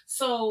 Okay.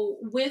 So,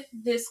 with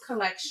this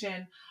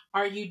collection,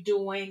 are you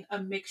doing a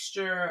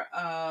mixture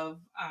of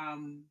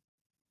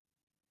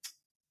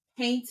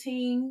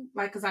painting,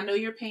 like, because I know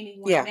you're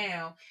painting one Yeah.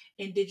 now,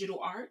 in digital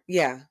art?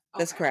 Yeah,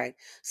 that's Okay.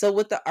 correct. So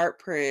with the art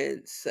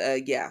prints,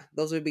 yeah,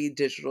 those would be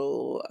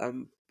digital,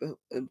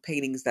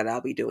 paintings that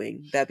I'll be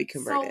doing that be So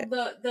converted.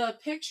 the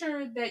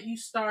picture that you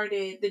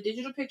started, the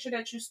digital picture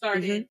that you Mhm.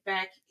 started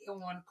back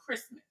on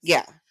Christmas,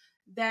 Yeah.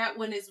 that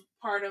one is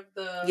part of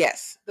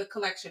Yes. the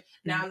collection.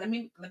 Mhm. Now let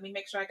me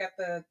make sure I got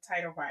the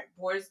title right.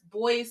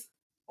 Boys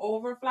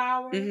over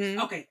flowers.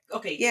 Mhm. Okay,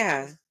 okay,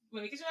 yeah. Yeah.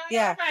 Let me get sure I got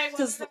Yeah, it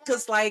right.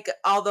 cause like,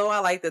 although I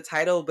like the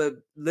title, but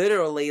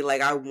literally,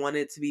 like, I want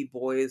it to be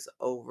boys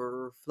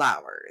over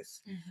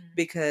flowers Mhm.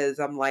 because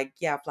I'm like,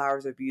 yeah,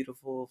 flowers are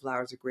beautiful,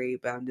 flowers are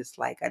great, but I'm just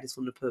like, I just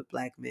want to put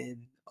black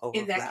men over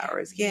In that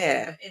category, flowers.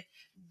 yeah. Yeah,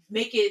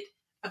 Make it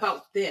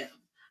about them.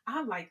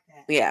 I like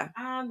that. yeah.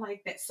 I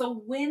like that.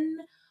 So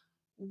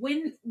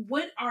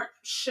what art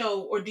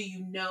show, or do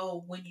you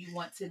know when you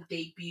want to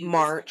debut this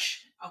March.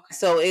 collection? Okay.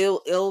 So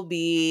it'll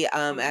be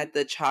Ooh, at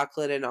the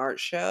chocolate and art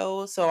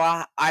show. So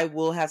I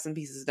will have some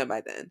pieces done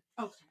by then.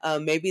 okay.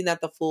 Maybe not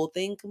the full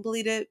thing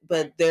completed, Right.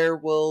 but there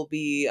will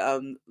be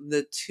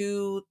the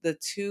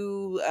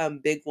two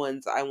big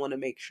ones. I want to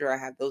make sure I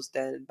have those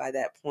done by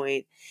that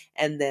point,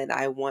 and then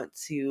I want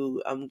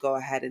to go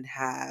ahead and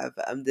have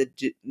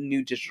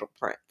new digital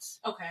prints.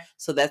 Okay.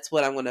 So that's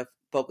what I'm going to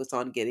focus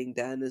on getting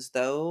done is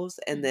those,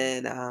 and Mhm.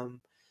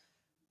 then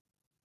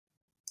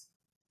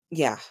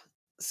yeah.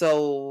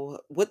 So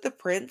with the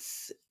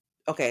prints,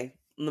 okay,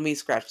 let me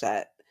scratch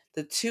that.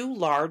 The two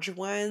large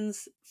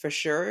ones for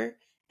sure,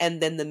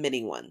 and then the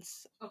mini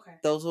ones. Okay.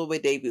 Those will be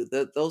debut.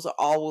 Those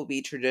all will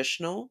be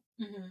traditional,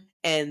 Mhm.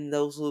 and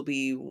those will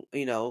be,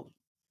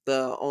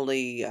 the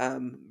only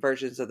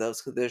versions of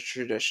those because they're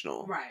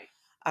traditional. Right.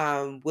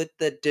 With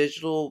the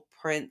digital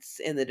prints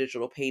and the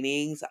digital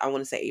paintings, I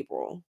want to say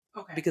April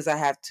Okay. because I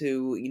have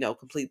to,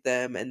 complete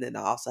them, and then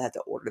I also have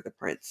to order the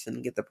prints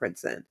and get the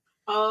prints in.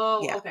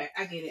 Oh, Yeah. okay.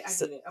 I get it. I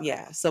So get it. Okay.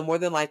 yeah, so more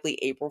than likely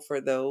April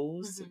for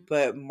those, Mhm.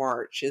 but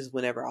March is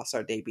whenever I'll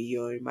start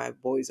debuting my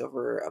boys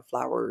over a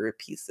flower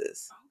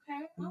pieces.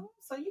 Okay. Mm. Oh,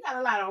 so you got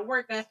a lot of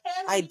work ahead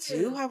of I do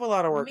you. have a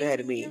lot of work ahead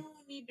of Me, me.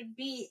 you need to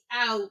be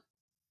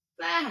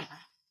outside.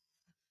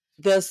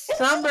 The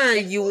summer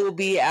you will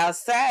be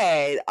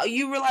outside.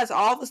 You realize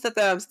all the stuff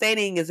that I'm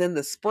stating is in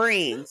the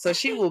spring, so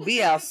she will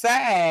be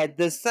outside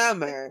this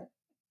summer.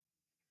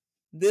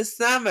 This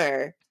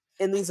summer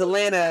in these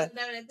Atlanta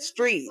No, this is so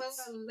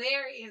streets.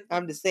 hilarious. This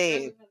I'm is just so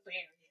saying.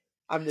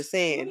 I'm just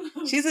saying.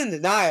 hilarious. She's in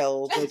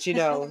denial, but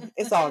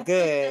it's all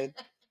good.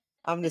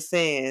 I'm just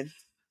saying.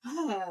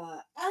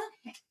 Okay.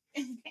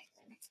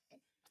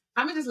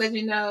 I'm gonna just let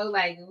you know,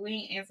 like, we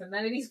ain't answer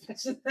none of these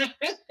questions.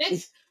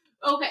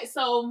 Okay,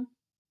 so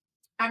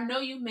I know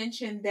you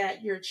mentioned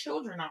that your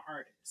children are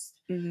artists.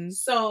 Hmm.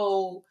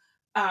 So,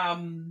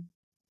 um,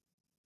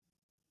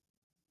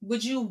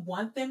 would you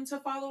want them to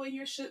follow in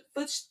your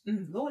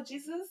Lord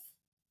Jesus,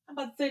 I'm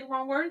about to say the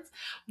wrong words.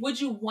 Would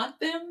you want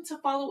them to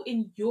follow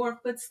in your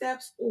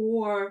footsteps,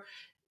 or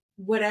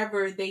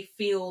whatever they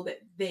feel that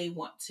they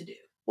want to do?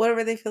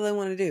 Whatever they feel they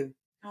want to do.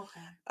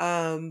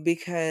 Okay.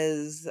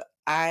 Because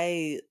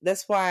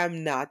that's why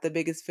I'm not the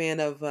biggest fan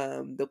of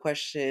the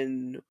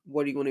question,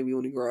 what do you want to be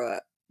when you grow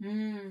up?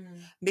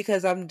 Mm.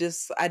 Because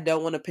I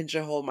don't want to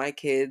pigeonhole my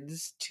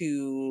kids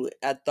to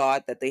a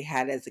thought that they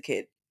had as a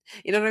kid.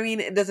 You know what I mean?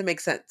 It doesn't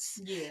make sense.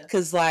 Yeah.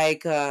 Cause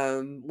like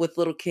with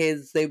little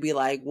kids, they'd be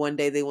like one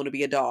day they want to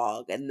be a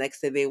dog, and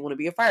next day they want to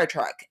be a fire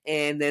truck,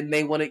 and then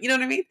they want to, you know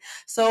what I mean?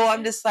 So I'm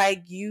Yeah. just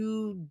like,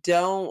 you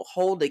don't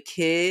hold a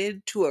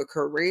kid to a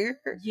career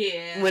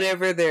Yeah.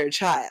 whenever they're a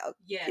child.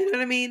 Yeah. You know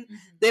what I mean? Mhm.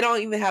 They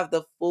don't even have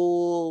the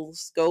full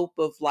scope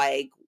of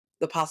like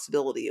the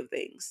possibility of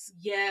things.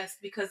 Yes,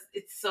 because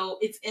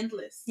it's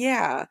endless.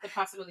 Yeah. The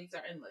possibilities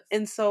are endless.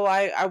 And so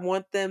I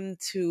want them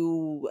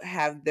to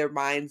have their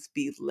minds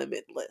be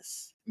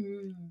limitless I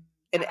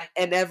like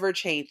and that. ever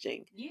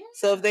changing. Yeah.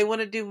 So if they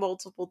want to do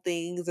multiple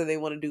things or they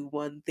want to do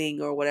one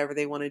thing or whatever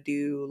they want to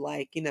do,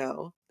 like,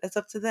 that's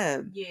up to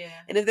them. Yeah.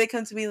 And if they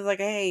come to me like,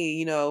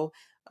 hey,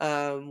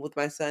 with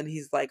my son,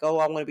 he's like, oh,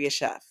 I want to be a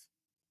chef.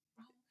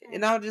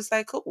 And Okay. I'll just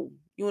like, cool,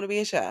 you want to be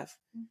a chef?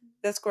 Mhm.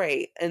 That's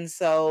great. And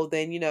so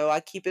then, I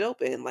keep it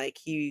open. Like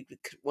he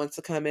wants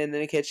to come in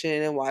the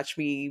kitchen and watch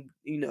me,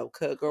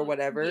 cook or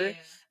whatever. Yeah.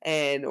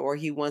 And, or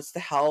he wants to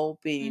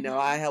help and,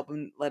 I Mhm. help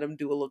him, let him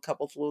do a little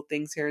couple of little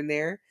things here and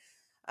there.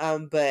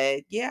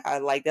 But yeah,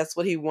 like that's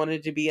what he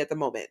wanted to be at the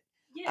moment.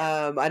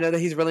 Yeah. I know that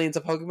he's really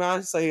into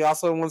Pokemon, so he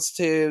also wants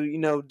to,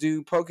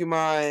 do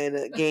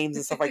Pokemon games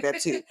and stuff like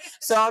that too.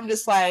 So I'm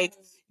just like,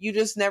 you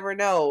just never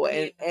know,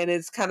 Yeah. and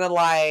it's kind of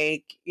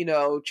like,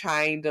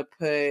 trying to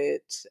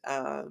put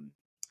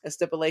a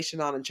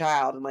stipulation on a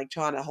child and like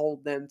trying to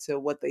hold them to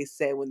what they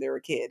said when they were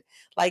a kid.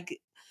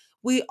 Like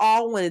we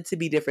all wanted to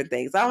be different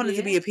things. I wanted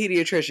to be Yeah. a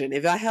pediatrician.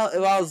 If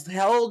I was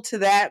held to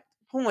that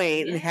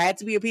point and had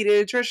to be a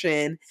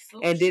pediatrician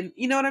So and didn't,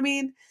 true. you know what I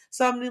mean?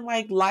 So I mean,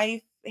 like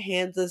life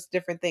hands us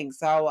different things.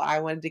 So I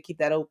wanted to keep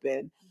that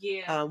open.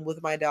 Yeah.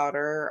 With my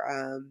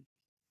daughter,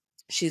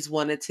 she's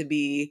wanted to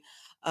be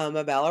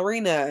a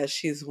ballerina.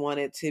 She's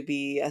wanted to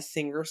be a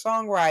singer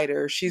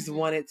songwriter. She's Mhm.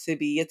 wanted to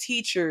be a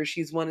teacher.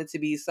 She's wanted to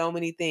be so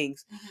many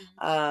things.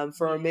 Mhm.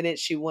 For a Yeah. minute,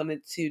 she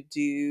wanted to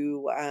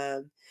do.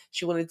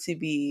 She wanted to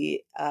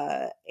be.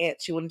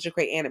 She wanted to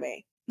create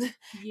anime.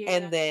 Yeah.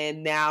 And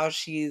then now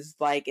she's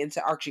like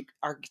into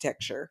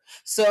architecture.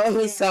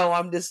 So Yeah. so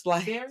I'm just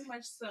like Very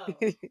much so.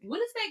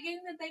 What is that game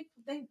that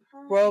they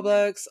heard?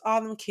 Roblox. All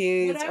them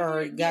kids Whatever,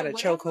 are yeah, got a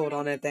whatever chokehold it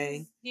on that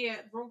thing. is.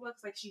 Yeah,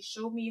 Roblox. Like she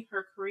showed me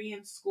her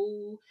Korean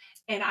school,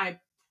 and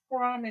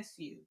promise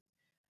you,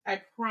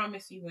 I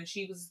promise you, when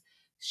she was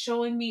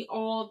showing me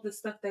all the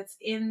stuff that's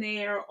in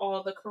there,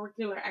 all the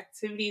curricular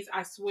activities,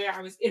 I swear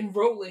I was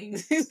enrolling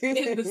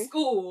in the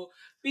school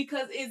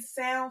because it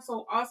sounds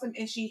so awesome.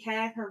 And she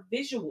had her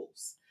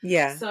visuals.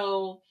 Yeah.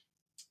 So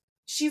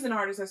she's an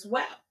artist as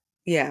well.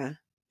 Yeah.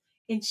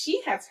 And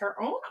she has her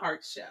own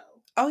art show.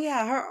 Oh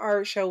yeah, her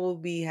art show will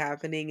be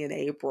happening in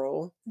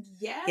April.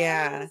 Yes.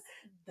 Yeah.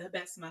 The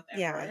best month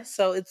ever. Yeah.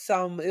 So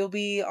it'll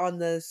be on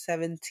the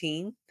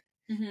 17th.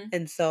 Mm-hmm.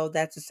 And so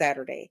that's a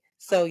Saturday.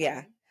 So Okay.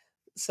 yeah.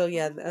 So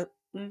yeah, Okay.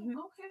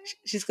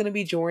 she's going to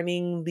be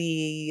joining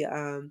the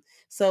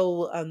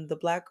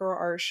Black Girl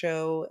Art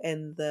Show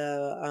and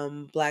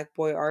the Black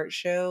Boy Art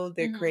Show.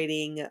 They're Mhm.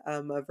 creating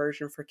a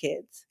version for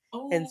kids.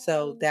 And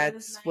so That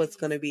is that's what's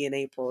going nice. to be in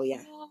April.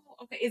 Yeah. Oh,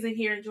 okay. Is it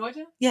here in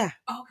Georgia? Yeah.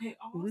 Okay, Mhm.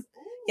 awesome.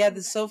 Yeah, Ooh,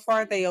 that's so far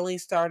they exciting. only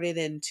started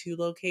in 2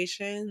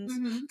 locations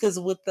Mhm. because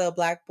with the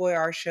Black Boy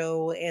Art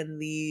Show and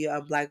the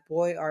Black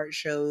Boy Art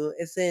Show,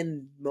 it's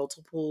in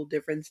multiple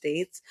different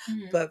states.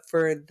 Mhm. But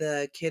for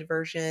the kid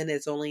version,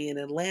 it's only in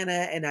Atlanta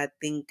and I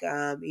think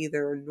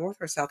either North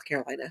or South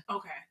Carolina.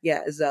 Okay.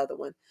 Yeah, is the other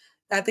one.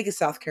 I think it's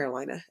South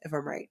Carolina, if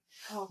I'm right.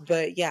 Okay.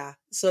 But yeah,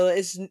 so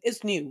it's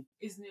new.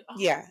 It's new. Oh,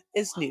 Yeah,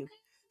 it's new. okay.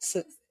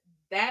 So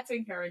That's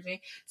encouraging.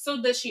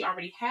 So does she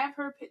already have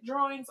her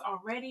drawings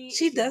already? she Is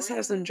she does have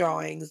working some on them?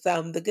 drawings.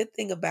 The good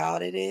thing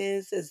about it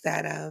is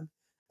that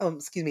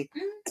excuse me.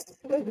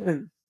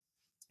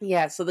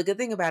 Yeah, so the good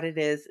thing about it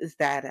is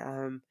that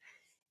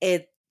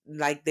it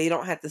like they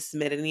don't have to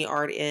submit any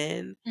art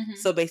in. Mhm.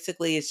 So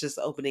basically it's just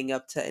opening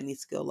up to any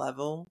skill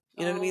level.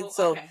 You know what I mean? Oh,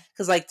 So okay.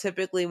 cuz like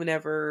typically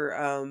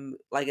whenever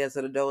like as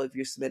an adult if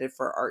you're submitted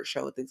for art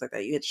show and things like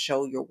that, you had to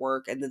show your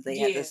work and then they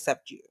had to Yeah.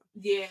 accept you.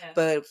 Yeah.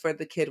 But for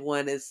the kid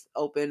one it's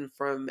open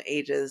from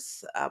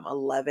ages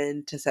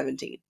 11 to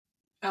 17.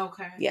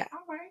 Okay. Yeah.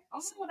 All right.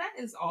 Oh, that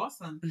is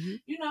awesome. Mhm.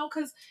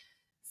 Because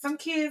some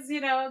kids, they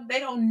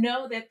don't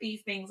know that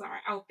these things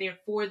are out there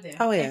for them.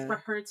 Oh And for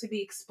yeah. her to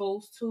be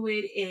exposed to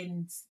it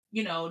and,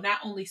 not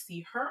only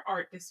see her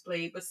art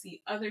displayed, but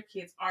see other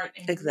kids' art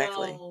and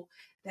Exactly. know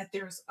that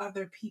there's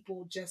other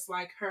people just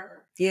like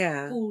her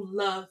Yeah. who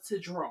love to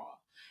draw.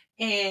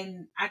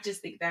 And I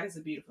just think that is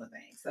a beautiful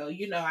thing. So,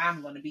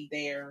 I'm going to be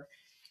there.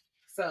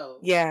 So,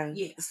 Yeah.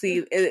 yeah.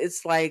 See,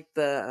 it's like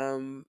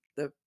the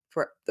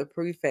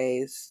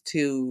pre-phase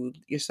to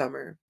your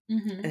summer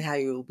Mm-hmm. and how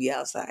you will be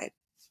outside.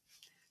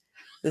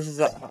 This is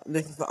an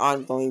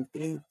ongoing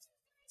thing.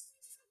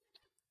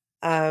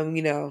 Um,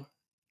 you know,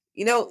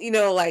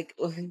 like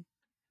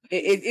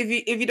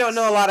if you don't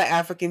know a lot of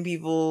African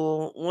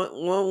people,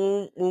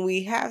 when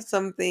we have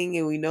something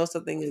and we know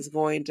something is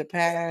going to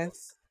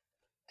pass,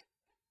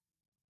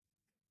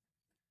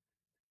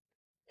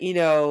 we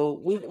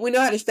know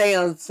how to stay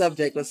on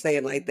subject. Let's say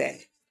it like that.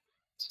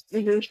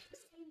 Mhm.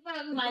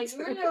 Like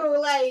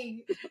real,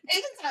 like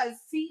it's I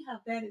see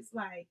how that is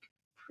like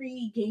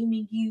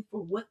pre-gaming you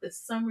for what the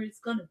summer is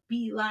gonna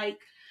be like.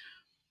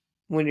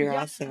 When you're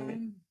Yeah.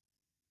 outside.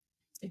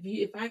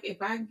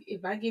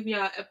 If I give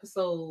y'all an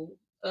episode,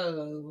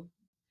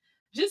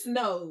 just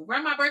know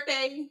around my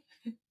birthday,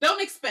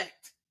 don't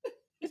expect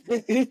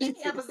any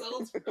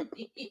episodes from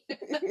me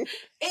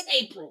in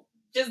April.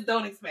 Just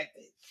don't expect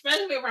it,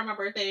 especially around my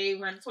birthday,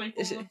 around the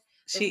 24th,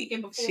 the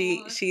weekend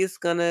before, she's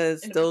gonna and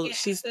the still weekend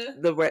she's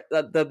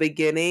after. the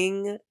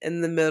beginning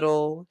and the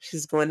middle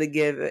she's going to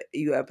give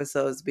you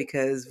episodes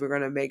because we're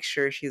going to make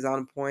sure she's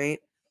on point,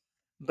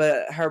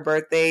 but her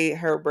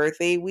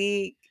birthday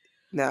week,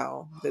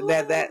 no,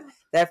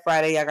 that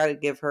Friday I gotta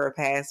give her a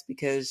pass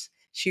because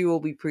She will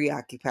be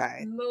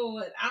preoccupied.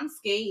 Lord, I'm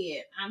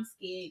scared. I'm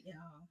scared,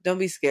 y'all. Don't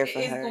be scared for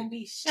It's her. gonna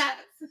be shots.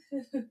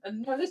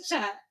 Another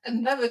shot,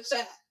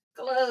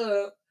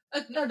 club,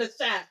 another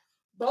shot,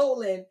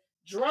 bowling,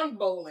 drunk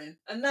bowling,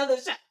 another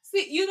shot.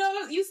 See,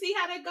 you see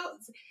how that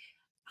goes.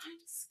 I'm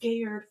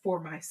scared for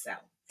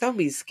myself. Don't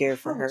be scared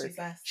for her.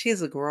 Jesus.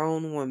 She's a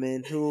grown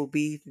woman who will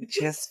be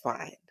just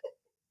fine.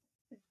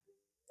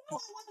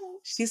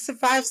 She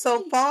survived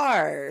so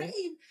far.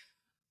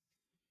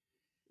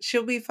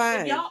 She'll be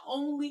fine. If y'all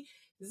only,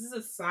 this is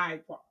a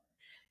sidebar.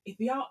 If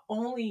y'all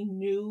only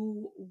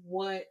knew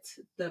what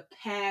the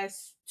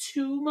past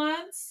 2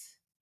 months,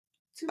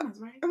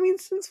 right? I mean,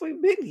 since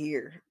we've been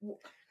here.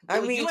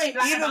 I mean,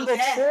 even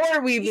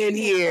before we've been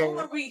here.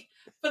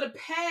 For the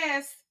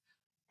past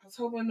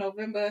October,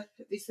 November,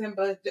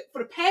 December,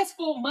 for the past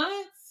 4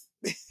 months,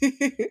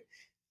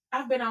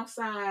 I've been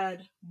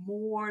outside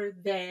more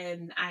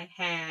than I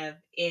have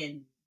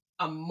in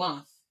a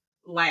month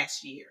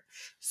last year.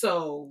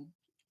 So,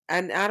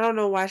 and I don't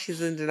know why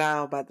she's in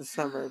denial about the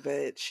summer,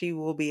 but she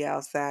will be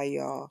outside,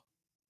 y'all.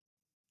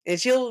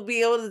 And she'll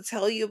be able to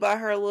tell you about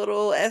her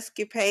little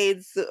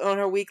escapades on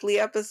her weekly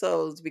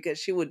episodes because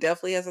she would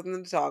definitely have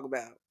something to talk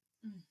about.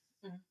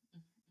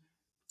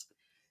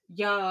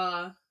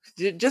 Y'all,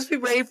 just be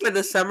ready for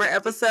the summer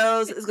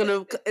episodes. It's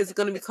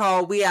gonna be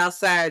called "We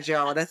Outside,"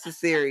 y'all. That's a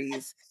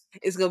series.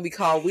 It's gonna be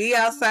called "We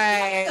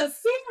Outside." A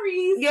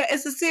series? Yeah,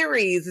 it's a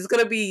series. It's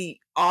gonna be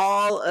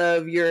all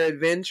of your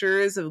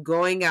adventures of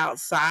going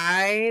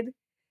outside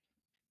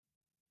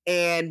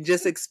and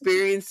just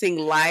experiencing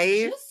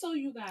life. Just so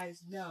you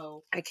guys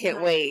know, I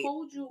can't wait. I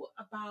told you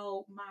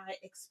about my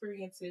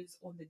experiences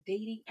on the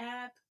dating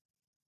app.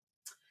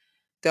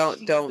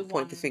 Don't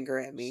point the finger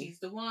at me. She's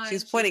the one.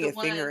 She's pointing a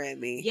finger at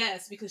me.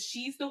 Yes, because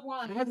she's the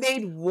one. I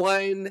made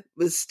one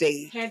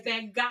mistake. Had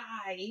that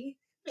guy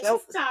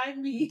FaceTime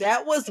me.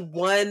 That was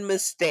one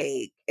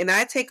mistake. And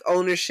I take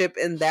ownership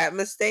in that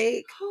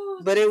mistake,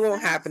 but it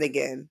won't happen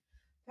again.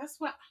 That's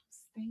why I'm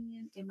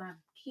staying in my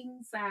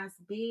king size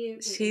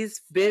bed.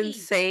 She's been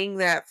saying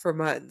that for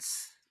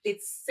months.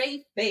 It's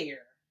safe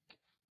there.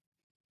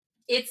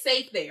 It's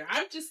safe there.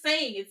 I'm just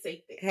saying it's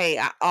safe there. Hey,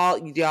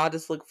 y'all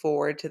just look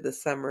forward to the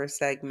summer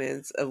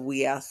segments of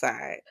We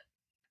Outside.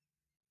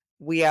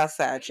 We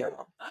Outside,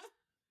 y'all.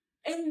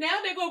 And now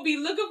they're going to be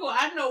looking for,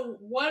 I know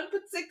one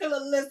particular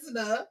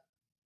listener,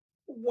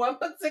 one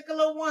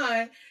particular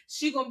one,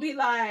 she going to be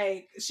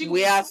like,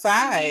 We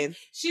outside.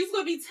 She's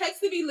going to be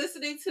texting me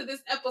listening to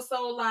this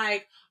episode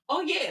like,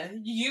 oh yeah,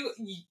 you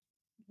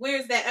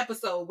where's that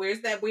episode?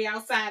 Where's that We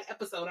Outside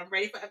episode? I'm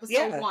ready for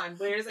episode 1.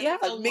 Where's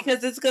episode 1?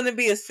 Because it's going to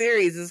be a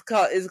series. It's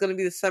going to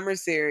be the summer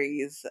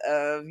series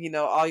of,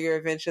 all your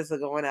adventures of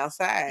going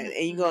outside. Mm-hmm.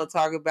 And you're going to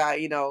talk about,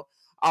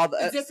 all the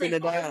ups and the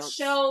downs.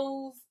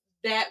 Shows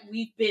that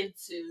we've been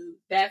to.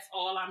 That's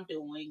all I'm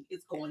doing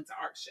is going to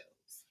art shows.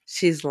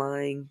 She's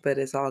lying, but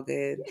it's all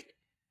good.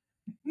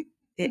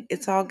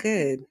 It's all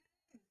good.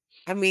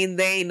 I mean,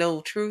 there ain't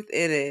no truth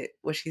in it,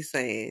 what she's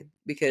saying,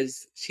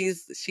 because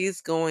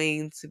she's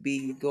going to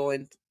be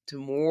going to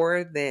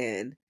more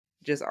than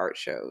just art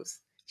shows.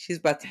 She's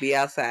about to be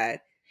outside.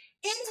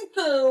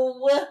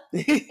 Anywho.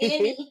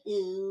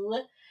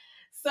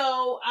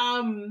 So,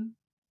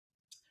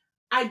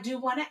 I do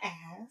want to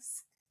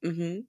ask,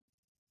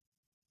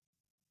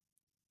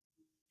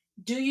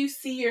 do you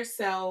see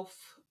yourself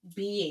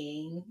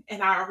being,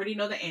 and I already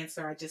know the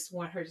answer, I just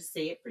want her to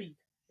say it for you guys.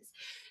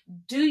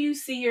 Do you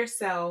see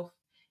yourself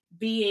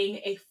being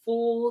a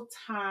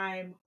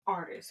full-time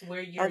artist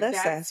where you're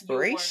that's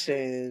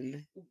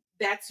aspiration?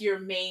 That's your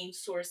main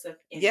source of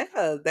income.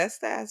 Yeah, that's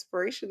the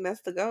aspiration.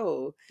 That's the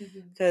goal.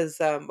 Because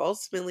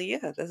ultimately,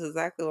 that's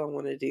exactly what I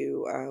want to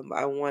do.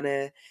 I want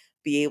to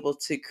be able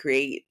to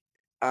create.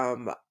 I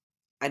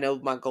know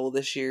my goal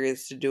this year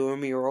is to do a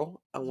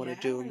mural. I want to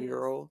do a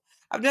mural.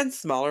 I've done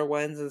smaller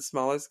ones and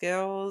smaller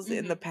scales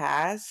in the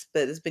past,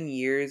 but it's been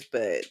years.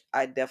 But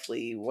I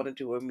definitely want to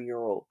do a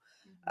mural.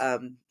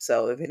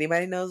 So if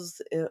anybody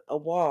knows a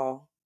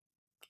wall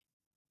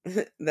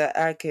that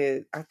I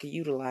could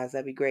utilize,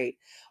 that'd be great.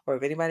 Or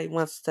if anybody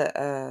wants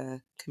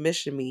to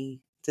commission me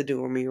to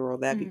do a mural,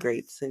 that'd be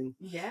great too.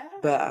 Yeah.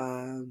 But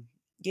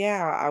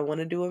I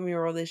want to do a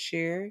mural this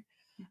year.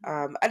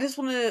 I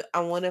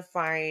want to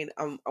find,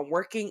 I'm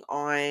working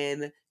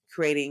on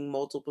creating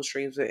multiple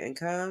streams of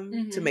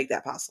income to make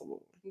that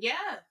possible.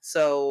 Yeah.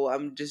 So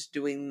I'm just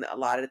doing a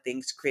lot of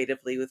things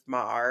creatively with my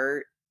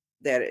art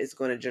that is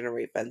going to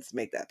generate funds to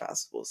make that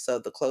possible. So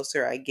the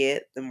closer I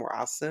get, the more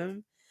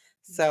awesome.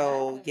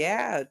 So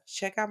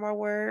check out my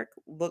work.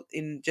 Look,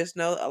 and just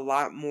know a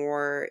lot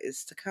more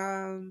is to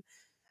come.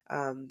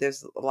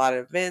 There's a lot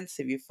of events.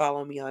 If you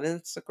follow me on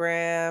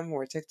Instagram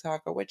or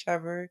TikTok or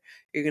whichever,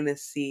 you're gonna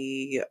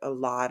see a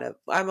lot of.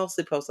 I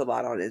mostly post a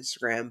lot on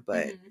Instagram,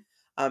 but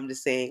I'm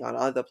just saying on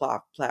other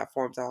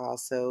platforms I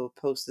also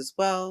post as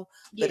well.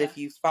 Yeah. But if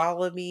you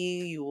follow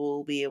me, you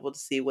will be able to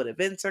see what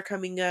events are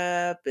coming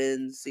up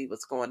and see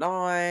what's going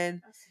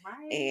on. That's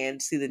right.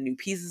 And see the new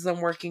pieces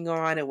I'm working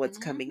on and what's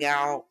coming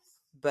out.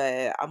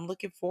 But I'm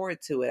looking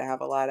forward to it. I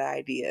have a lot of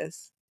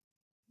ideas.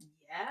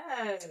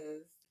 Yes.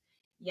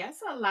 Yes,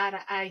 a lot of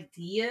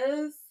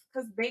ideas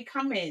because they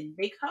come in.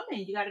 They come in.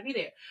 You got to be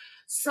there.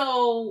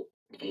 So,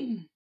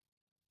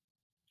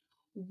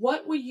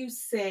 what would you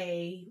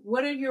say?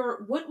 What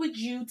would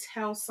you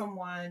tell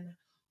someone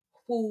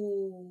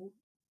who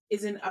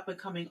is an up and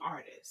coming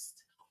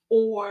artist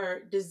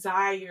or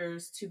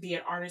desires to be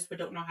an artist but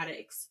don't know how to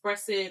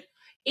express it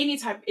any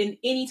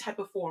type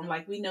of form?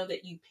 Like we know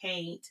that you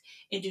paint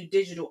and do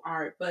digital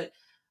art, but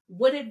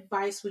what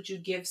advice would you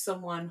give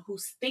someone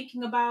who's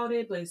thinking about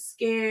it but is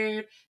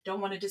scared, don't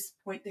want to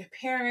disappoint their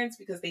parents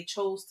because they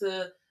chose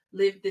to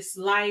live this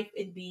life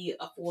and be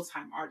a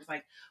full-time artist,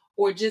 like,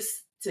 or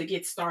just to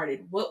get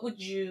started? What would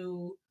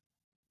you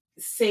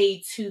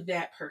say to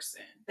that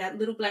person, that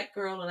little black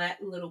girl or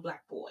that little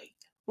black boy?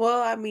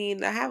 Well, I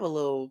mean, I have a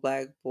little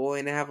black boy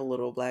and I have a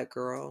little black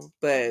girl,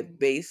 but Mhm.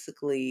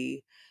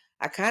 basically,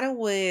 I kind of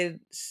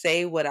would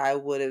say what I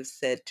would have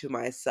said to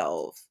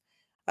myself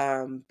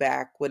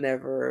back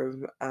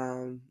whenever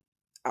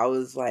I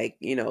was like,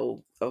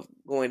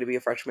 going to be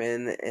a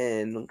freshman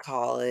in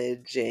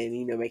college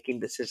and, making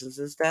decisions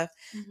and stuff.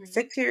 Mhm.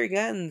 Stick to your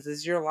guns.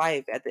 It's your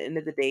life. At the end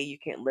of the day, you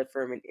can't live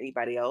for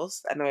anybody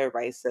else. I know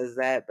everybody says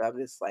that, but I'm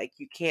just like,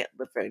 you can't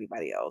live for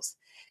anybody else.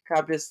 'Cause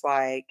I'm just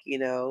like,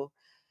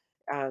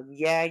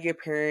 yeah, your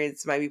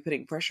parents might be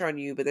putting pressure on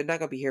you, but they're not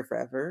going to be here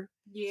forever.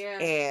 Yeah.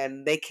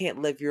 And they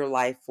can't live your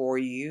life for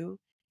you.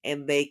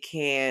 And they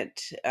can't,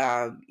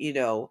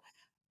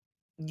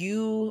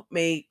 you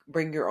may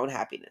bring your own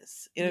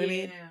happiness. You know what I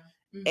mean? Yeah.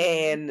 Mhm.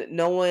 And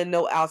no one,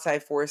 no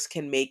outside force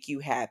can make you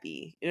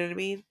happy. You know what I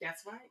mean?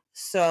 That's right.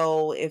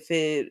 So if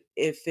it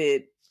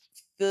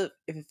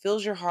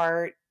fills your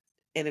heart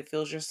and it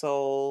fills your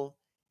soul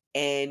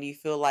and you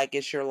feel like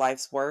it's your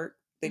life's work,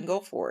 then go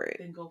Mhm. for it.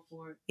 Then go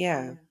for it.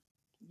 Yeah.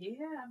 Yeah.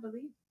 Yeah, I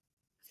believe.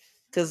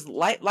 Because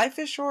life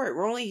is short.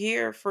 We're only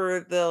here for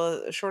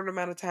the short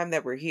amount of time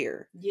that we're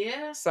here.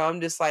 Yeah. So I'm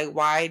just like,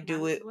 why Might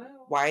do as it?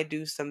 well. Why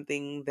do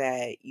something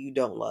that you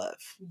don't love?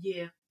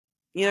 Yeah.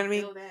 You know I what I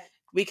mean? feel that.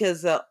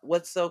 Because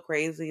what's so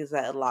crazy is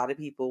that a lot of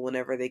people,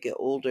 whenever they get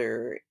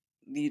older,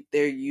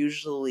 they're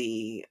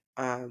usually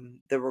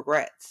the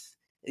regrets.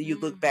 You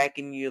look Mm. back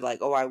and you're like,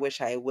 oh, I wish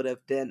I would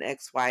have done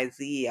X, Y,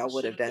 Z. I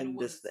would have Shoulda, coulda, done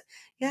this. wouldas.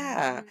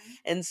 Yeah. Mhm.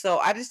 And so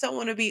I just don't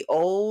want to be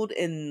old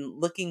and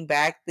looking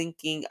back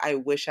thinking, I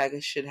wish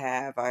should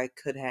have, I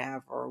could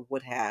have, or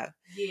would have.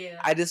 Yeah.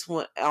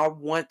 I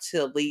want to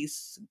at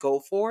least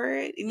go for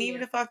it. And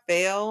even Yeah. if I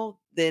fail,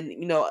 then,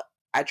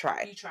 I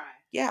tried. You try.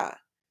 Yeah.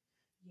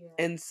 Yeah.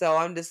 And so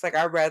I'm just like,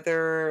 I'd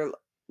rather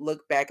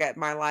look back at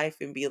my life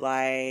and be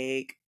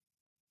like,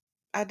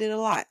 I did a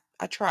lot.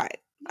 I tried.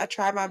 I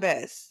tried my Yeah.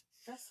 best.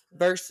 That's good.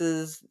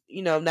 Versus,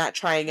 not trying at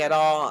Trying at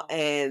all all.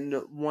 and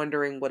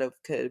wondering what it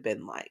could have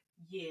been like.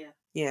 Yeah.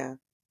 Yeah.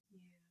 Yeah.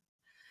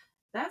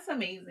 That's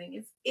amazing.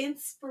 It's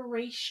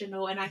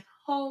inspirational. And I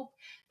hope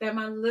that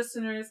my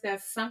listeners got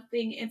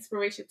something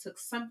inspiration, took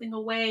something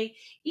away,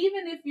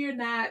 even if you're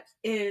not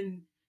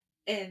in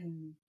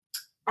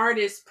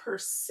artist per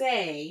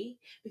se,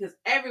 because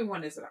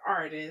everyone is an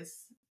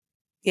artist,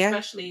 Yeah.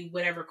 especially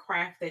whatever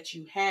craft that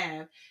you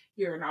have,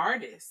 you're an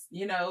artist.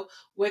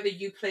 Whether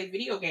you play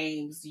video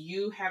games,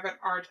 you have an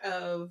art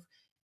of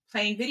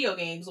playing video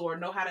games or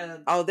know how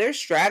to. Oh, they're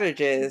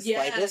strategists.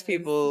 Like those Yes.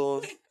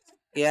 people,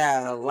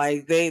 yeah,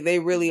 like they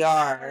really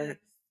are.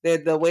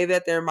 Yes. The way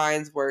that their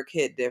minds work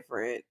hit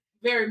different.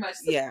 Very much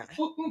so. Yeah. Very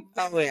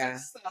Oh much yeah.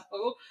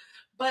 so.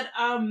 But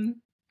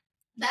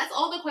that's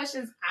all the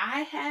questions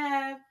I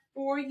have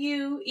for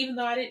you. Even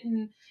though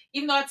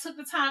I took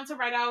the time to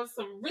write out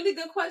some really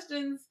good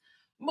questions,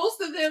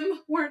 most of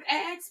them weren't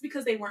asked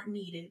because they weren't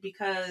needed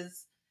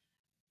because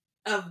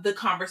of the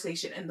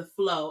conversation and the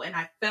flow. And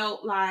I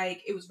felt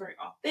like it was very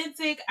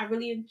authentic. I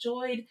really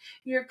enjoyed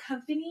your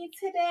company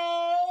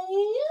today.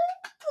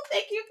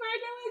 Thank you for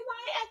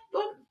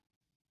doing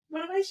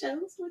one of my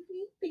shows with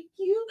me. Thank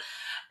you.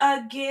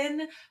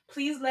 Again,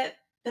 please let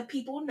the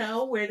people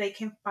know where they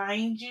can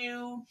find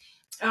you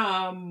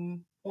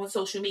on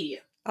social media.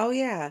 Oh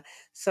yeah.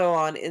 So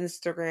on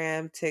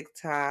Instagram,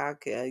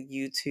 TikTok,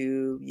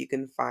 YouTube, you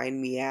can find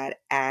me at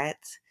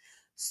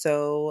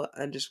so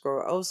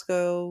underscore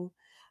Osco.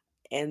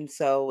 And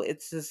so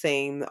it's the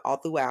same all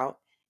throughout.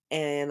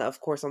 And of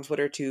course on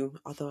Twitter too,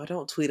 although I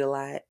don't tweet a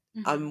lot.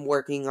 Mhm. I'm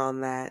working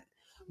on that.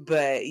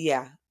 But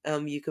yeah,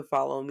 you can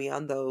follow me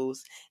on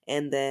those.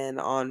 And then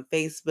on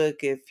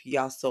Facebook, if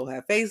y'all still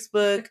have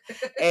Facebook,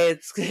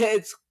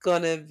 it's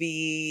gonna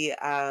be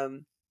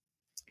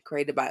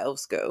created by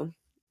Osco.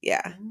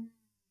 Yeah.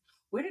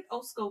 Where did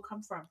Osco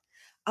come from?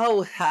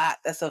 Oh,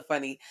 that's so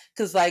funny.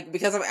 Because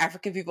I'm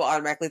African, people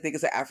automatically think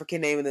it's an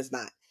African name, and it's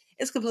not.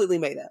 It's completely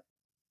made up.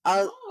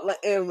 Oh,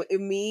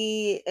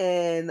 Me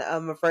and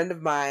a friend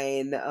of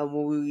mine,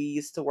 when we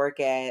used to work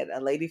at a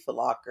Lady Foot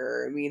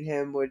Locker, me and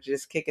him were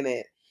just kicking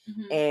it,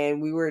 mhm.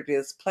 and we were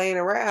just playing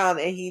around,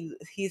 and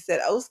he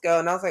said Osco,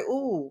 and I was like,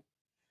 ooh,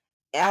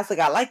 and I was like,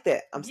 I like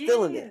that. I'm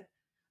still in Yeah. it.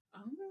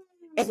 Oh,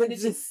 And and it it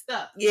just just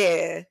stuck.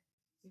 yeah,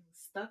 It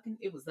stuck and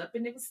it was up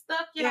and it was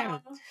stuck, y'all. Yeah.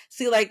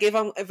 See, like if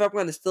I'm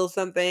gonna steal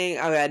something,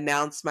 I would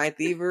announce my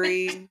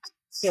thievery.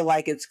 Feel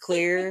like it's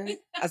clear.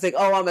 I was like,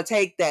 oh, I'm gonna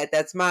take that.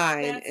 That's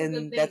mine, That's a good and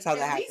thing. that's how At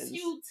that least happens.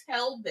 you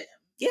tell them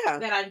Yeah.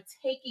 that I'm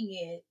taking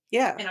it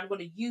Yeah. and I'm going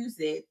to use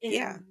it. And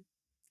Yeah.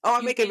 Oh, I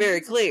you make it can very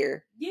use it.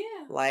 clear. Yeah.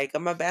 Like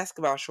I'm a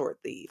basketball short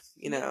thief.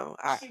 You Yeah, know,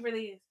 she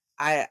really is.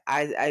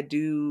 I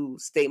do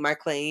state my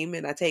claim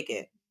and I take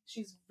it.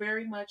 She's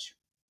very much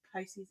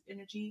Pisces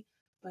energy,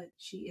 but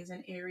she is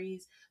an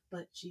Aries,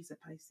 but she's a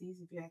Pisces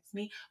if you ask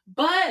me.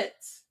 But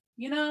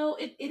you know,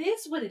 it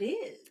is what it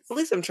is. At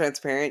least I'm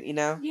transparent, you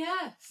know?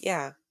 Yes.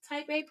 Yeah.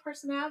 Type A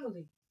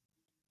personality.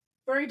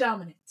 Very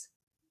dominant.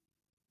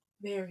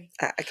 Very.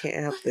 I can't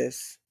help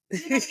this.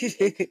 You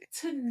know,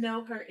 to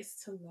know her is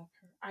to love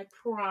her. I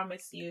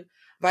promise you.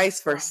 Vice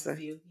I promise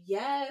versa. you.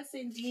 Yes,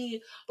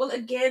 indeed. Well,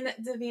 again,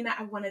 Davina,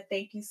 I want to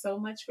thank you so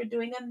much for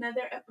doing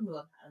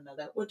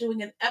We're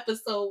doing an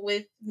episode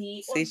with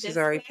me. See, she's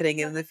already putting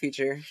it in the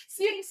future.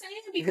 See what I'm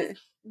saying? Because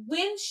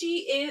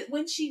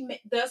when she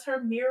does her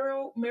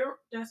mural,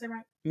 did I say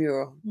right?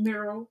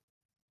 Mural.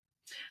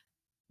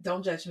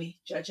 Don't judge me.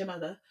 Judge your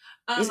mother.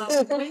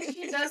 When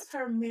she does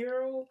her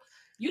mural,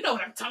 you know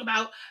what I'm talking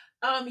about.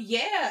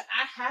 Yeah,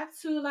 I have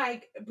to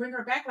like bring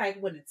her back.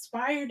 Like, what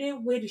inspired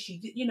it? Where did she?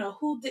 You know,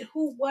 who did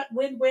who, what,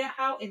 when, where,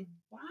 how, and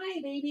why?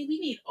 Baby, we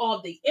need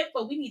all the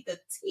info. We need the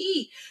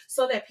tea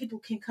so that people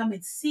can come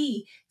and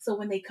see. So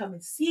when they come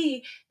and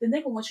see, then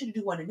they're gonna want you to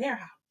do one in their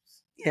house.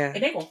 Yeah,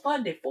 and they're gonna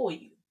fund it for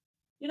you.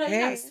 You know, you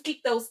gotta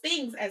speak those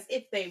things as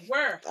if they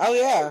were. Oh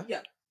yeah.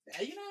 Yeah.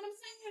 You know what I'm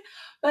saying?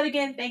 But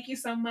again, thank you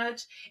so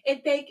much.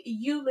 And thank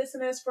you,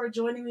 listeners, for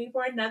joining me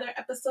for another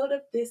episode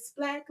of This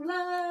Black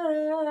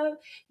Love.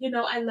 You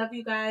know, I love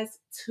you guys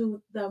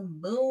to the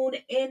moon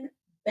and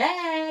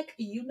back.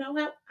 You know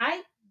how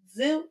I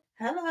do.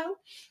 Hello.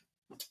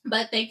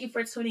 But thank you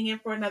for tuning in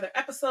for another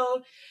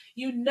episode.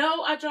 You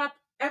know, I drop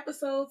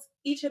episodes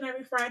each and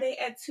every Friday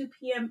at 2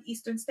 p.m.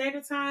 Eastern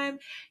Standard Time.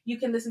 You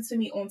can listen to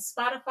me on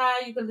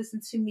Spotify. You can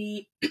listen to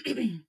me,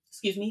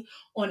 excuse me,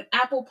 on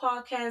Apple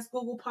Podcasts,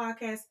 Google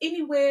Podcasts,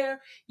 anywhere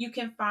you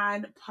can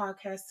find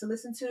podcasts to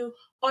listen to.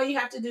 All you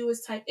have to do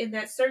is type in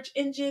that search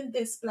engine,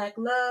 This Black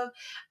Love.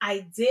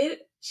 I did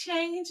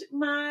change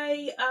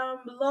my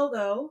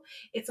logo.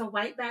 It's a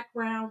white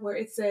background where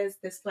it says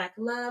This Black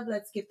Love.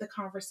 Let's get the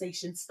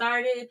conversation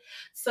started.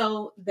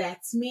 So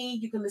that's me.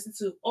 You can listen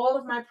to all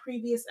of my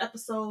previous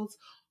episodes,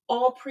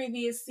 all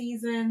previous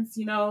seasons.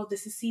 You know,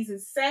 this is season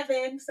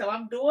 7, so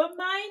I'm doing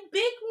my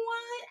big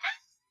one.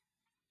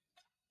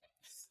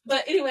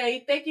 But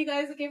anyway, thank you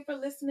guys again for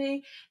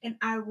listening, and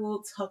I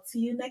will talk to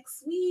you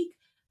next week.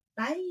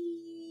 Bye.